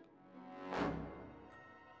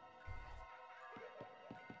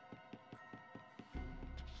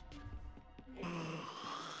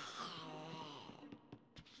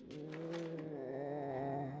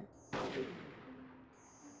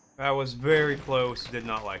 That was very close. Did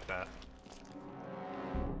not like that.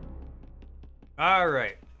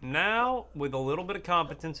 Alright. Now, with a little bit of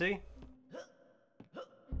competency,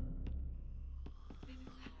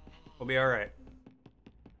 we'll be alright.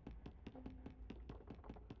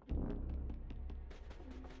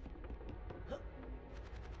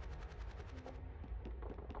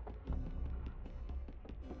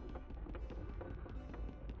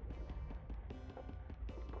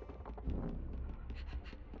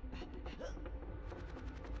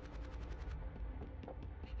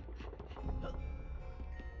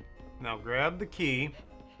 Now grab the key.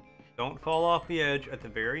 Don't fall off the edge at the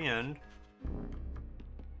very end.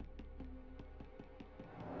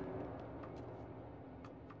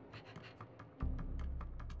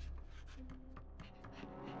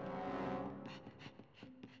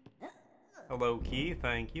 Hello, key.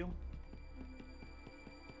 Thank you.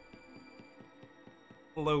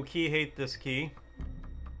 Low key hate this key.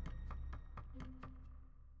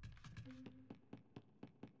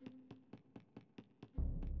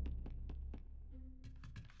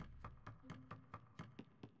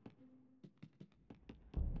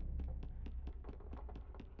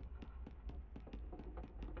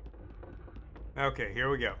 Okay, here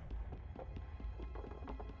we go.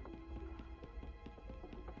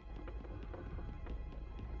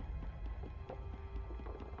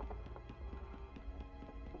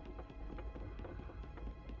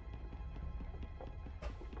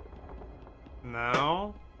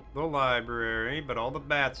 Now, the library, but all the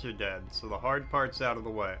bats are dead, so the hard part's out of the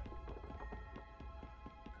way.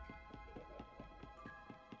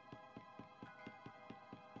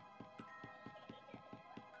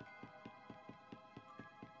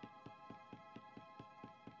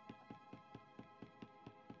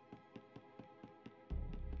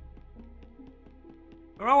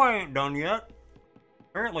 Oh, I ain't done yet.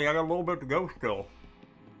 Apparently, I got a little bit to go still.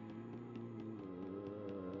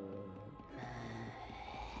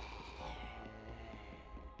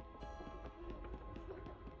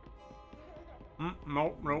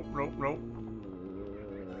 Nope, nope, nope, nope.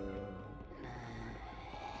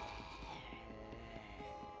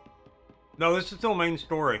 No, this is still main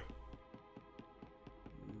story.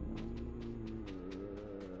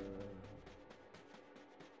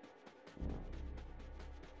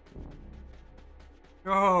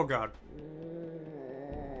 Oh, God.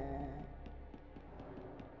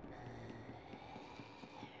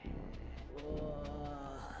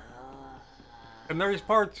 And there's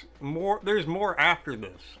there's more after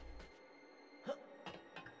this.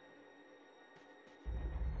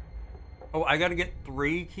 Oh, I gotta get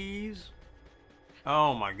 3 keys?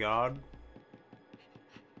 Oh my God.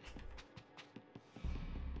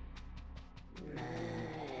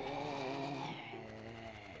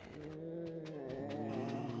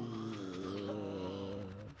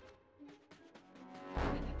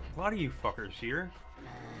 A lot of you fuckers here.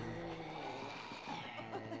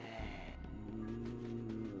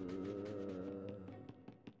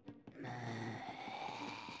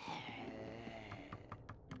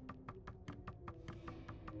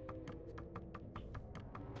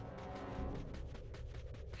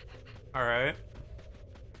 All right.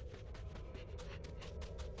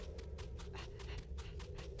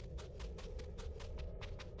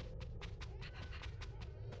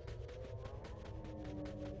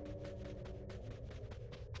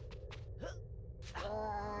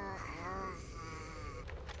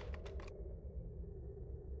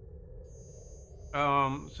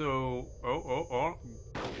 Oh,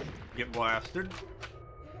 get blasted.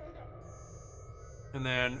 And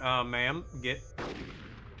then, ma'am, get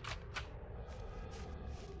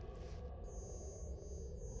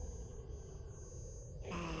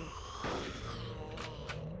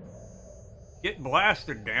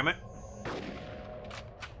blasted, damn it.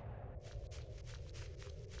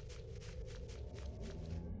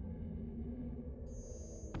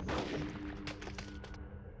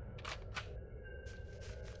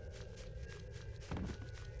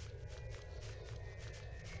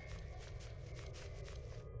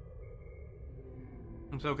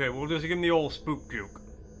 It's okay, we'll just give him the old spook juke.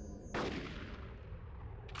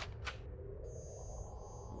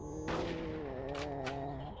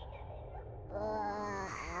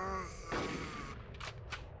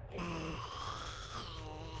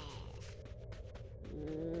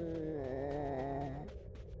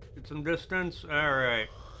 Get some distance, alright.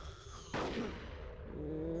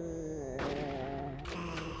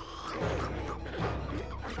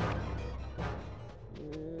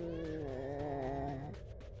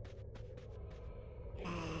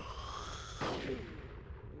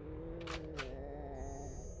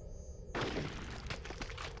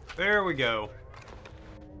 There we go.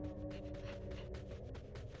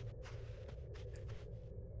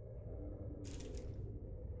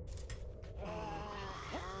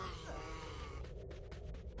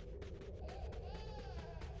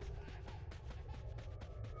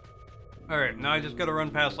 Alright, now I just gotta run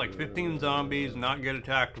past like 15 zombies, not get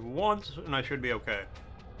attacked once, and I should be okay.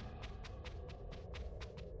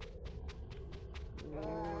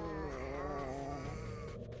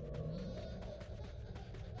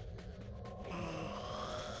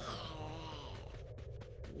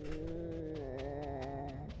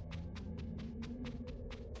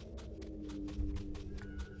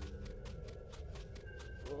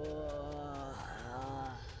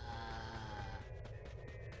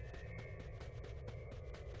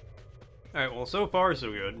 Alright, well, so far, so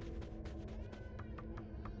good.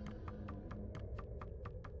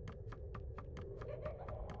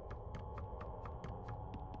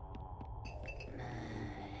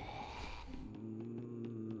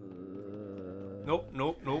 Nope,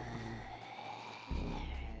 nope, nope.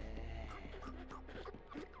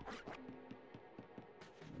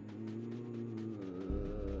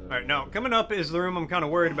 Alright, now, coming up is the room I'm kind of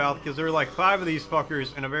worried about, because there are like 5 of these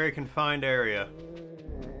fuckers in a very confined area.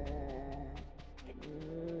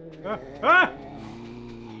 Ah!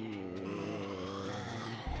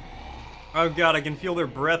 Oh god, I can feel their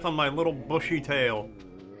breath on my little bushy tail.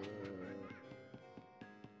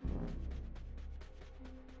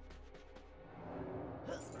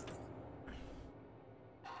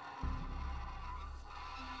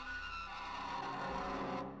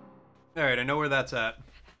 Alright, I know where that's at.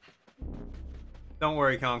 Don't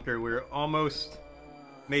worry, Conker, we're almost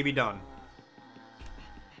maybe done.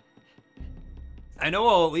 I know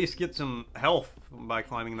I'll at least get some health by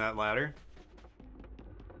climbing that ladder.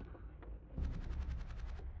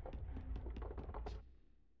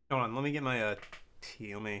 Hold on, let me get my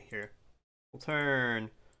tea. Let me here. We'll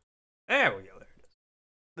turn. There we go. There it is.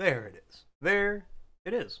 There it is. There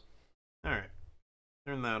it is. Alright.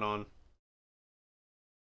 Turn that on.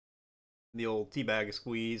 The old tea bag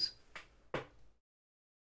squeeze.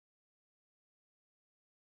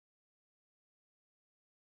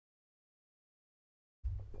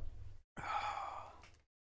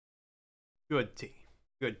 Good tea.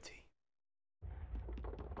 Good tea.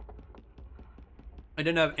 I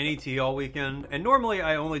didn't have any tea all weekend, and normally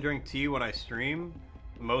I only drink tea when I stream,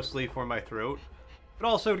 mostly for my throat, but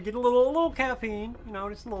also to get a little caffeine, you know,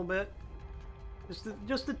 just a little bit.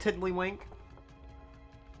 Just a tiddlywink.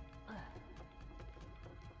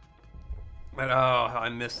 But oh, I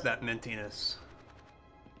miss that mintiness.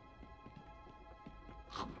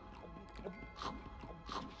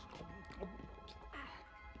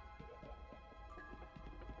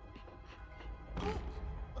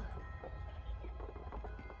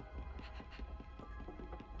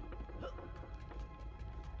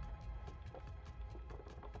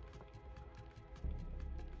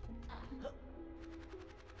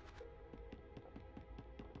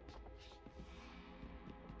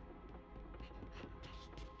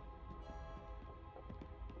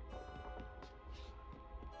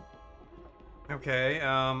 Okay,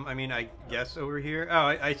 I mean, I guess over here. Oh,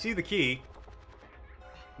 I see the key.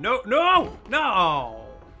 No, no, no!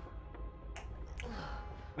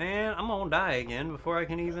 Man, I'm gonna die again before I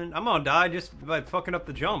can even... I'm gonna die just by fucking up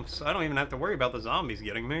the jumps. I don't even have to worry about the zombies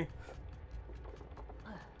getting me.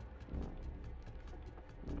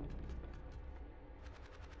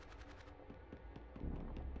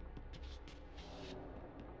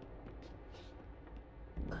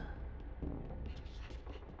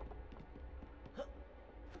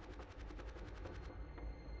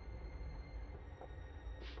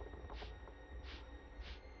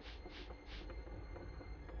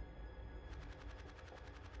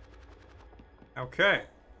 Okay.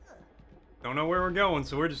 Don't know where we're going,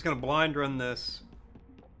 so we're just gonna blind run this.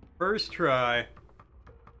 First try.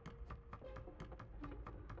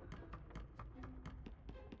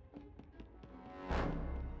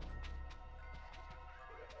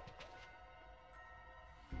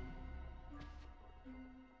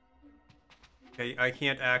 Okay, I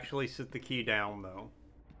can't actually sit the key down, though.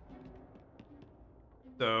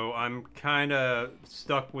 So I'm kinda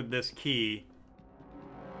stuck with this key.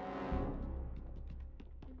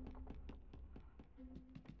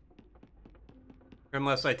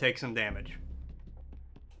 Unless I take some damage.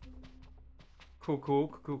 Cool, cool,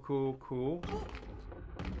 cool, cool, cool.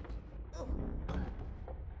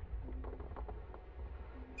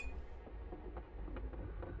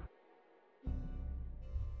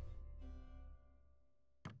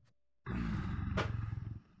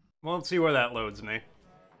 Well, let's see where that loads me.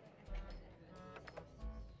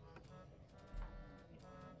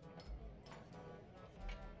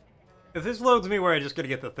 If this loads me where I just gotta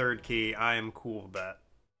get the third key, I am cool with that.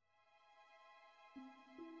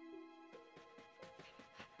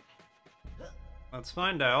 Let's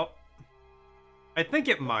find out. I think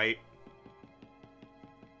it might.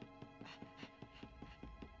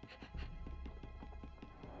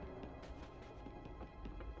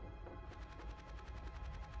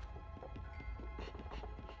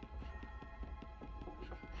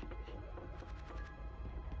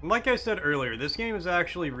 Like I said earlier, this game is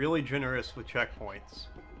actually really generous with checkpoints.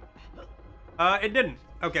 It didn't.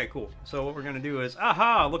 Okay, cool. So what we're gonna do is,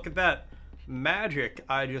 aha, look at that magic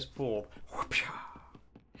I just pulled.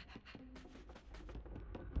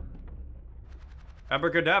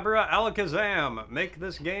 Abracadabra, alakazam! Make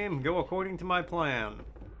this game go according to my plan.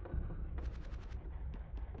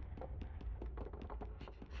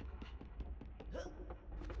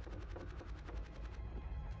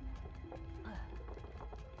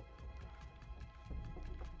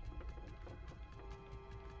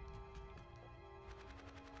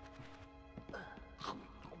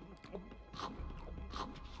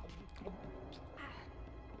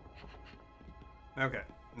 Okay,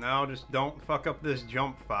 now just don't fuck up this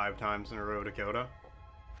jump 5 times in a row, Dakota.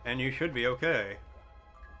 And you should be okay.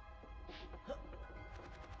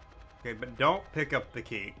 Okay, but don't pick up the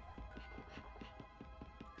key.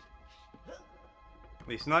 At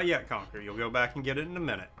least not yet, Conker. You'll go back and get it in a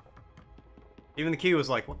minute. Even the key was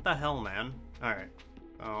like, what the hell, man? Alright.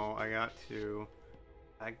 So, I got to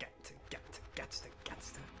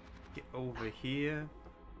get over here.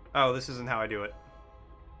 Oh, this isn't how I do it.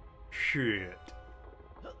 Shit.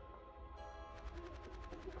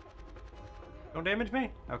 Don't damage me?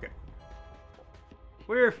 Okay.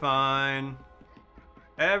 We're fine.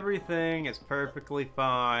 Everything is perfectly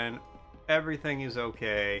fine. Everything is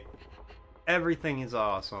okay. Everything is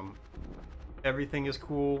awesome. Everything is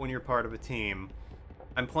cool when you're part of a team.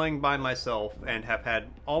 I'm playing by myself and have had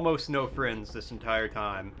almost no friends this entire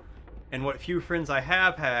time. And what few friends I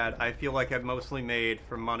have had, I feel like I've mostly made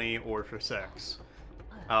for money or for sex.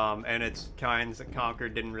 And it's kinds that Conker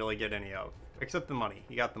didn't really get any of. Except the money.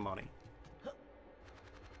 He got the money.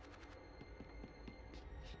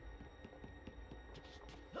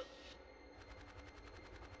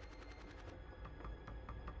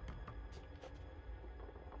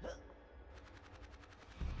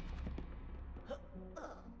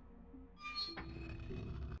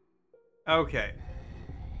 Okay.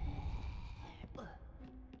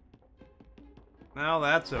 Now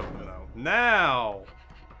that's open, though. Now!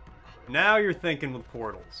 Now you're thinking with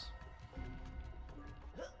portals.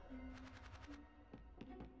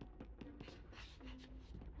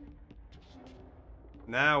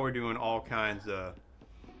 Now we're doing all kinds of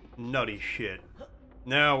nutty shit.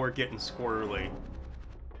 Now we're getting squirrely.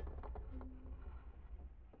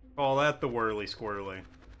 Call that the whirly squirrely.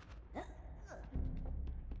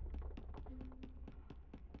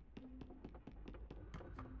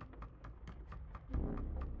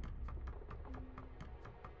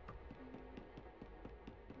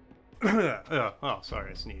 Oh,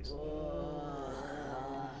 sorry, I sneezed. Oh,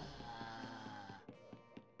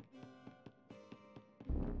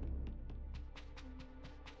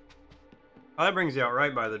 that brings you out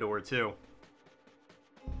right by the door, too.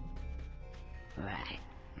 Right.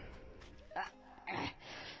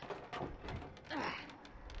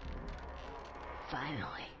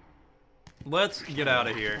 Finally. Let's get out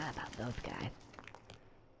of here. How about those guys?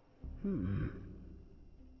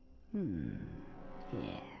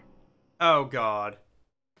 Yeah. Oh, God.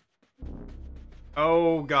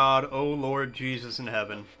 Oh, God. Oh, Lord Jesus in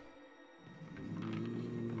heaven.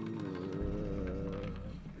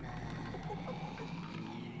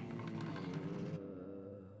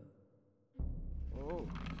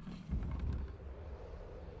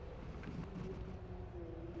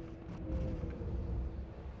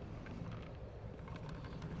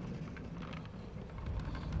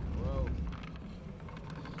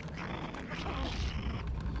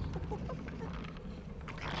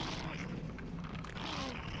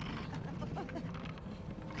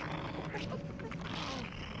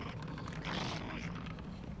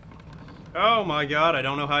 Oh my God, I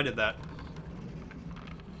don't know how I did that.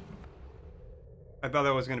 I thought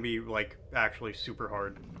that was gonna be, like, actually super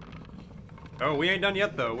hard. Oh, we ain't done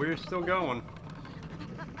yet, though. We're still going.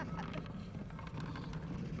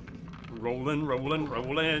 Rolling, rolling,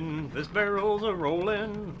 rolling. This barrel's a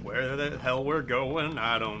rolling. Where the hell we're going,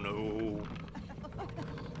 I don't know.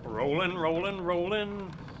 Rolling, rolling,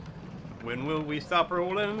 rolling. When will we stop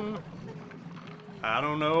rolling? I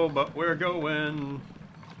don't know, but we're going.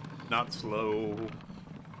 Not slow.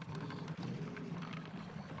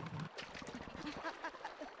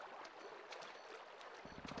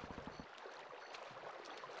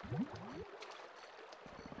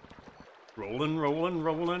 Rolling, rolling,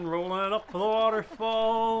 rolling, rolling up the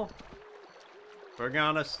waterfall. We're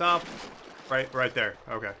gonna stop right there.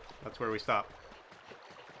 Okay, that's where we stop.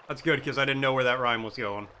 That's good, because I didn't know where that rhyme was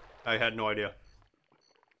going. I had no idea.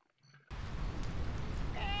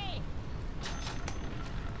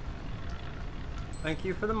 Thank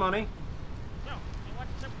you for the money. So, you want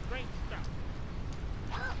some great stuff.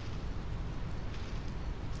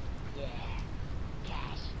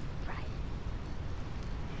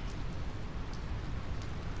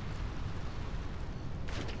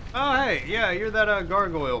 Oh, hey, yeah, you're that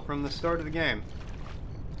gargoyle from the start of the game.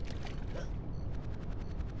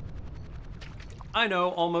 I know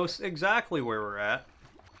almost exactly where we're at.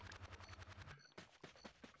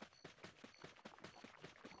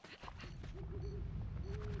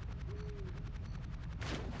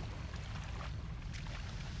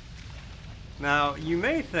 Now, you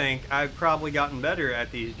may think I've probably gotten better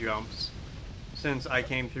at these jumps since I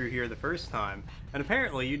came through here the first time. And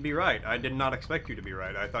apparently you'd be right. I did not expect you to be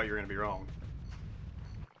right. I thought you were going to be wrong.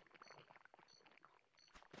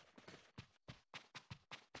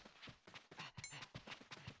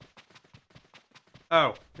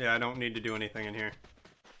 Oh, yeah, I don't need to do anything in here.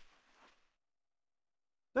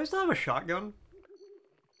 Do I still have a shotgun?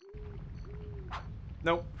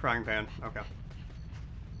 Nope, frying pan. Okay.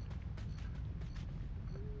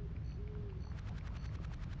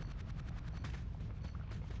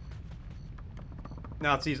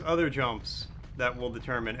 Now it's these other jumps that will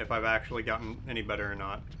determine if I've actually gotten any better or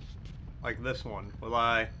not. Like this one. Will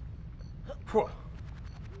I... Whew.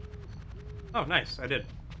 Oh, nice. I did.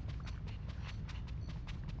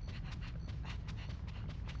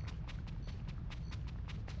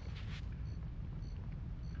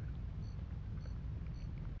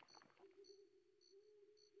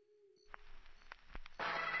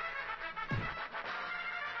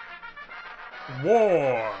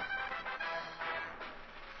 War!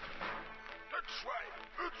 That's right.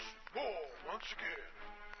 It's war once again.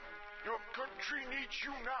 Your country needs you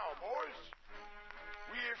now, boys.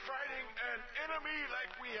 We are fighting an enemy like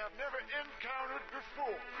we have never encountered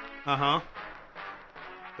before. Uh-huh.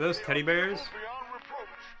 Are those teddy bears? Beyond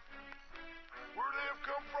reproach. Where they have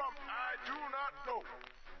come from, I do not know.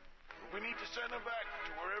 But we need to send them back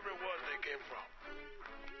to wherever it was they came from.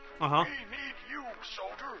 Uh-huh. We need you,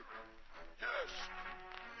 soldier. Yes,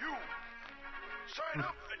 you. Sign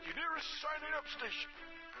up at your nearest signing up station.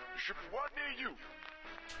 There should be one near you.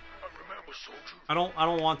 And remember, soldier. I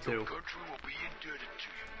don't want to. Your country will be indebted to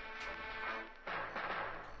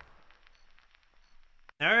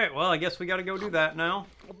you. Alright, well, I guess we gotta go do that now.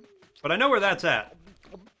 But I know where that's at.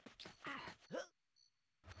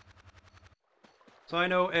 So I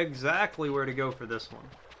know exactly where to go for this one.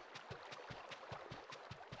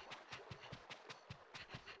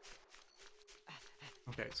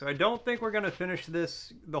 Okay, so I don't think we're gonna finish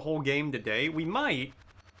the whole game today. We might.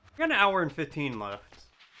 We got an hour and 15 left.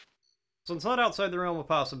 So it's not outside the realm of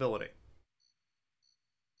possibility.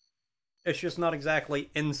 It's just not exactly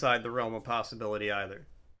inside the realm of possibility either.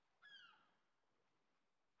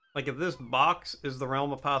 Like, if this box is the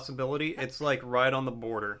realm of possibility, it's like right on the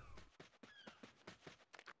border.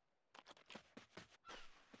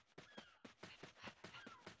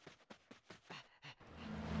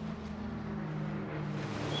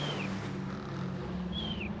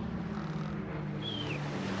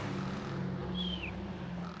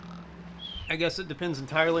 I guess it depends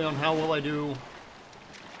entirely on how well I do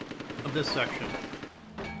of this section.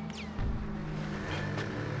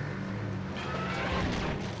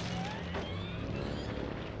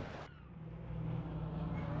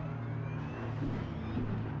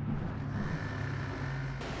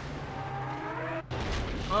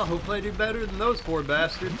 Well, hopefully I do better than those poor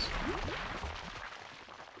bastards.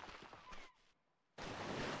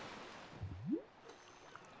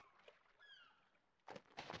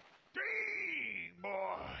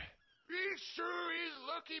 He sure is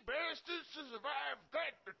lucky bastards to survive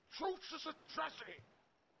that atrocious atrocity.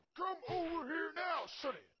 Come over here now,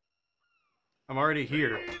 Sonny. I'm already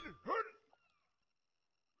here.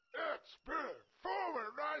 That's better.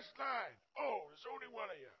 Forward, nice line. Oh, there's only one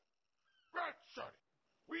of you. Right, Sonny.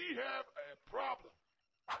 We have a problem.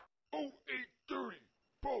 0830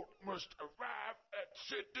 boat must arrive at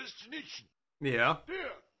said destination. Yeah.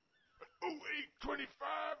 Here. At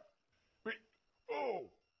 0825. Wait. Oh,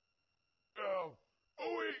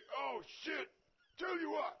 shit. Tell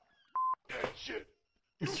you what. That shit.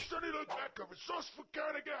 You Sonny look like a resourceful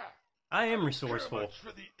kind of guy. I am Care resourceful. much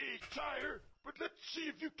for the A-tire, but let's see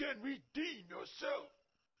if you can redeem yourself.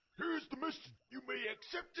 Here's the mission. You may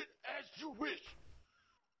accept it as you wish.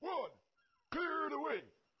 1. Clear the way.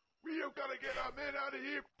 We have got to get our men out of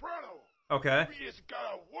here pronto. Okay. We just got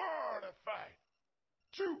a war to fight.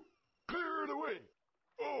 2. Clear the way.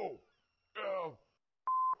 Oh,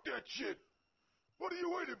 that shit. What are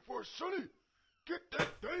you waiting for, Sonny? Get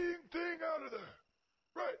that dang thing out of there.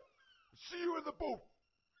 Right. See you in the boat.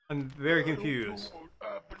 I'm very confused.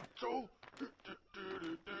 I've been told.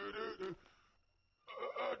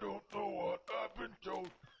 I don't know what I've been told.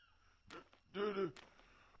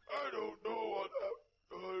 I don't know what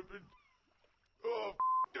I've been. Oh,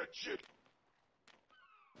 that shit.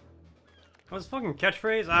 What's the fucking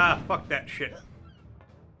catchphrase? Ah, fuck that shit.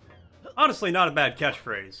 Honestly, not a bad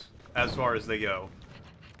catchphrase, as far as they go.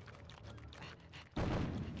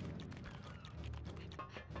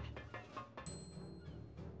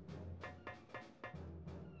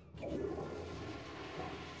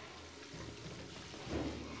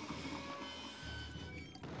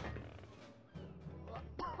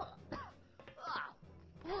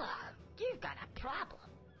 You've got a problem.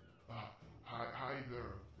 Hi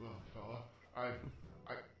there, little fella.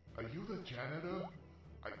 Are you the janitor?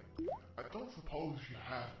 I don't suppose you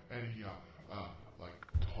have any, like,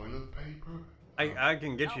 toilet paper? I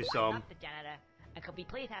can get you I'm some. not the janitor. And could we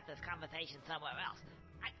please have this conversation somewhere else?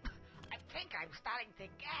 I think I'm starting to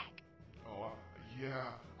gag. Oh,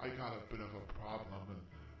 yeah, I got a bit of a problem,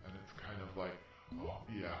 and it's kind of like, oh,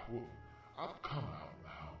 yeah, well, I'll come out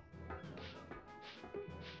now.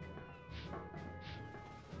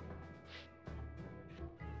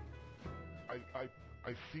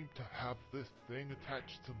 I seem to have this thing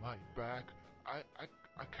attached to my back. I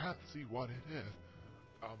can't see what it is.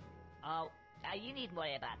 You needn't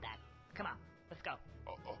worry about that. Come on, let's go.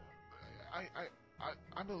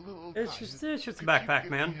 I'm a little It's tired. just a Could backpack, you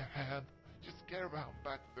give man. me a hand? Just get around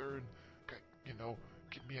back there and, you know,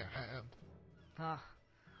 give me a hand.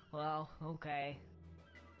 Well, okay.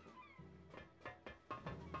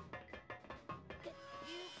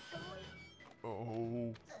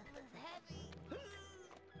 Oh.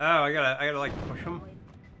 Oh, I gotta like push him.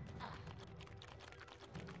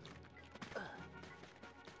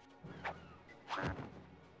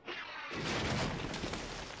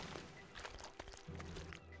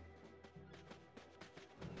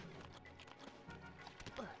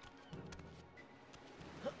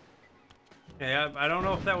 Yeah, I don't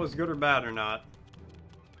know if that was good or bad or not.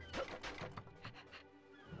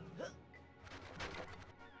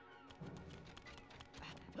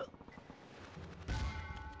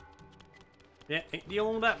 Yeah, ain't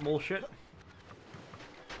dealing with that bullshit.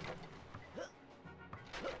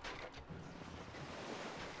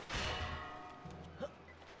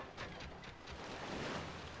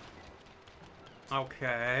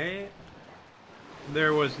 Okay.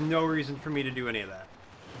 There was no reason for me to do any of that.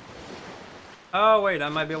 Oh, wait, I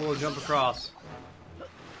might be able to jump across.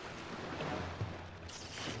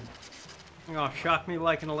 Oh, shock me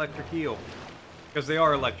like an electric eel. Because they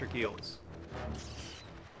are electric eels.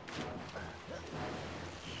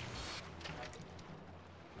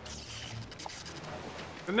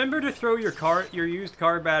 Remember to throw your used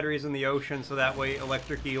car batteries in the ocean so that way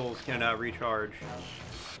electric eels can recharge.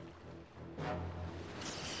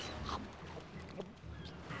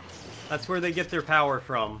 That's where they get their power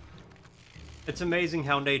from. It's amazing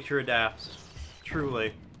how nature adapts.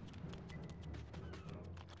 Truly.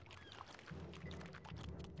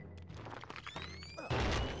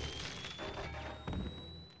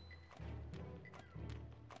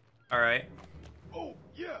 Alright. Oh,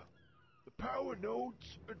 yeah. The power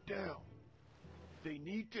nodes are down. They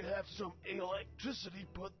need to have some electricity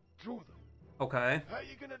put through them. Okay. How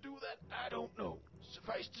you gonna do that? I don't know.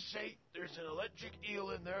 Suffice to say, there's an electric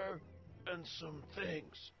eel in there and some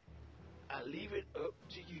things. I leave it up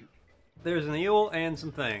to you. There's an eel and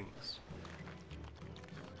some things.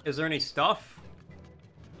 Is there any stuff?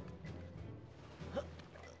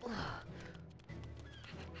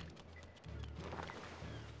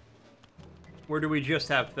 Or do we just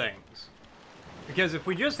have things? Because if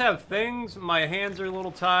we just have things, my hands are a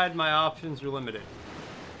little tied, my options are limited.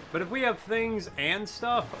 But if we have things and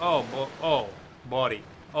stuff, oh, buddy.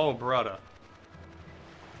 Oh, brudda.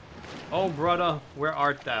 Oh, brudda, where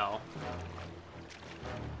art thou?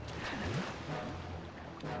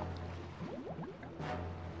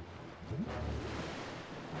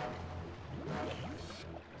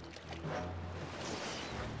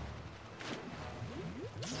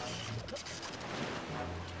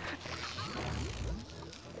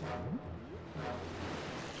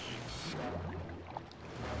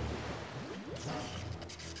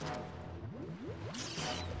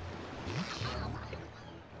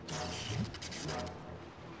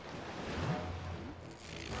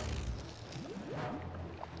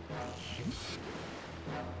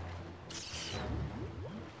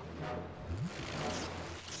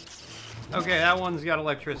 Okay, that one's got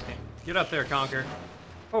electricity. Get up there, Conker.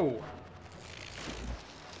 Oh.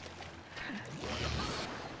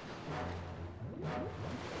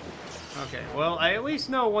 Okay, well, I at least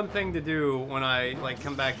know one thing to do when I, like,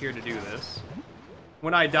 come back here to do this.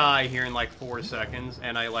 When I die here in, like, 4 seconds,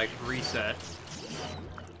 and I, like, reset.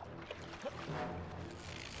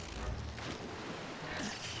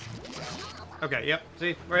 Okay, yep,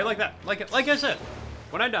 see? Right, like that. Like I said,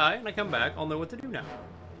 when I die and I come back, I'll know what to do now.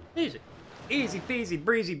 Easy. Easy peasy,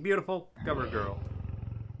 breezy, beautiful cover girl.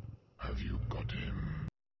 Have you got him?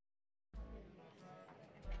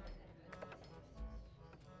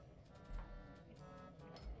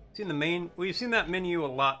 We've seen that menu a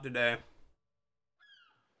lot today.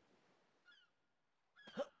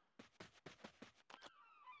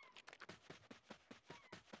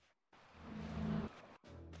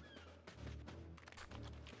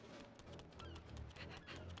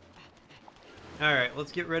 Alright,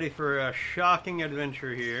 let's get ready for a shocking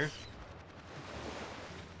adventure here.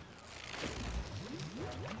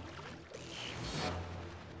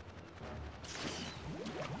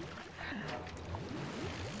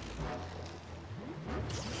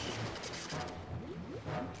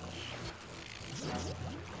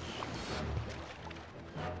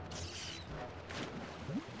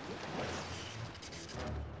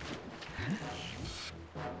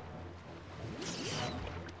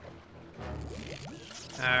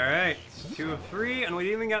 Alright, it's 2 of 3, and I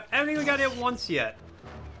haven't even got it once yet.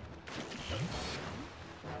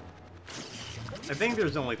 I think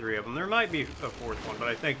there's only 3 of them. There might be a 4th one, but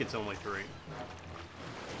I think it's only 3.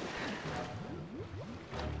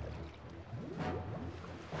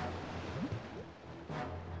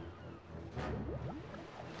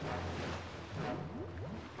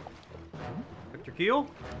 Victor Keel?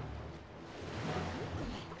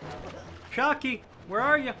 Shocky, where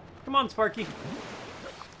are you? Come on, Sparky.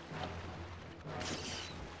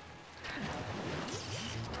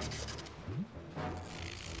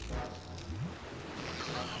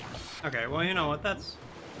 Okay, well, you know what, that's...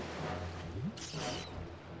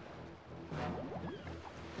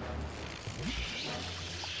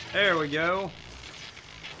 There we go.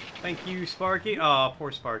 Thank you, Sparky. Aw,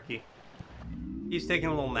 poor Sparky. He's taking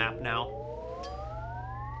a little nap now.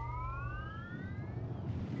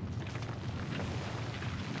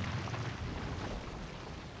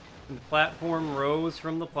 And the platform rose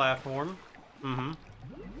from the platform. Mm-hmm.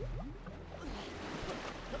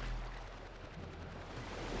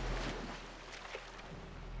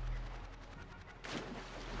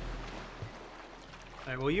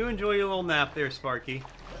 Alright, well, you enjoy your little nap there, Sparky.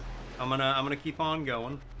 I'm gonna keep on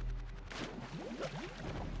going.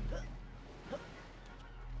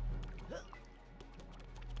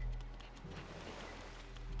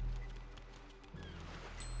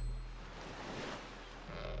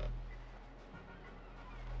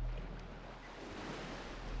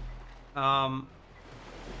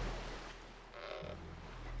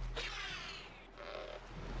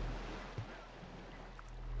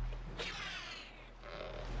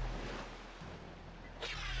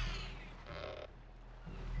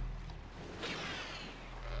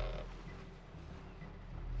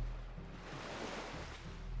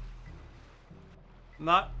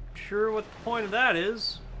 Not sure what the point of that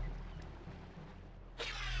is.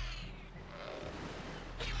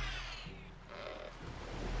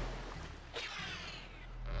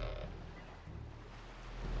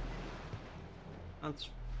 That's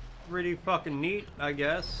pretty fucking neat, I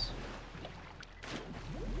guess.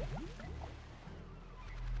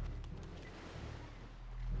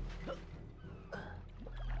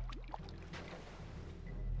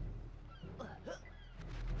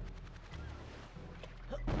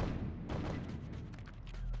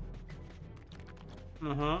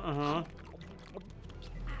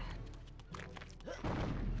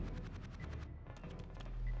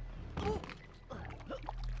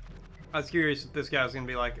 I was curious if this guy's gonna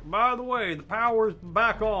be like, by the way, the power's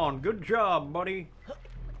back on. Good job, buddy.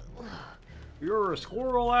 You're a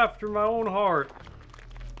squirrel after my own heart.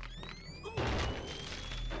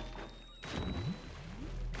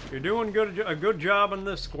 You're doing a good job in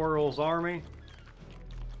this squirrel's army.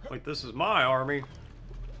 Like, this is my army.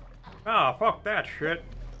 Ah, fuck that shit.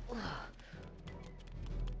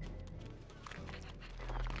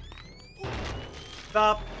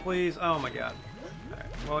 Stop, please. Oh my god. Alright,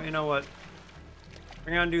 well, you know what?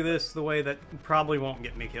 We're gonna do this the way that probably won't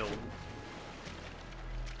get me killed.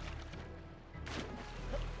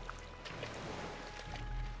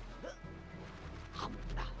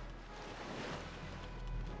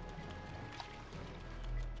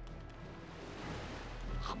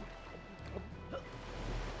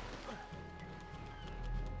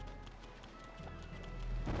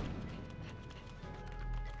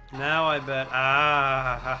 Now I bet.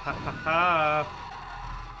 Ah, ha, ha, ha, ha.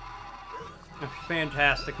 A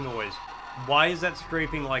fantastic noise. Why is that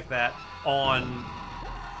scraping like that on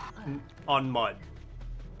mud?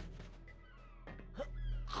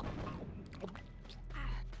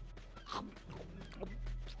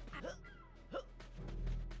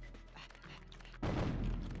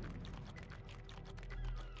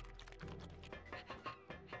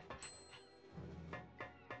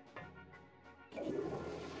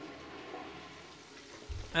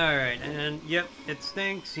 Alright, and yep, it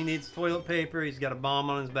stinks. He needs toilet paper. He's got a bomb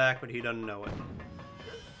on his back, but he doesn't know it.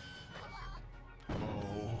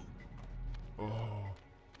 Oh. Oh.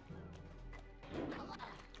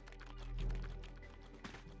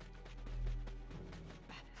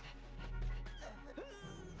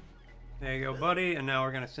 There you go, buddy. And now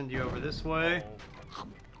we're gonna send you over this way.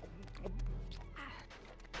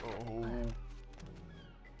 Oh.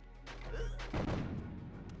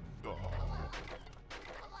 Oh.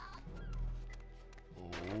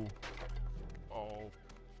 Oh.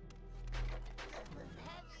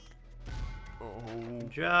 Oh.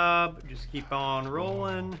 Good job. Just keep on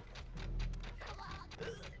rolling.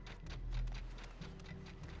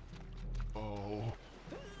 Oh.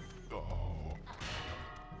 Oh.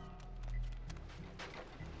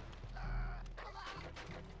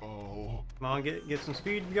 Oh. Come on, get some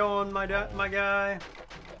speed going, my guy.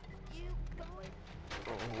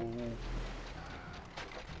 Oh.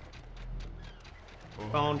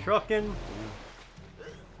 Keep on trucking.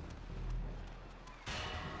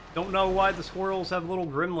 Don't know why the squirrels have little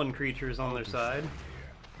gremlin creatures on their side.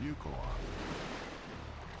 You go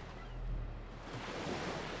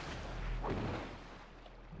on.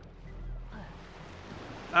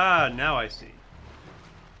 Ah, now I see.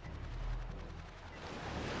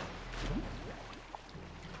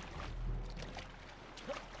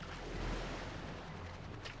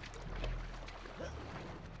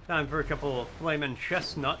 Time for a couple of flaming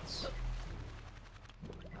chestnuts.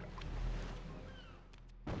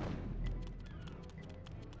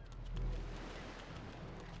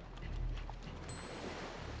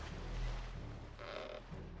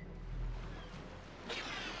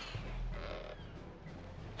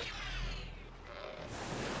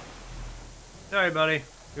 Sorry, buddy.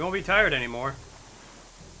 You won't be tired anymore.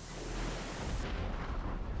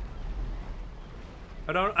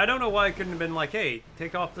 I don't know why I couldn't have been like, hey,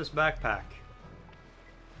 take off this backpack.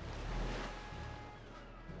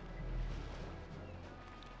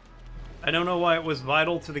 I don't know why it was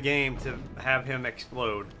vital to the game to have him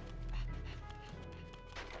explode.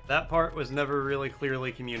 That part was never really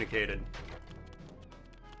clearly communicated.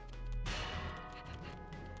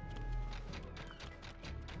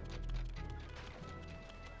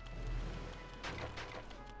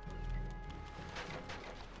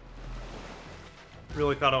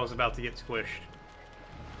 Really thought I was about to get squished.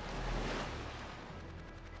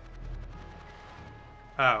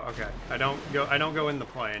 Oh, okay. I don't go in the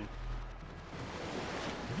plane.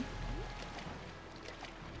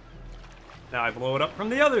 Now I blow it up from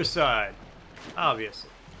the other side. Obviously.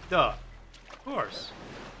 Duh. Of course.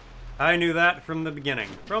 I knew that from the beginning.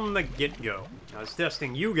 From the get-go. I was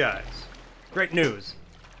testing you guys. Great news.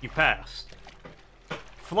 You passed.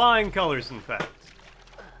 Flying colors, in fact.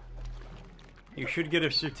 You should get a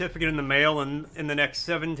certificate in the mail in the next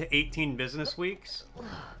 7 to 18 business weeks.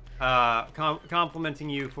 Complimenting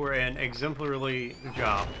you for an exemplary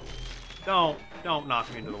job. Don't knock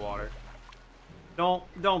me into the water.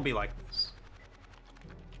 Don't be like this.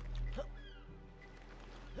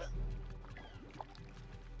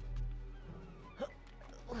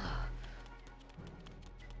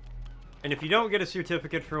 And if you don't get a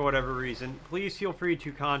certificate for whatever reason, please feel free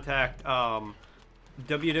to contact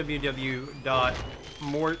www.mort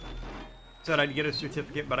said I'd get a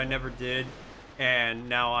certificate, but I never did, and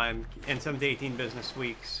now I'm in 7 to 18 business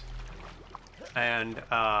weeks, and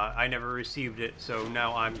I never received it, so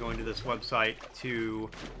now I'm going to this website to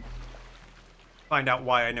find out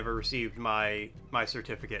why I never received my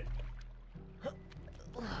certificate.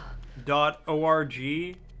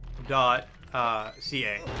 .org.ca.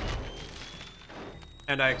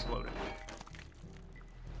 And I exploded.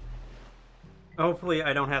 Hopefully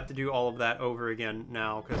I don't have to do all of that over again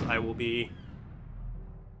now, because I will be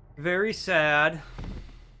very sad.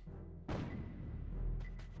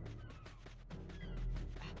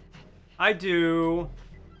 I do.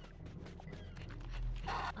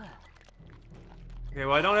 Okay,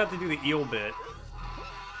 well I don't have to do the eel bit.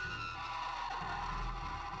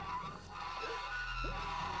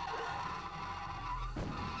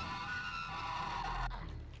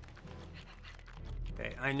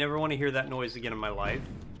 Okay, I never want to hear that noise again in my life.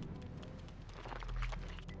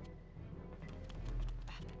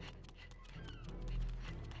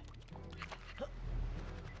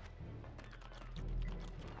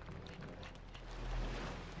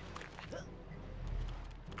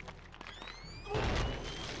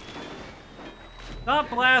 Stop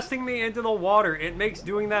blasting me into the water. It makes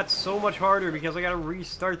doing that so much harder because I gotta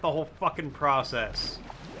restart the whole fucking process.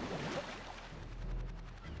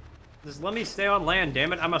 Just let me stay on land,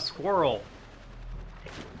 damn it. I'm a squirrel.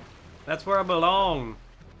 That's where I belong.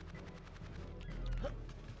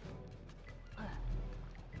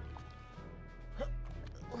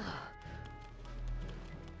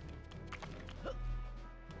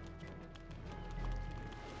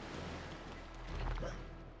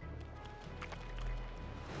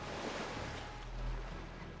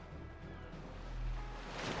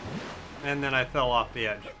 And then I fell off the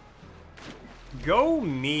edge. Go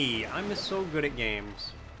me! I'm so good at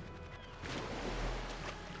games.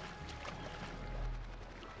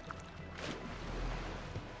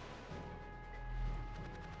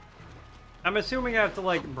 I'm assuming I have to,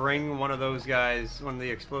 like, bring one of those guys, one of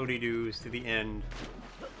the explody-doos, to the end.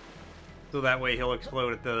 So that way he'll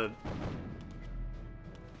explode at the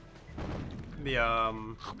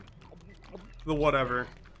whatever.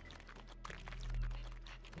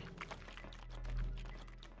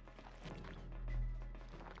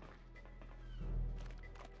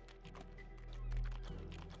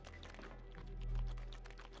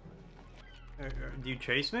 Do you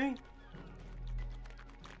chase me?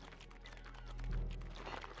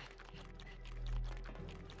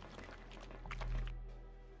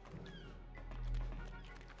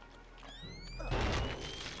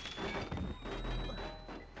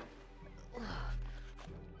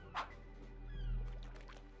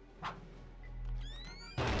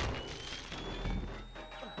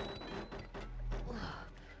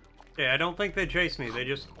 Yeah, I don't think they chase me. They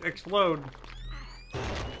just explode.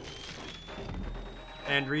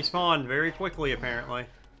 And respawn very quickly, apparently.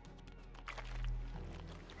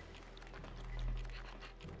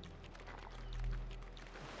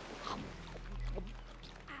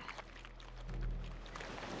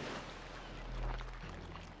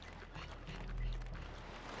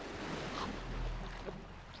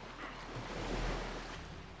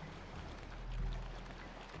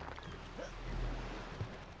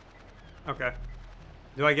 Okay.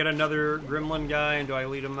 Do I get another gremlin guy and do I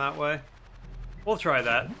lead him that way? We'll try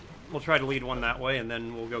that. We'll try to lead one that way and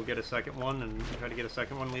then we'll go get a second one and try to get a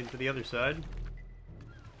second one leading to the other side.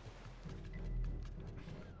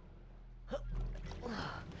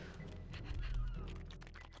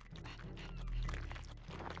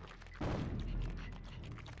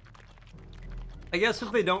 I guess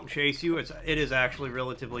if they don't chase you, it is actually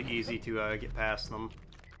relatively easy to get past them.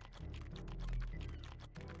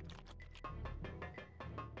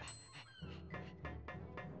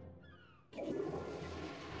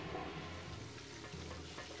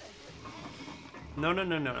 No, no,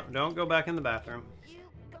 no, no, no. Don't go back in the bathroom.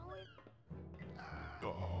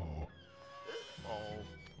 Oh. Oh.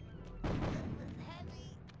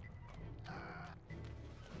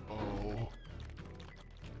 Oh.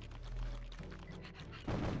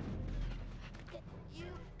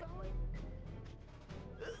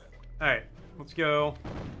 Alright, let's go.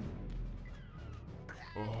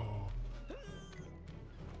 Oh.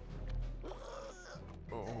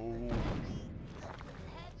 Oh.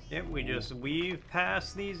 Yep, we just weave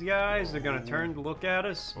past these guys. They're gonna turn to look at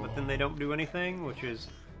us, but then they don't do anything, which is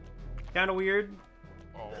kind of weird,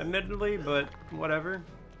 admittedly, but whatever.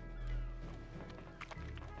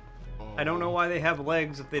 I don't know why they have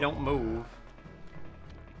legs if they don't move.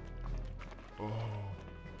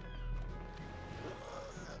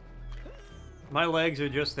 My legs are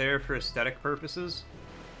just there for aesthetic purposes.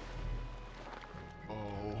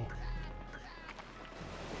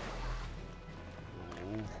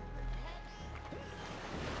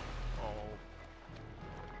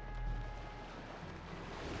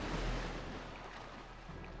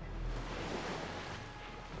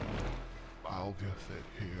 I'll get it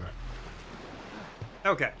here.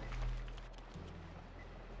 Okay.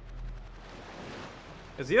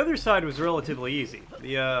 Because the other side was relatively easy.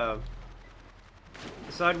 The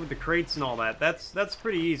side with the crates and all that, that's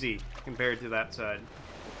pretty easy compared to that side.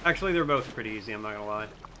 Actually, they're both pretty easy, I'm not gonna lie.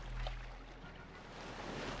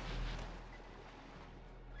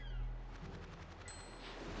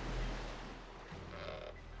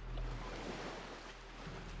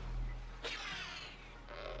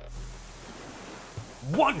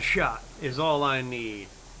 One shot is all I need.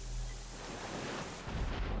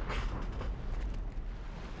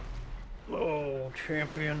 Oh,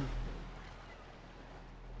 champion.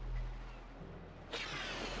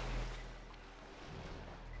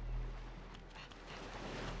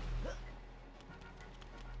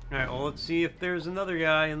 Alright, well, let's see if there's another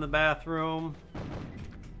guy in the bathroom.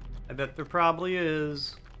 I bet there probably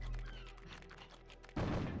is.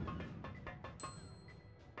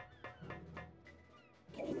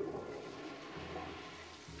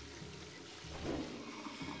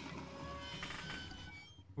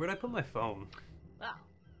 Where'd I put my phone? Oh,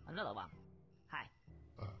 another one. Hi.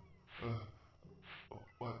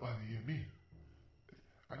 What do you mean?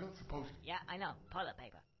 I don't suppose... Yeah, I know. Toilet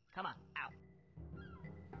paper. Come on, out.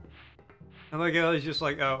 And like, I was just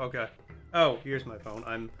like, oh, okay. Oh, here's my phone.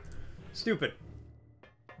 I'm stupid.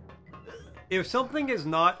 If something is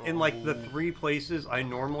not in, like, the 3 places I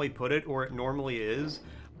normally put it, or it normally is,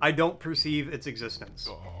 I don't perceive its existence.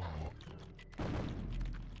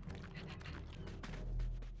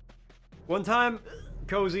 One time,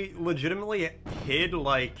 Cozy legitimately hid,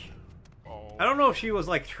 like... I don't know if she was,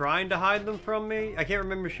 like, trying to hide them from me. I can't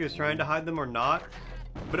remember if she was trying to hide them or not.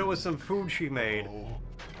 But it was some food she made.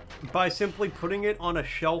 By simply putting it on a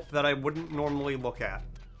shelf that I wouldn't normally look at.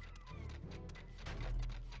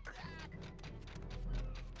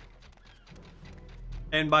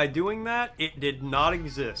 And by doing that, it did not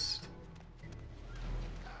exist.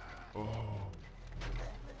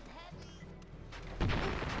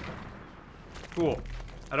 Cool.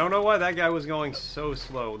 I don't know why that guy was going so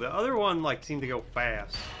slow. The other one, like, seemed to go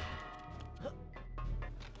fast.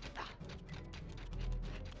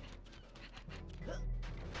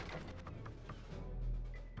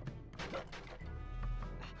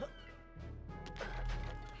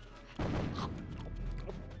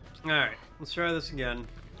 Alright, let's try this again.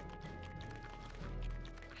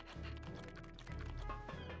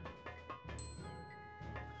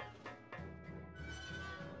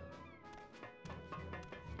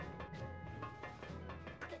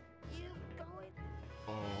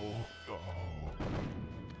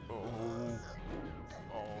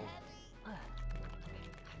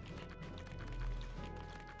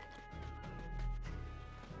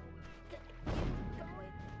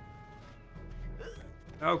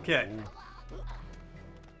 Okay.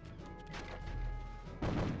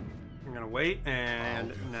 I'm gonna wait,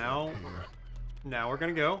 and now we're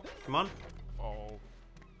gonna go. Come on.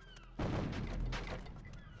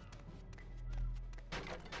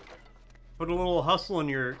 Put a little hustle in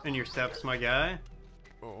your steps, my guy.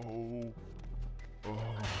 Go,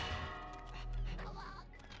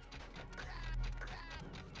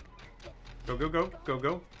 go, go, go,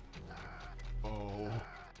 go.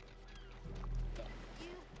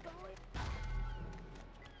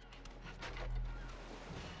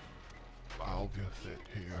 I'll get it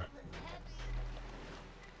here.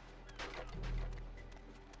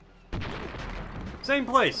 Same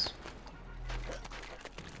place.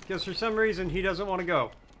 Because for some reason he doesn't want to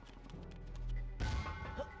go.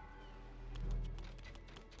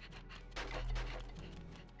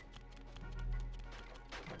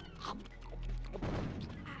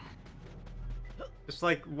 Just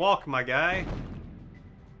like walk, my guy.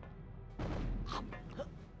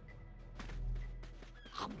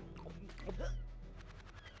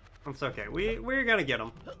 It's okay. We're gonna get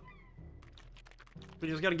him. We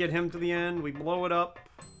just gotta get him to the end. We blow it up.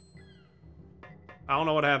 I don't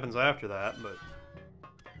know what happens after that, but...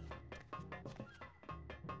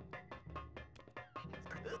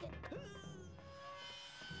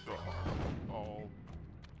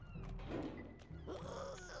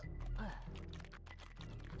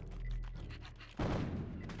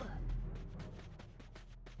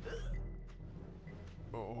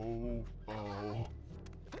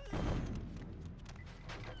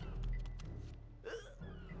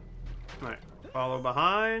 Alright, follow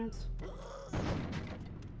behind.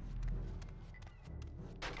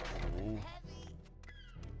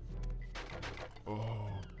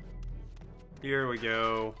 Here we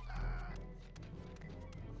go.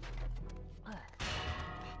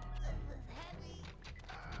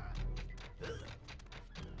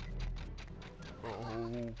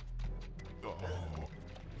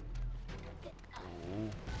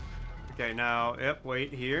 Okay, now, yep,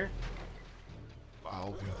 wait here.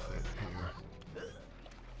 I'll get it here.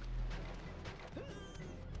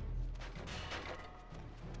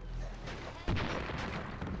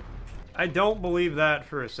 I don't believe that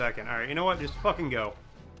for a second. Alright, you know what? Just fucking go.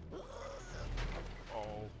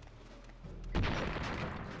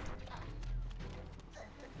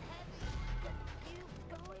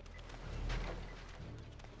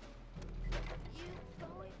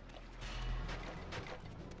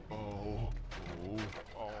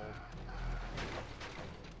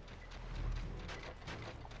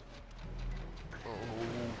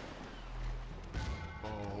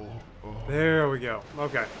 There we go.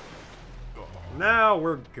 Okay. Now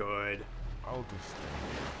we're good. I'll just stay.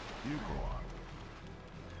 You go on.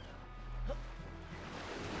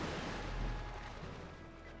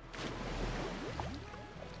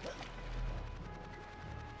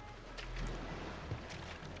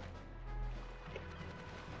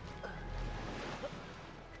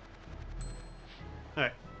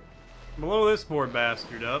 Alright. Blow this poor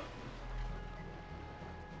bastard up.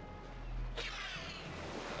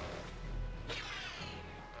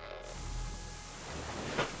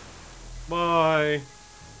 Bye.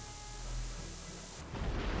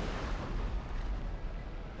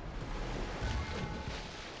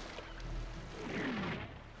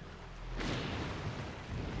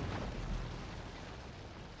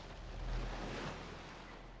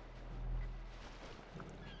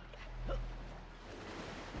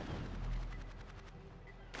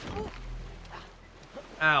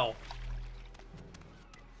 Ow.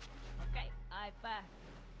 Okay, I've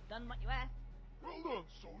done what you asked. Hold on,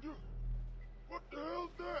 soldier. What the hell's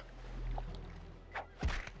that?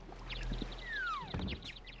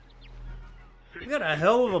 You got a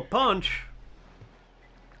hell of a punch.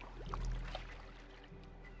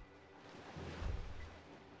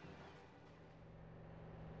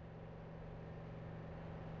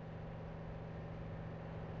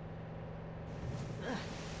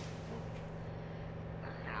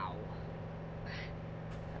 Ow.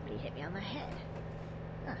 Somebody hit me on the head.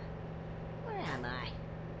 Huh. Where am I?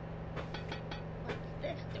 What's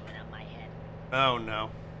this doing on my head? Oh no.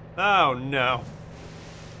 Oh no.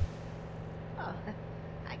 Oh,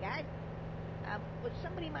 hi guys. Would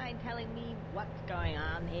somebody mind telling me what's going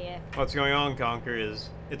on here? What's going on, Conker,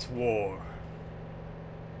 is it's war.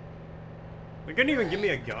 They couldn't even give me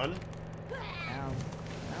a gun. Oh,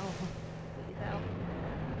 please help.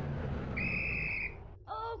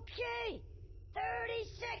 Okay, 30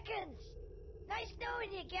 seconds. Nice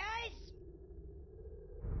knowing you guys.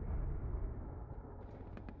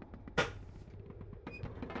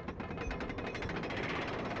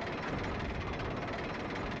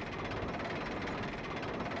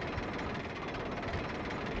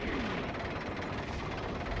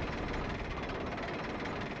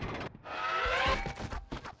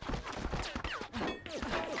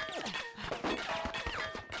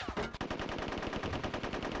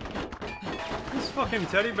 These fucking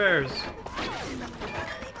teddy bears.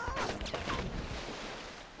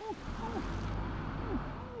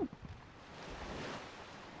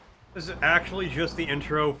 This is actually just the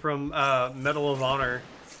intro from Medal of Honor.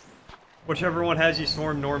 Whichever one has you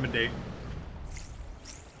storm Normandy.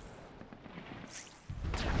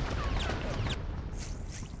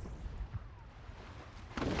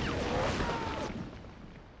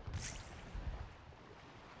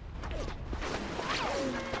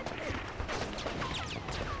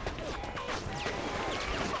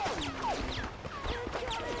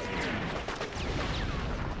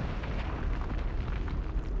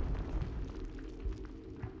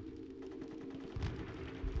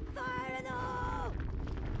 Fire in the hole!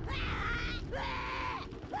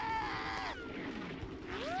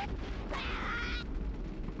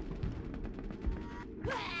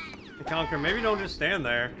 Conker, maybe don't just stand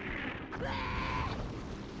there.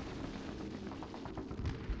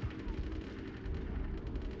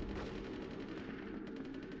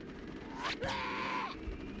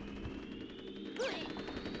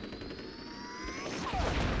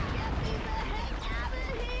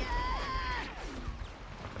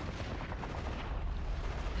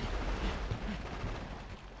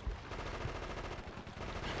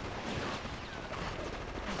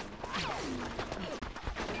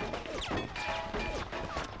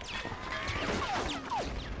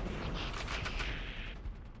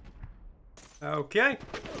 Okay.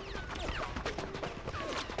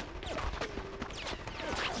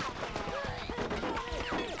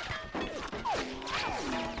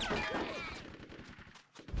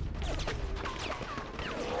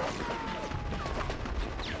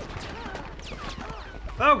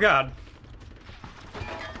 Oh god.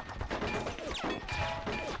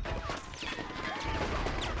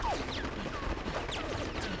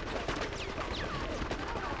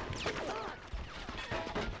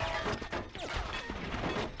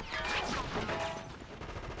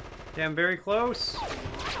 Damn, very close.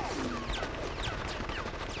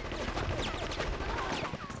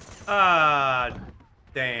 Ah,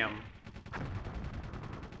 damn.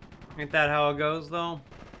 Ain't that how it goes, though?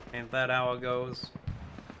 Ain't that how it goes?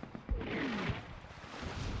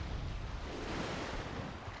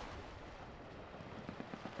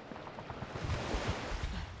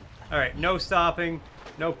 Alright, no stopping,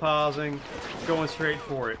 no pausing, going straight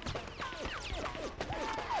for it.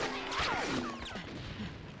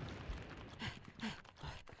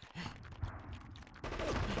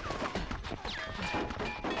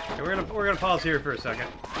 Okay, we're gonna pause here for a second.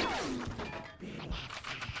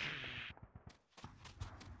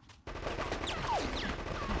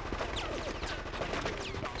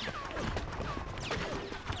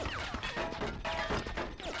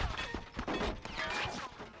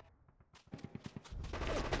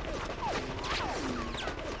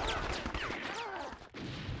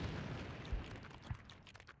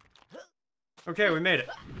 Okay, we made it.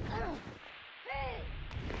 Hey!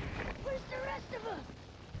 Where's the rest of them?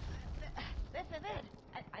 This is it.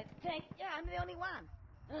 I think, yeah, I'm the only one.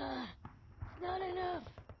 It's not enough.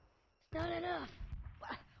 It's not enough.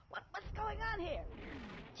 What's going on here?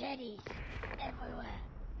 Teddies everywhere.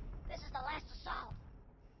 This is the last assault.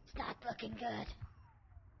 It's not looking good.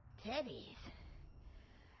 Teddies.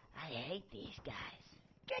 I hate these guys.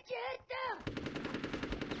 head down!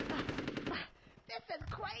 This is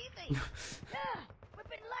crazy! Yeah, we've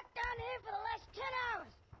been locked down here for the last 10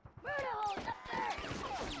 hours! Murder holes up there!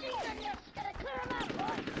 She's on this, gotta clear 'em out,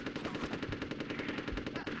 boys!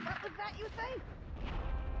 What was that you say?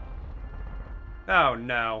 Oh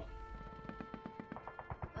no.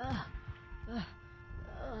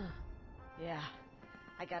 Yeah,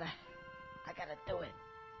 I gotta do it.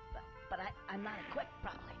 But I'm not equipped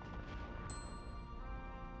properly.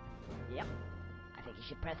 Yep, I think you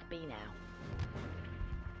should press B now.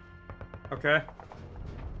 Okay.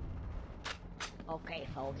 Okay,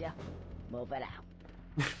 soldier, move it out.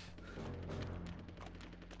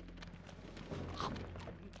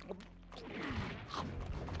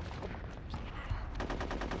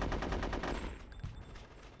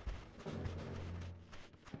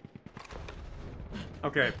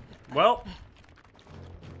 Okay, well,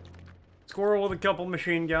 squirrel with a couple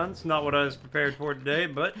machine guns. Not what I was prepared for today,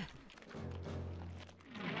 but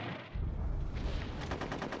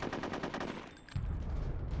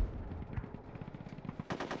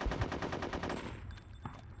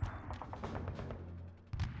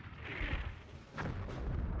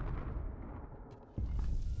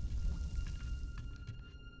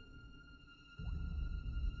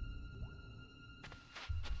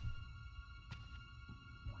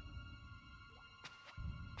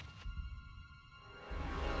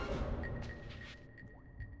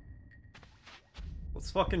let's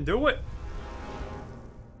fucking do it.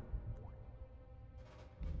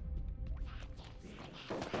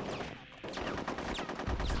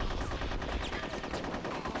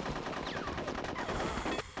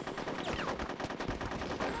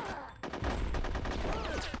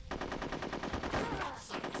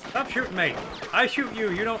 Stop shooting me. I shoot you.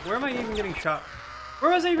 You don't. Where am I even getting shot?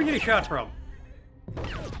 Where was I even getting shot from?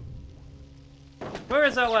 Where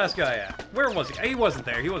is that last guy at? Where was he? He wasn't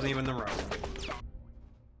there. He wasn't even in the room.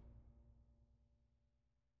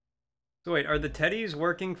 So wait, are the teddies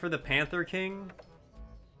working for the Panther King?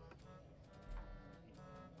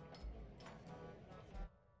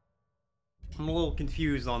 I'm a little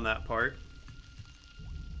confused on that part.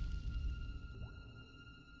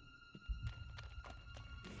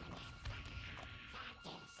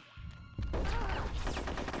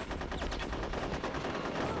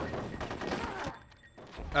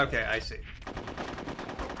 Okay, I see.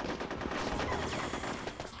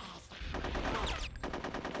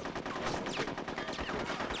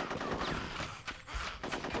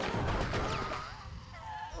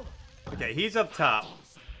 Okay, he's up top.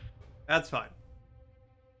 That's fine.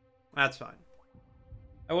 That's fine.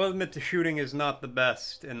 I will admit the shooting is not the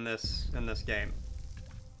best in this game.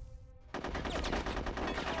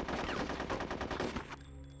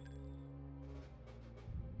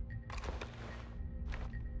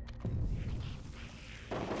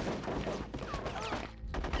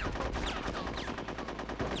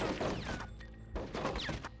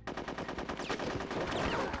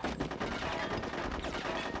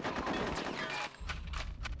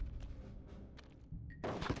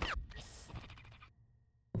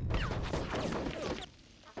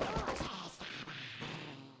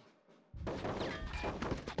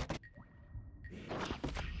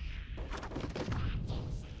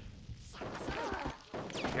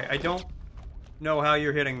 Okay, I don't know how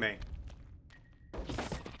you're hitting me.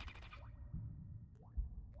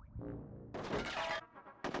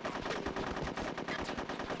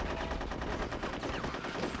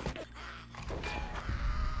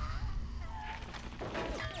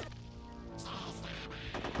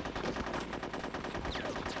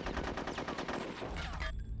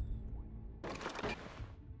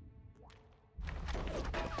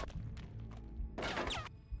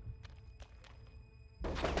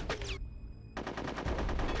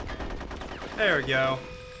 There we go.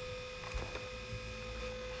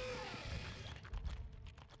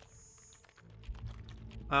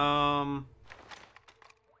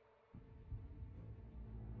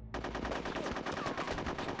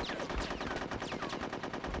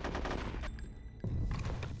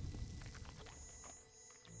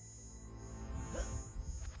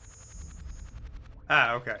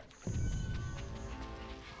 Ah, okay.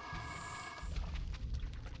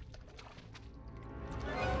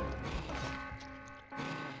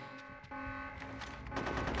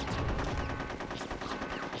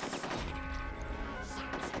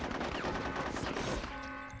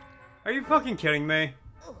 Are you fucking kidding me?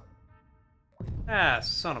 Ah,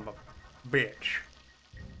 son of a bitch.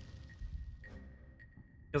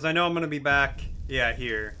 Because I know I'm gonna be back, yeah,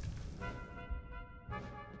 here.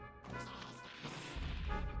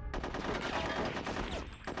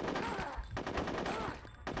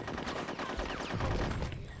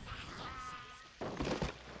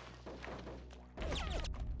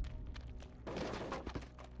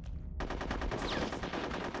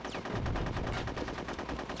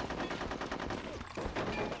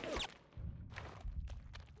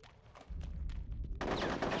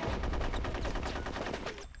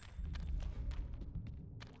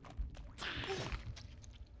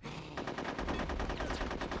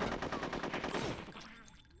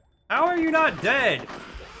 you not dead?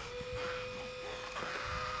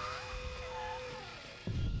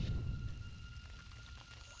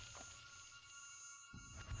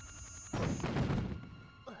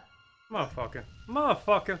 Motherfucker.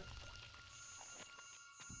 Motherfucker.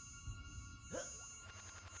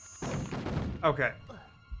 Okay.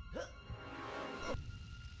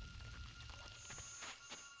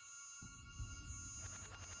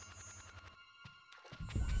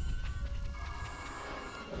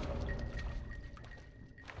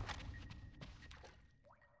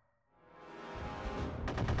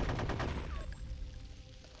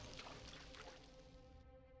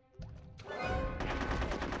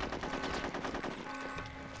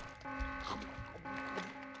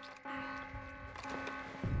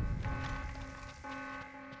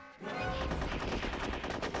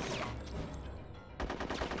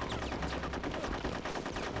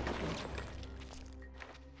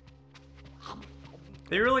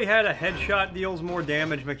 They really had a headshot deals more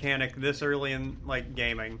damage mechanic this early in, like,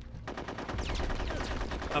 gaming.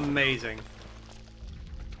 Amazing.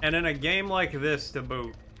 And in a game like this to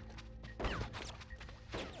boot.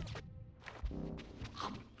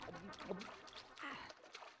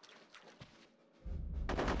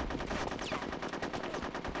 Oh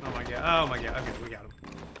my god, oh my god, okay, we got him.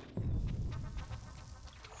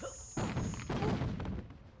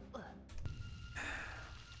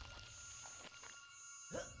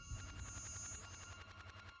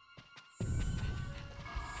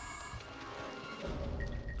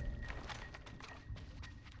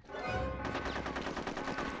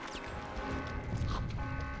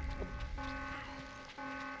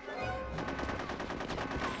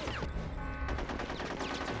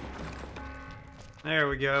 There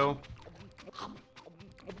we go.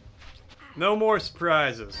 No more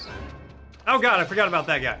surprises. Oh god, I forgot about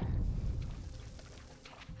that guy.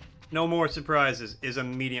 No more surprises is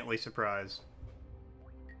immediately surprised.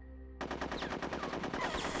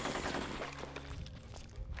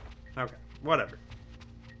 Okay, whatever.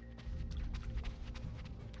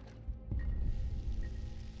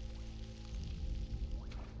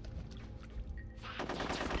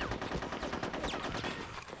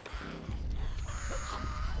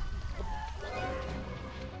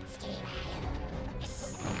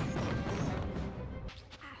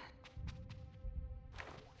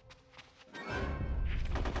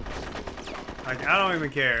 Like, I don't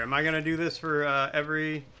even care. Am I gonna do this for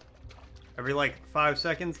every like 5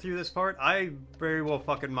 seconds through this part? I very well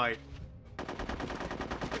fucking might.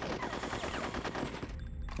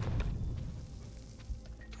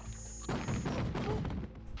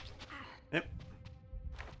 Yep.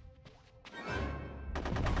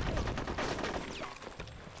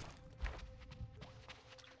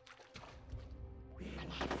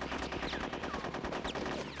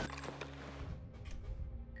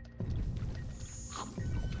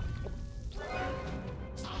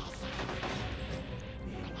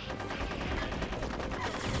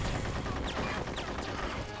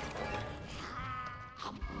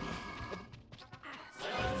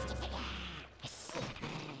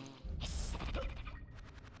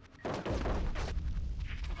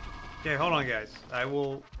 Okay, hold on, guys. I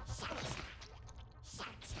will...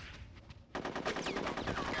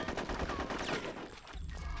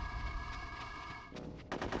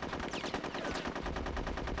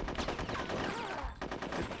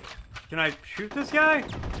 Can I shoot this guy?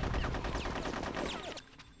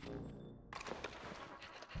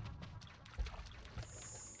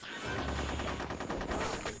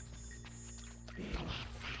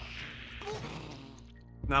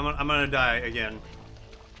 No, I'm gonna die again.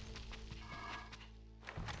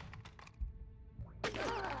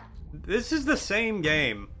 This is the same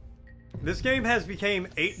game. This game has become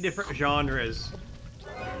 8 different genres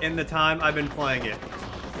in the time I've been playing it.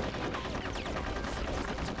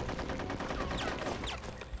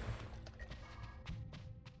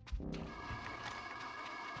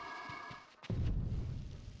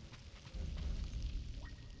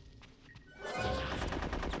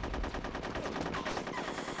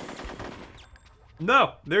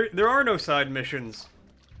 No, there are no side missions.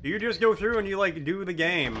 You just go through and you, like, do the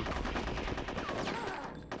game.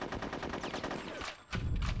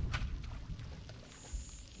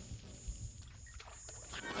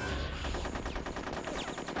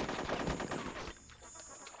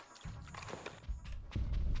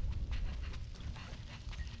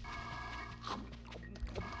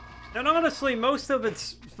 And honestly, most of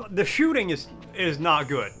the shooting is not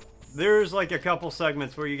good. There's like a couple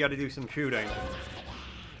segments where you got to do some shooting.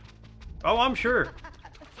 Oh, I'm sure.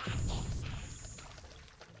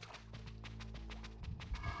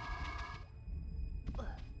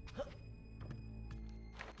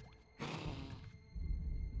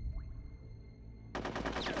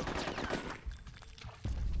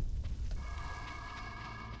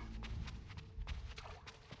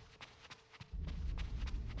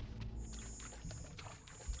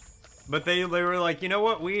 But they were like, you know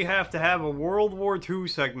what? We have to have a World War II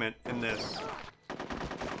segment in this.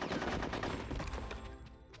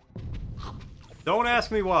 Don't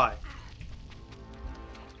ask me why.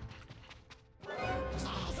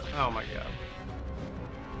 Oh my god.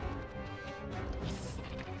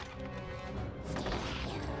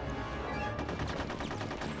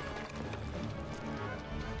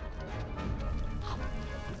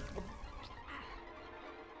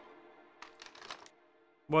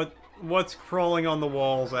 What's crawling on the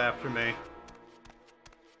walls after me?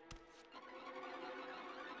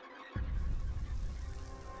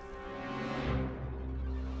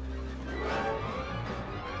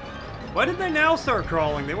 Why did they now start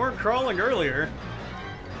crawling? They weren't crawling earlier.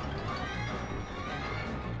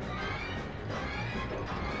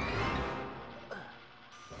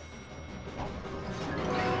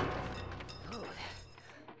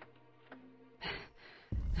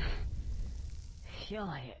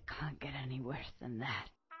 Surely it can't get any worse than that.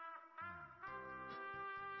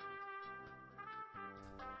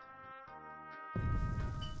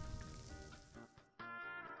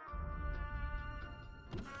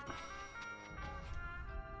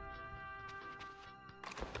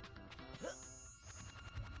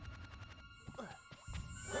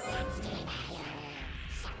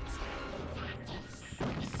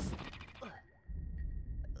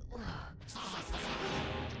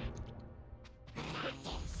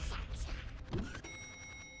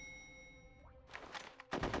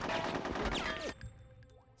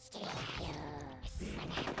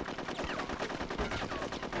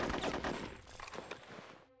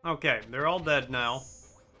 Okay, they're all dead now.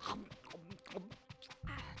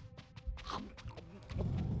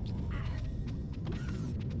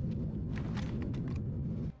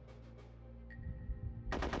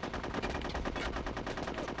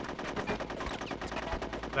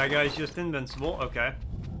 That guy's just invincible, okay.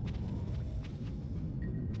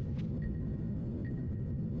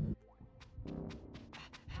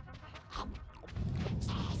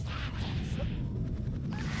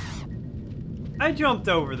 I jumped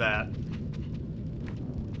over that.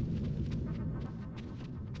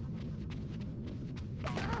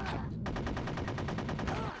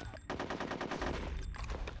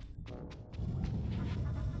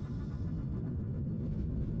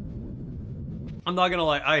 I'm not gonna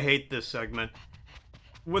lie, I hate this segment.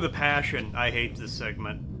 With a passion, I hate this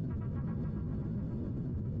segment.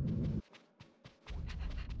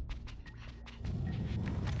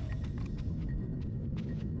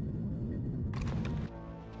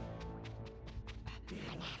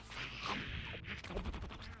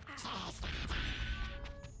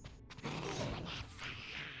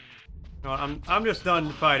 No, I'm just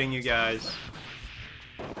done fighting you guys.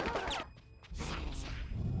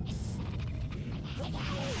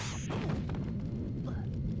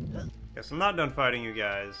 Guess I'm not done fighting you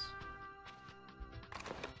guys.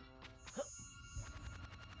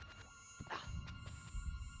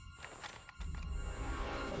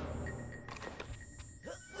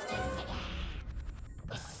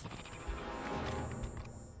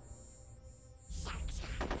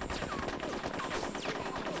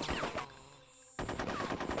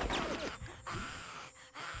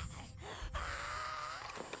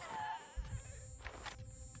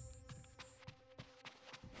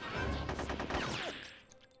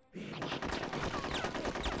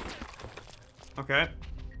 Okay.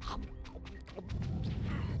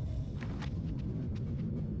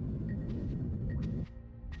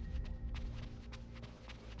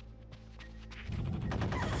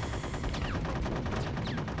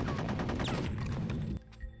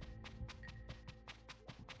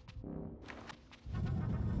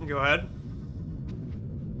 Go ahead.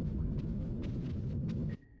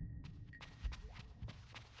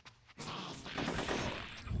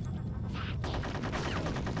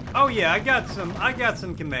 Oh yeah, I got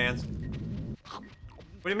some commands.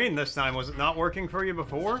 What do you mean this time? Was it not working for you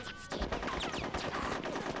before?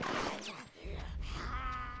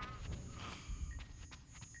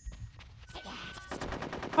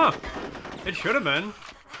 Huh. It should have been.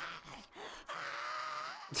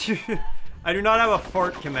 I do not have a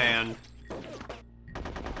fart command.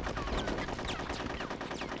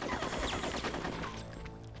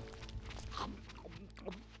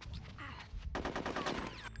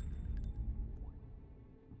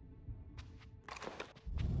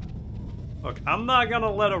 Look, I'm not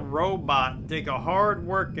gonna let a robot take a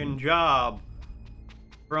hard-working job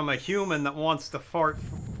from a human that wants to fart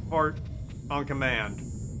on command.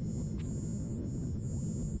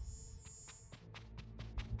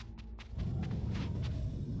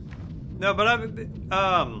 No, but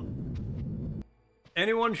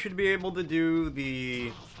anyone should be able to do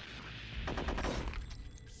the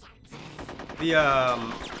the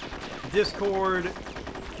Discord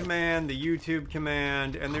command, the YouTube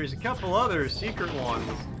command, and there's a couple other secret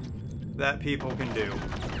ones that people can do.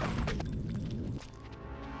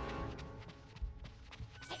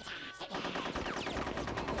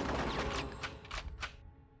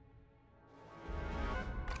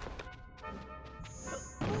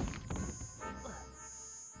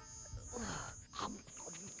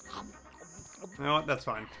 You know what? That's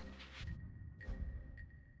fine.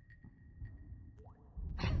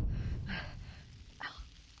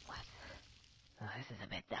 Oh, this is a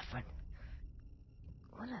bit different.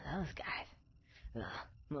 What are those guys? Ugh,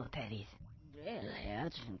 little teddies. Really?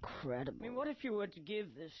 That's incredible. I mean, what if you were to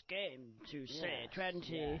give this game to, say,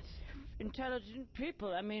 20 intelligent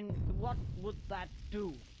people? I mean, what would that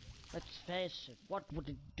do? Let's face it, what would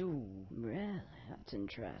it do? Really? That's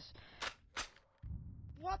interesting.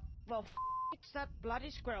 What the f*** is that bloody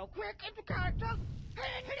squirrel? Quick, into character!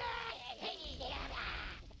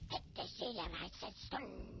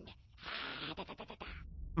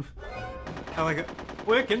 I like it.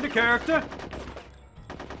 Quick, into character!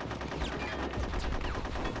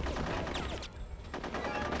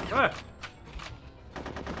 Ah.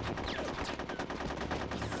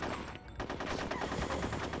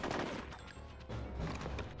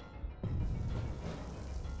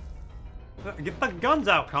 Get the guns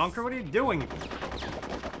out, Conker. What are you doing?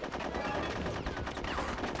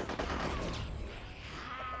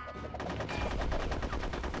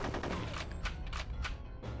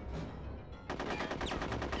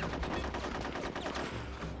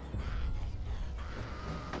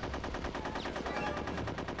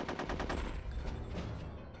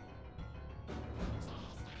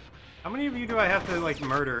 How many of you do I have to, like,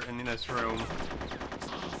 murder in this room?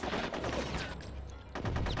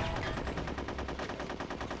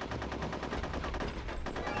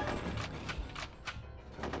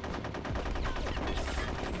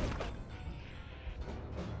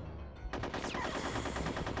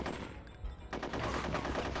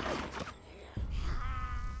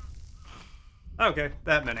 Okay,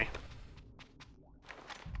 that many.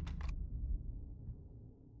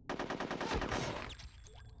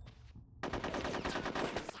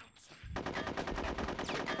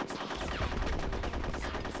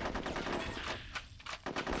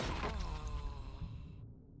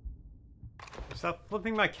 Stop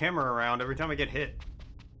flipping my camera around every time I get hit.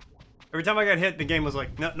 Every time I got hit, the game was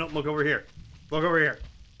like, no, no, look over here. Look over here.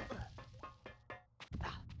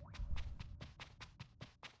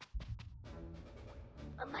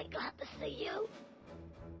 Am I glad to see you?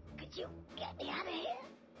 Could you get me out of here?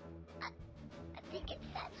 I think it's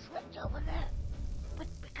that switch over there. But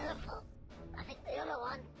be careful. I think the other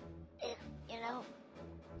one is, you know,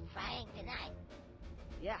 frying tonight.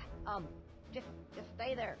 Yeah, just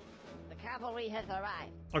stay there. The cavalry has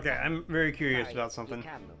arrived. Okay, I'm very curious Sorry, about something. you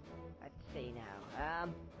can move. Let's see now.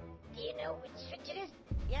 Do you know which switch it is?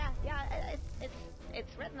 Yeah,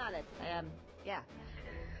 it's written on it. Yeah.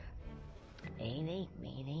 Eeny,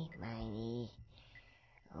 meeny, miny.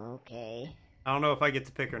 Okay. I don't know if I get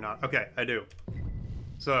to pick or not. Okay, I do.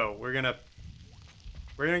 So, we're gonna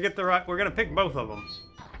get the right, we're gonna pick both of them,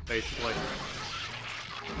 basically.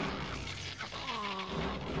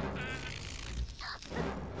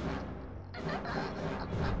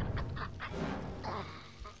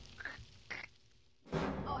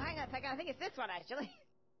 Oh, hang on a second. I think it's this one, actually.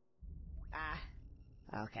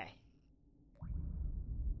 Okay.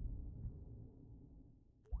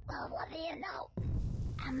 Well, what do you know?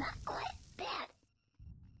 I'm not quite dead.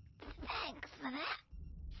 Thanks for that.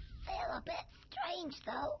 Feel a bit strange,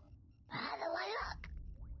 though. How do I look?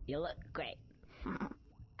 You look great.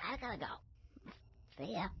 I gotta go.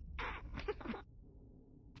 See ya.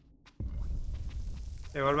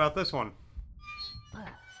 Hey, what about this one?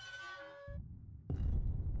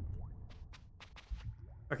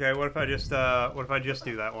 Okay, what if I just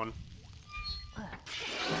do that one?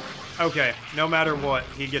 Okay, no matter what,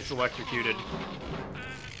 he gets electrocuted.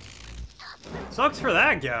 Sucks for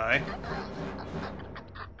that guy.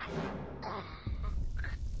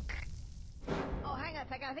 Oh, hang on a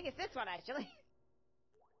second. I think it's this one, actually.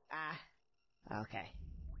 Okay.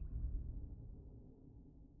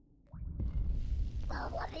 Well,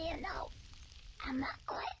 what do you know? I'm not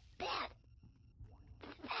quite dead.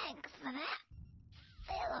 Thanks for that.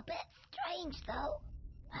 Feel a bit strange, though.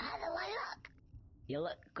 How do I look? You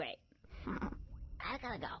look great. I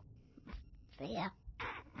gotta go. See ya.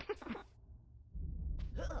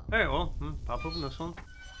 Hey, well, pop open this one.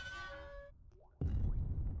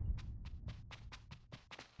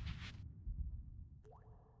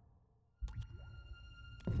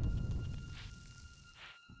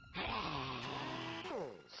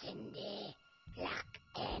 Cindy,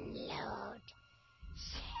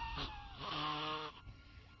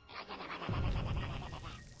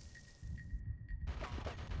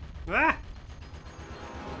 Ah!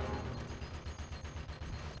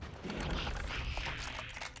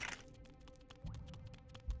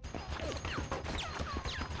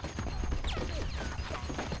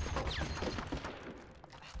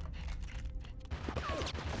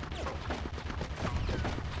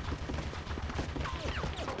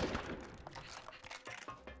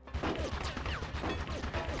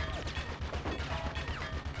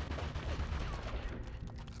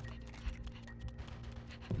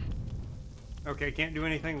 Okay, can't do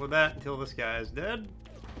anything with that until this guy is dead.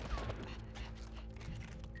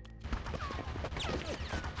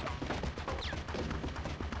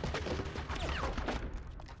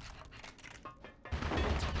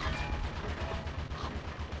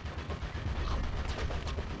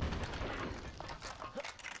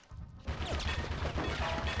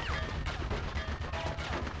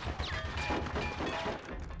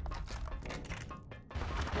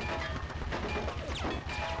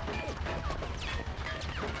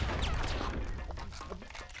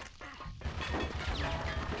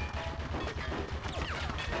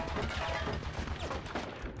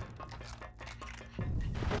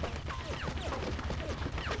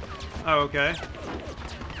 Oh, okay.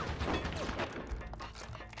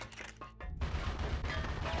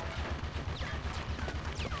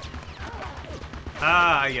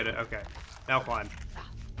 Ah, I get it. Okay. Now climb.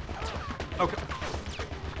 Okay.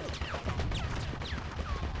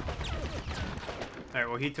 Alright,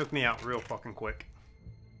 well, he took me out real fucking quick.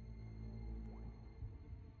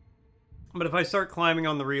 But if I start climbing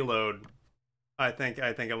on the reload, I think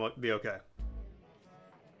I'll be okay.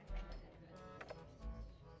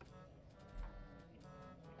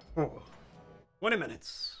 Oh. 20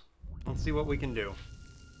 minutes. Let's see what we can do.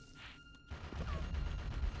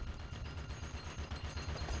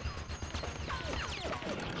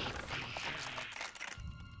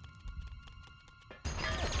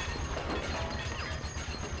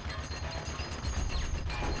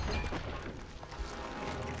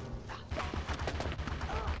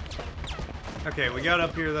 Okay, we got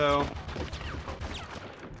up here though.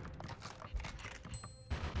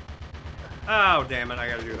 Oh, damn it, I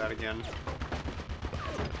gotta do that again.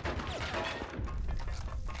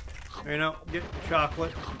 You know, get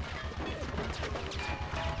chocolate.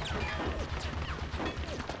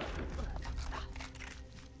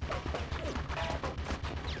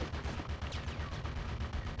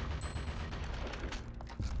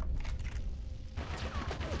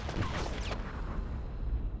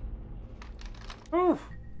 Whew.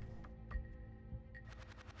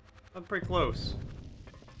 I'm pretty close.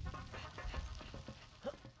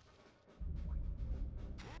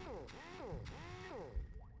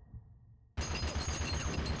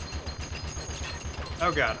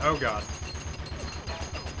 Oh god, oh god.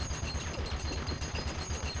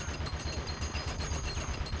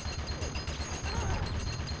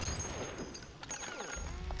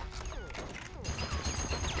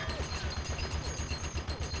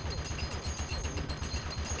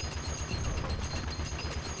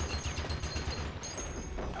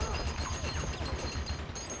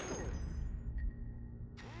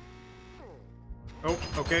 Oh,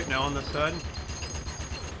 okay, now on this side.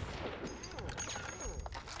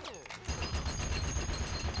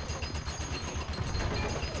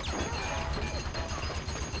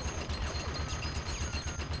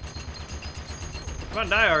 Come on,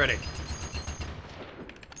 die already.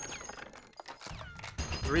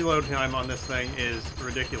 The reload time on this thing is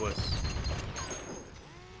ridiculous.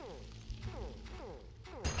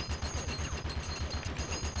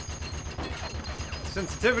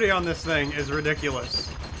 Sensitivity on this thing is ridiculous.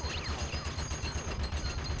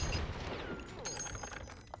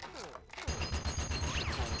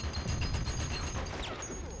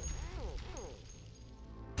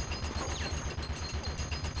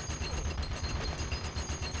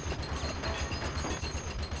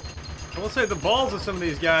 I will say the balls of some of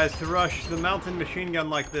these guys to rush the mountain machine gun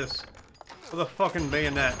like this with a fucking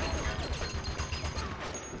bayonet.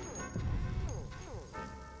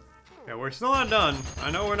 Yeah, we're still not done.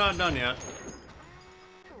 I know we're not done yet.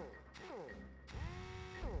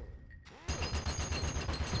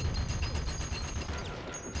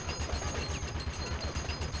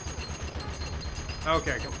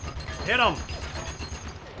 Okay, come on. Hit him!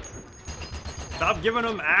 Stop giving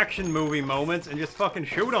them action movie moments and just fucking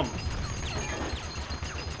shoot them.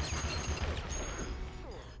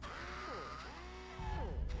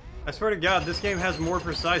 I swear to God, this game has more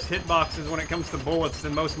precise hitboxes when it comes to bullets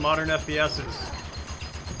than most modern FPSs.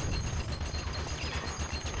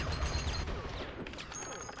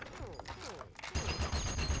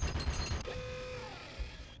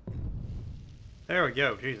 There we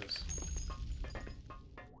go, Jesus.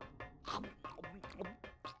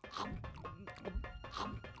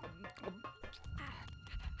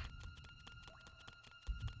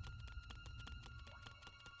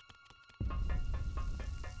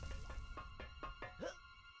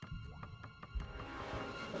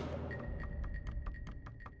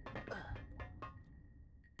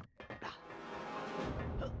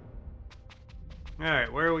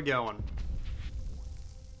 Alright, where are we going?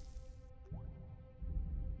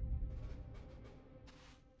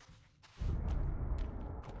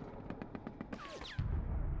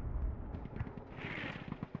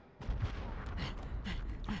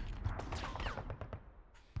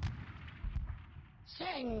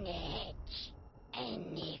 Surnage,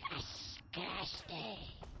 any fascaste.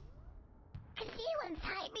 Can you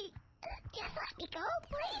untie me? Just let me go,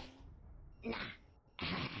 please? Nah.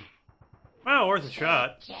 Well, worth a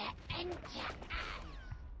shot.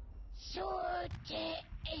 Sorte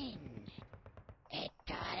in.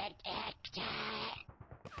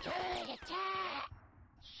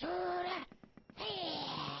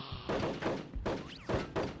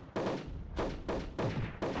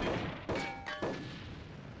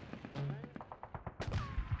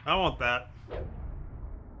 I want that.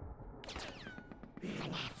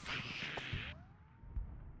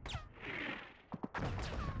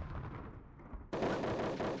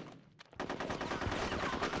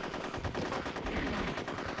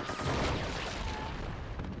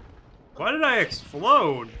 Why did I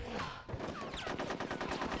explode?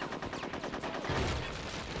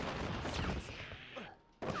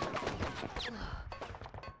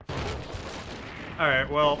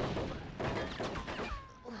 Alright, well.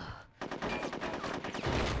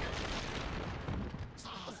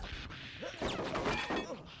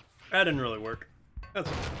 That didn't really work. That's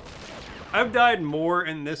okay. I've died more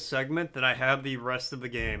in this segment than I have the rest of the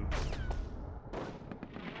game.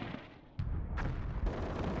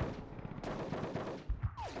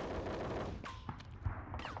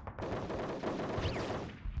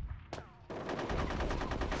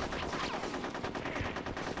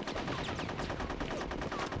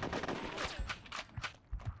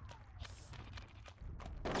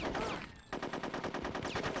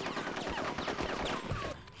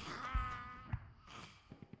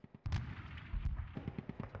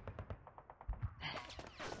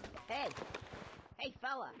 Hey,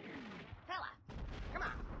 fella! Come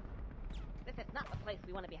on! This is not the place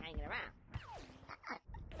we want to be hanging around.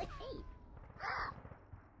 Let's see.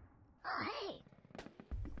 Oh, hey.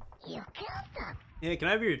 You killed them. Yeah, can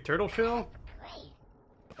I have your turtle shell? Great.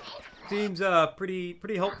 Seems, pretty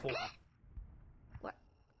helpful. What?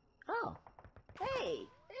 Oh. Hey,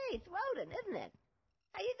 it's Roden, isn't it?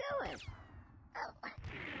 How you doing? Oh,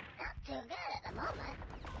 not too good at the moment.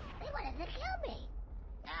 They wanted to kill me.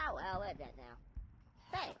 Ah, well, we're dead now.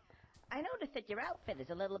 Say, I noticed that your outfit is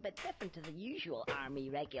a little bit different to the usual Army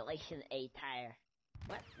Regulation attire.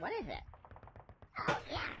 What is it? Oh,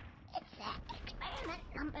 yeah. It's experiment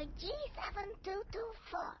number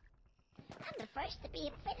G7224. I'm the first to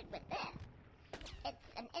be fitted with this. It's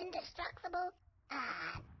an indestructible,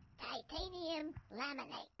 titanium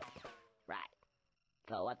laminate. Right.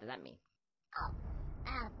 So what does that mean? Oh,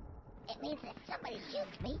 it means if somebody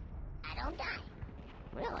shoots me, I don't die.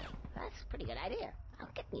 Really? That's a pretty good idea. I'll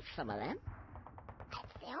get me some of them.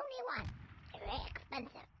 That's the only one. They're very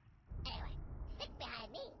expensive. Anyway, stick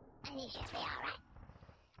behind me, and you should be alright.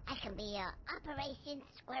 I can be your Operation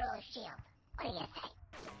Squirrel Shield. What do you say?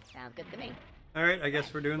 Sounds good to me. Alright, I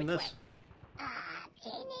guess we're doing Which this. way?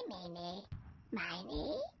 Eeny, meeny,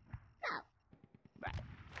 miny, mo. Right.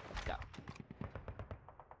 Let's go.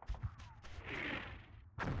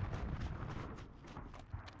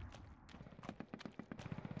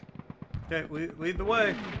 Okay, lead the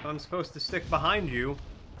way. I'm supposed to stick behind you.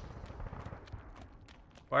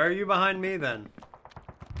 Why are you behind me then?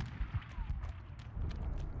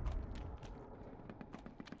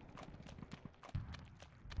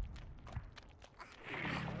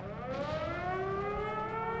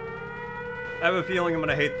 I have a feeling I'm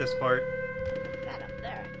gonna hate this part. What's that up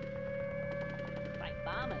there? Like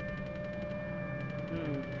bombing.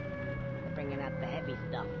 They're bringing out the heavy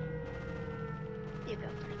stuff. You go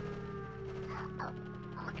first. Oh,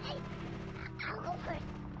 okay. I'll go first.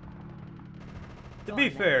 To be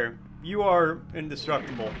fair, you are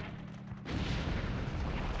indestructible.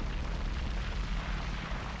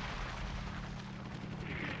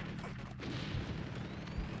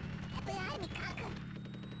 Behind me, Conker.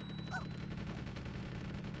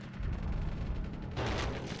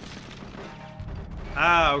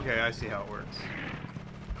 Ah, okay, I see how it works.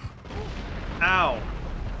 Ow!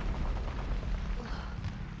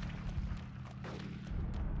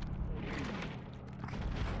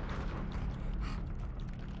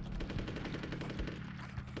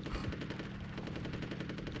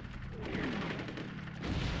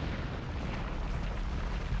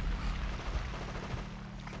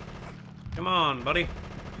 Come on, buddy.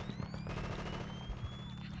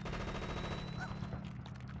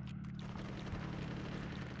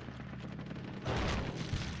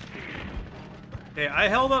 Okay, I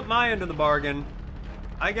held up my end of the bargain.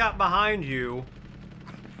 I got behind you.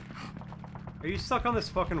 Are you stuck on this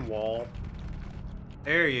fucking wall?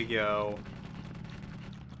 There you go.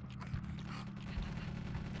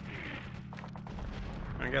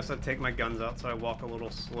 I guess I'd take my guns out so I walk a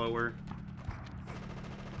little slower.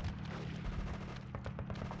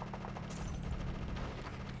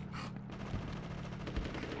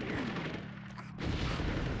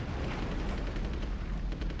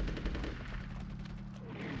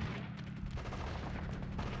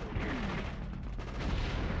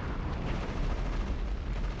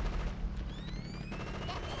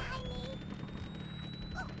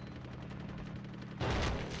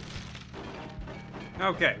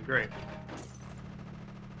 Okay, great.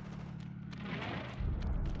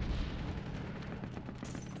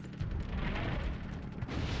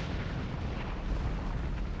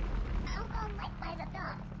 I'll go right by the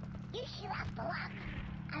door. You shoot off the lock,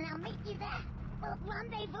 and I'll meet you there. We'll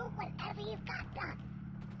rendezvous whenever you've got done.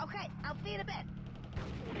 Okay, I'll see you in a bit.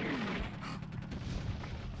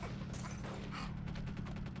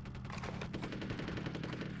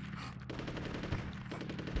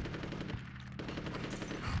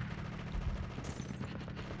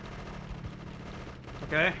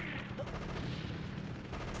 Okay.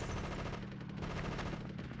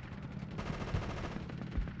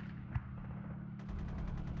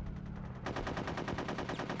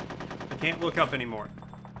 I can't look up anymore.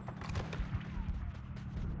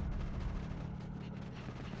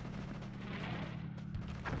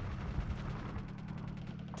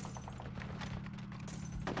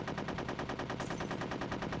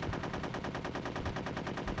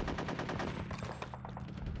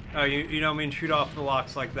 Oh, you don't mean shoot off the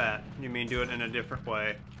locks like that. You mean do it in a different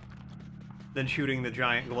way than shooting the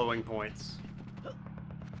giant glowing points.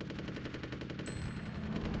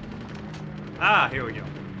 Ah, here we go.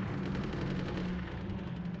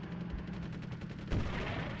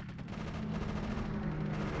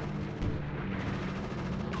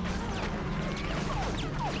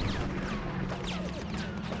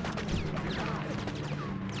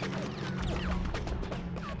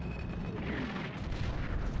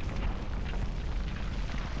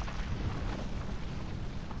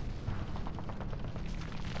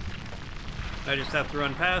 I just have to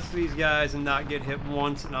run past these guys and not get hit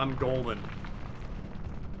once, and I'm golden.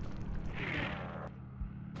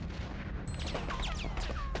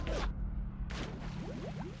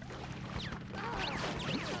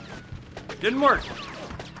 Didn't work.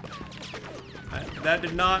 That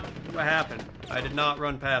did not happen. I did not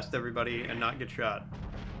run past everybody and not get shot.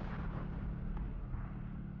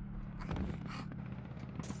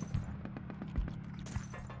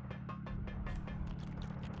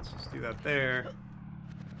 Let's just do that there.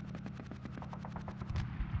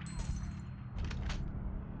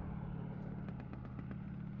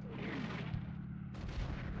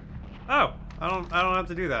 Oh, I don't have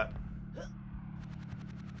to do that.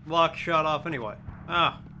 Lock shot off anyway.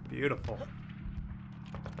 Ah, beautiful.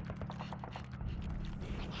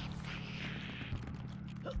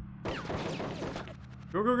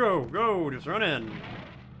 Go, go, go, go, just run in.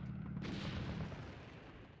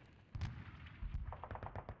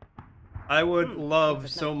 I would love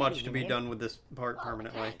so much to be done with this part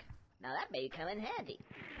permanently. Now that may come in handy.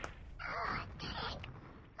 Oh, dang.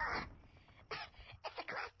 It's a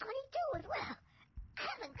Class 22 as well. I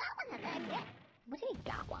haven't got one of them yet. What do you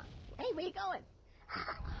got one? Hey, where you going?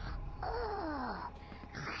 Oh,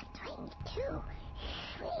 Class 22.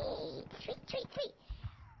 Sweet, sweet, sweet, sweet.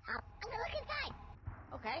 I'm gonna look inside.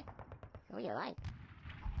 Okay. Who you like?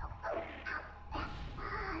 Oh,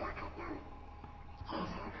 look at those.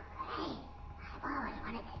 Hey, I've always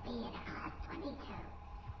wanted to be in a Class 22.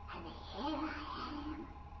 And here I am.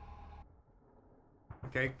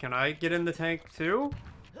 Okay, can I get in the tank too?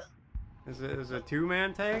 Is it a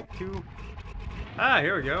two-man tank? Two? Ah,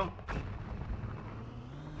 here we go.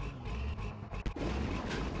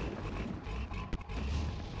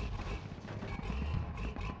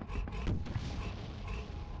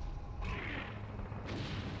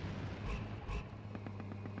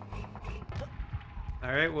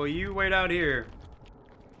 Alright, well you wait out here.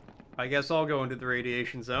 I guess I'll go into the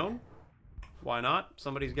radiation zone. Why not?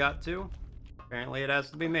 Somebody's got to. Apparently it has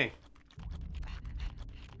to be me.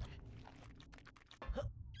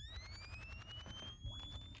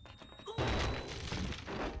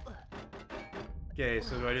 Okay,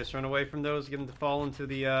 so do I just run away from those, get them to fall into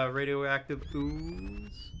the radioactive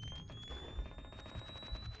ooze?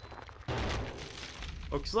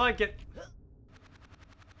 Looks like it.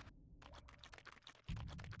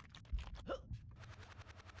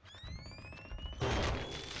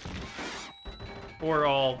 Or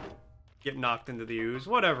I'll get knocked into the ooze.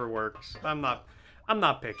 Whatever works. I'm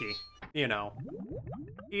not picky. You know.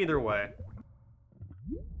 Either way.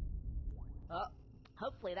 Oh,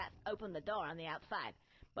 hopefully that's opened the door on the outside.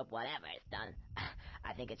 But whatever it's done,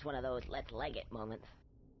 I think it's one of those let's leg it moments.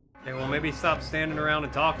 Okay, well, maybe stop standing around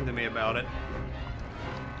and talking to me about it.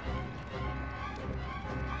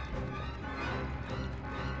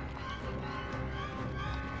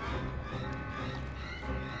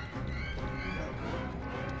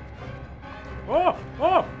 Oh!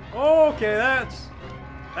 Oh! Okay,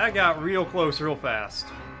 that got real close real fast.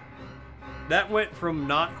 That went from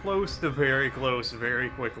not close to very close very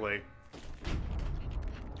quickly.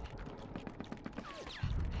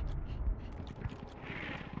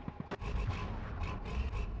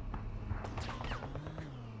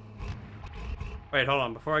 Wait, hold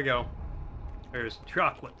on, before I go. There's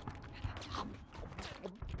chocolate.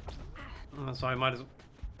 So I might as well...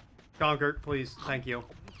 Conker, please, thank you.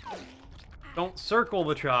 Don't circle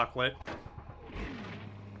the chocolate.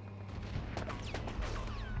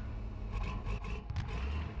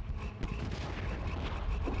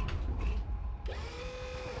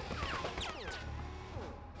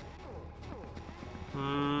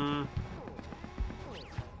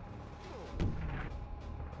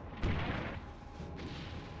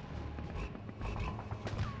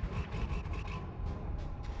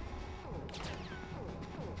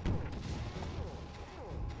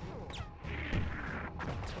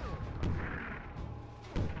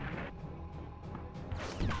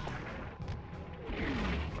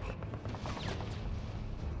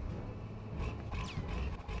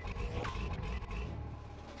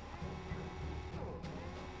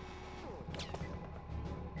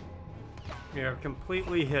 You're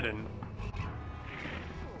completely hidden.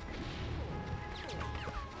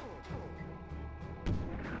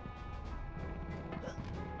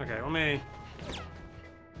 Okay, let me...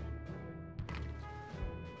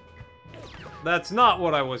 That's not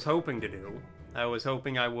what I was hoping to do. I was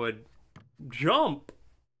hoping I would jump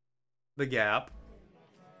the gap.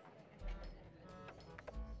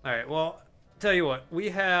 Alright, well, tell you what, we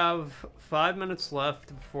have 5 minutes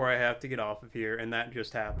left before I have to get off of here, and that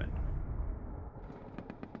just happened.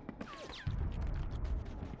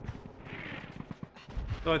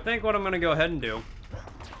 So I think what I'm going to go ahead and do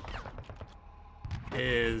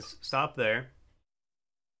is stop there,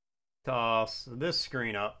 toss this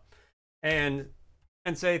screen up, and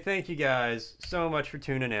say thank you guys so much for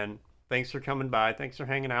tuning in. Thanks for coming by. Thanks for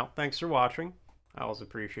hanging out. Thanks for watching. I always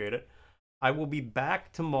appreciate it. I will be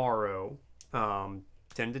back tomorrow, 10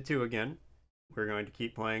 to 2 again. We're going to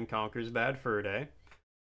keep playing Conker's Bad Fur Day.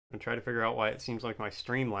 And try to figure out why it seems like my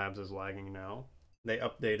Streamlabs is lagging now. They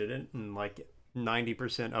updated it, and like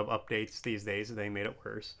 90% of updates these days, they made it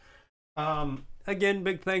worse. Again,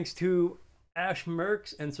 big thanks to Ash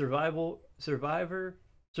Merks and Survival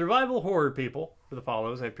Horror People for the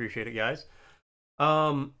follows. I appreciate it, guys.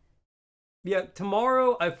 Yeah,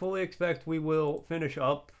 tomorrow I fully expect we will finish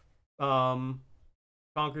up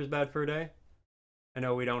Conker's Bad Fur Day. I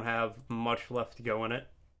know we don't have much left to go in it.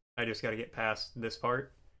 I just got to get past this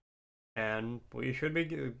part. And we should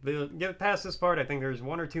get past this part. I think there's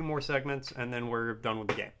 1 or 2 more segments, and then we're done with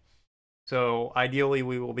the game. So ideally,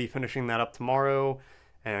 we will be finishing that up tomorrow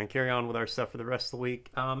and carry on with our stuff for the rest of the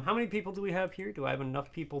week. How many people do we have here? Do I have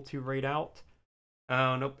enough people to raid out?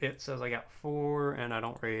 Nope, it says I got 4, and I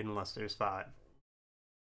don't raid unless there's 5.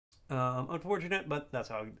 Unfortunate, but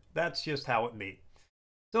that's just how it be.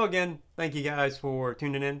 So again, thank you guys for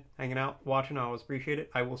tuning in, hanging out, watching. I always appreciate it.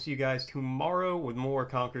 I will see you guys tomorrow with more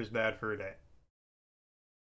Conker's Bad Fur Day.